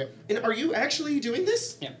happen. Yep. And are you actually doing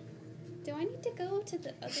this? Yeah. Do I need to go to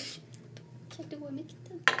the other ship? Do I make it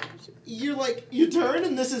to the other ship? You're like you turn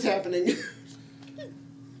and this is happening.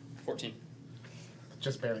 14.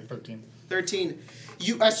 Just barely 13. 13.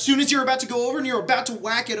 You as soon as you're about to go over and you're about to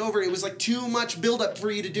whack it over, it was like too much buildup for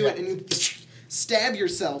you to do it, and you stab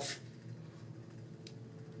yourself.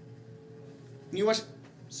 And you watch.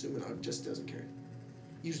 Sumanog just doesn't care.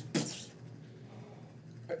 You just.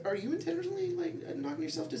 Are you intentionally like knocking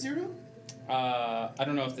yourself to 0? I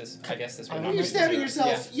don't know if this. I guess this would Oh, not. You're make stabbing zero.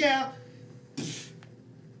 yourself. Yeah.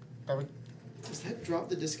 That would, Does that drop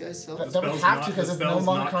the disguise self? that would spell's have not- to because the it's no spell's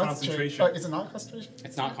longer not concentration. concentration. Is it not concentration?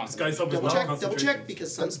 It's not Sky concentration. Sub is Double not check. concentration. Double check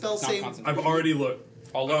because some spells It's not say. concentration. I've already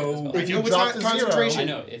looked. I'll look at the Oh. spell. If you know it's drop not to 0, concentration. I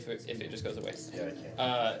know if it just goes away.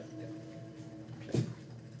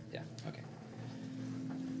 Yeah. Okay.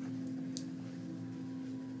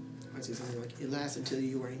 I'd say something like it lasts until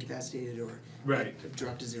you are incapacitated or Right.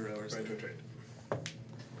 drop to 0 or something. Right.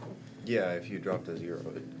 Yeah, if you dropped a 0, it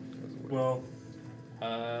goes away. Well,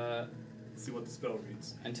 let's see what the spell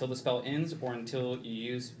reads. Until the spell ends, or until you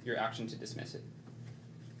use your action to dismiss it.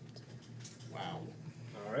 Wow.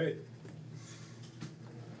 All right.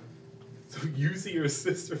 So you see your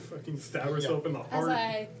sister fucking stab herself in the As heart.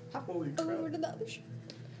 I hop Holy crap. over to the other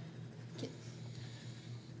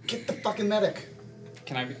Get the fucking medic.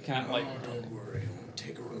 Can I like? Oh, don't worry. I'll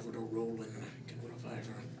take her over to Roland. I can revive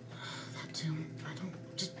her. That too. I don't.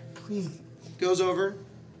 Just please. Goes over,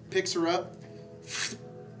 picks her up.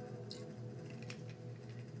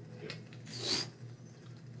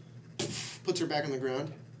 Puts her back on the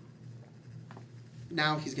ground.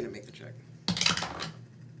 Now he's gonna make the check.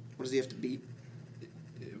 What does he have to beat?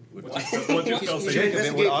 What's your spell He's- say? Jacob, it would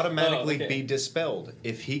Investigate- automatically Oh, okay. be dispelled.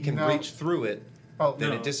 If he can No. reach through it, Oh, then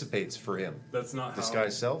No. it dissipates for him. That's not how.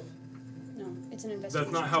 Disguise self? No, it's an investigation.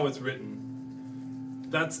 That's not how it's written.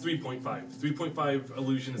 That's 3.5. 3.5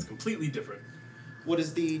 illusion is completely different. What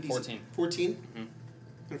is the 14. 14? Mhm. Kind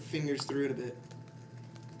of fingers through it a bit.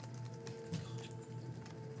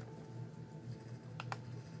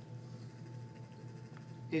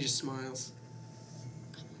 He just smiles.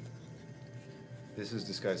 This is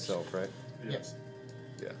disguise self, right? yes.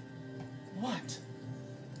 Yeah. What?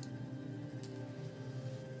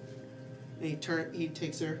 And he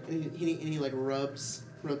takes her and he like rubs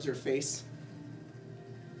her face.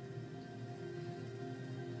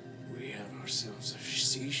 We have ourselves a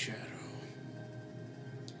sea shadow.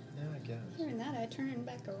 Yeah, I guess. Hearing that, I turn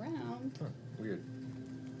back around. Huh, weird.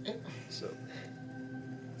 It- So,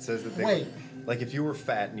 it says that they Wait. like if you were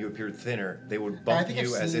fat and you appeared thinner, they would I bump think I've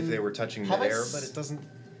you as if seen- they were touching have I midair, s- but it doesn't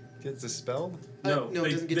get dispelled. No, no,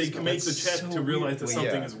 it doesn't get they dispelled. make the That's check so to realize weird. that Well,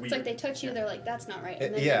 something yeah. is weird. It's like they touch you, they're like, that's not right,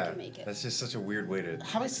 and then Yeah, they can make it. that's just such a weird way to.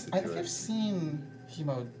 Have I? to I do think it. I've seen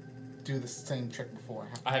Hemo do the same trick before.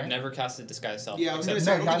 I have right? never casted disguise self. Yeah, I was except- gonna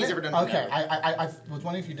say, I don't No, think he's you ever done haven't? it. Okay, I was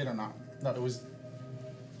wondering if you did or not. No, it was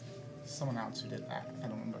someone else who did that. I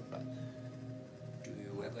don't remember, but Do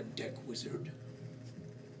you have a deck wizard?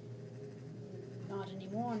 Not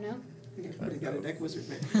anymore, no. Everybody got a deck wizard,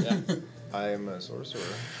 man. Yeah. I'm a sorcerer.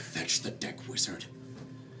 Fetch the deck wizard.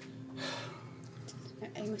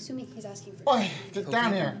 I'm assuming he's asking for. Oi, get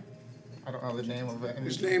down here! I don't know the name of it.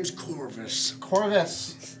 His name's Corvus.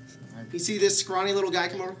 Corvus. You see this scrawny little guy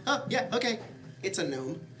come over? Oh, yeah, okay. It's a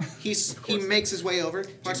gnome. He makes his way over,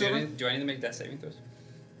 walks do, over. I need to make death saving throws?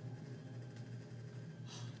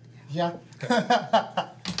 Yeah.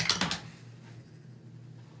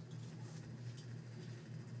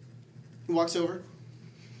 He walks over.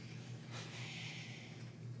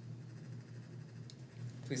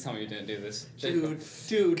 Please tell me you didn't do this.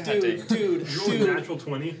 Dude, God dang. You rolled a natural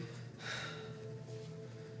 20.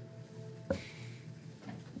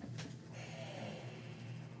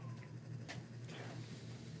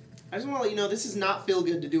 I just want to let you know this does not feel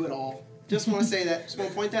good to do at all. Just want to say that. Just want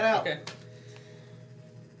to point that out. Okay.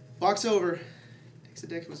 Walks over, takes the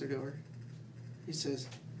deck wizard over. He says,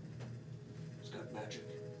 It's got magic.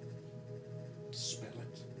 Spell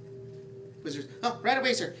it. "Wizard, oh, right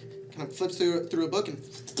away, sir." Kind of flips through a book and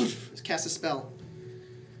casts a spell.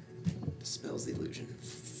 Dispels the illusion.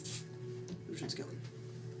 Illusion's gone.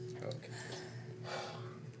 Okay.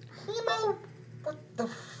 Hemo. What the?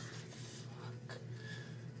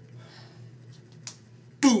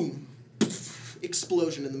 Boom!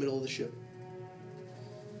 Explosion in the middle of the ship.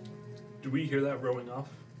 Do we hear that rowing off?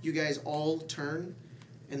 You guys all turn,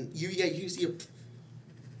 and you see a. You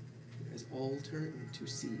guys all turn to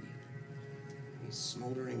see a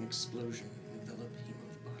smoldering explosion envelop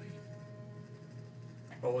Hemo's body.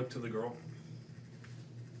 I'll look to the girl.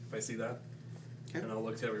 If I see that. Okay. And I'll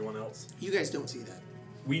look to everyone else. You guys don't see that.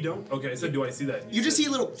 We don't? Okay, I said, do I see that? You just said, see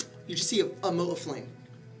a little. You just see a mote of flame.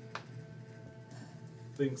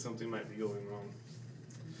 think something might be going wrong.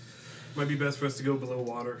 Might be best for us to go below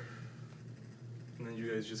water. And then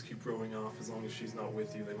you guys just keep rowing off. As long as she's not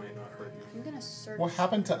with you, they might not hurt you. I'm gonna search. What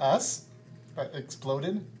happened to us? That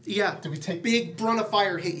exploded? Yeah. Did we take Big brunt of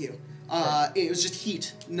fire hit you. It was just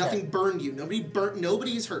heat. Nothing Okay. burned you.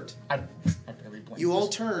 Nobody is hurt. I barely blinked. You all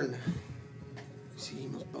turn. You see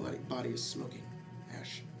Hemo's body is smoking.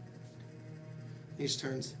 Ash. He just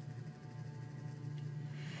turns.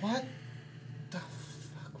 What the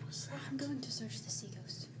fuck was that? I'm going to search the sea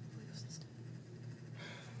ghost for your sister.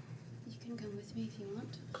 You can come with me if you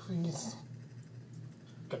want. Please.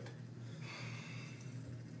 Good.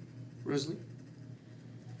 Rosalie.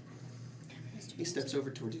 He steps over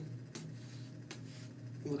towards you.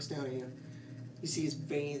 He looks down at you. You see his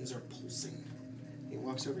veins are pulsing. He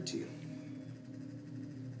walks over to you.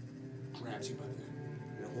 Grabs you by the neck.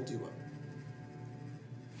 And holds you up.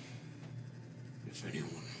 If anyone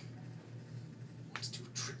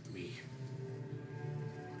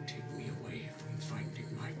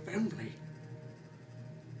family.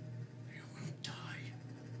 You will die.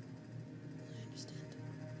 I understand.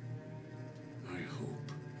 I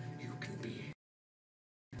hope you can be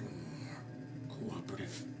more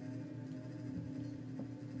cooperative.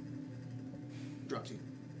 Drops you.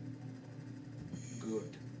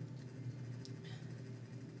 Good.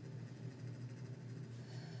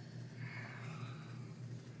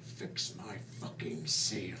 Fix my fucking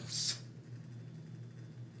sails.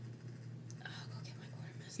 I'll go get my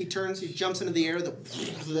quartermaster. He turns, he jumps into the air,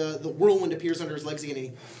 the whirlwind appears under his legs again, and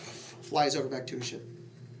he flies over back to his ship.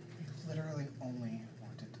 I literally only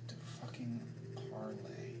wanted to fucking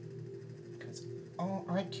parlay. Because all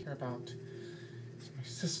I care about is my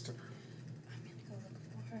sister I'm gonna go look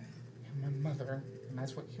for her. and my mother, and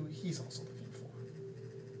that's what he's also looking for.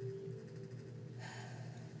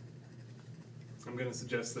 I'm going to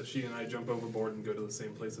suggest that she and I jump overboard and go to the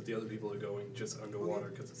same place that the other people are going, just underwater,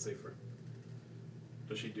 because it's safer.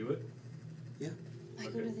 Does she do it? Yeah. I go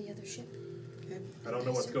Okay. to the other ship. Okay. I don't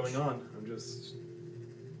know what's Search. going on. I'm just...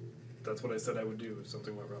 That's what I said I would do if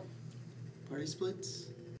something went wrong. Party splits.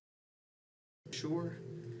 Sure.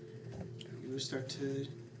 You start to...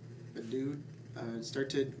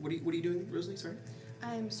 What are you doing, Rosalie? Sorry?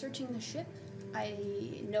 I'm searching the ship. I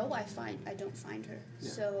know I don't find her. Yeah.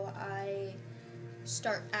 So I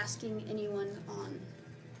start asking anyone on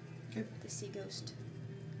Okay. the Sea Ghost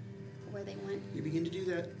where they went. You begin to do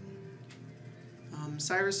that.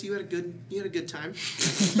 Cyrus, you had a good time.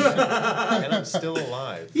 And I'm still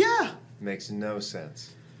alive. Yeah. Makes no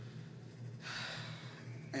sense.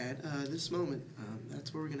 At this moment,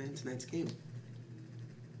 that's where we're gonna end tonight's game.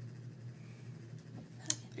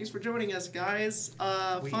 Thanks for joining us, guys.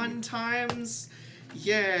 Fun times.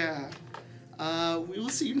 Yeah. We will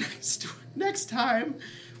see you next time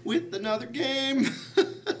with another game.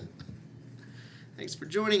 Thanks for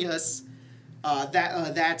joining us.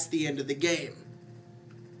 That's the end of the game.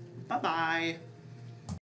 Bye-bye.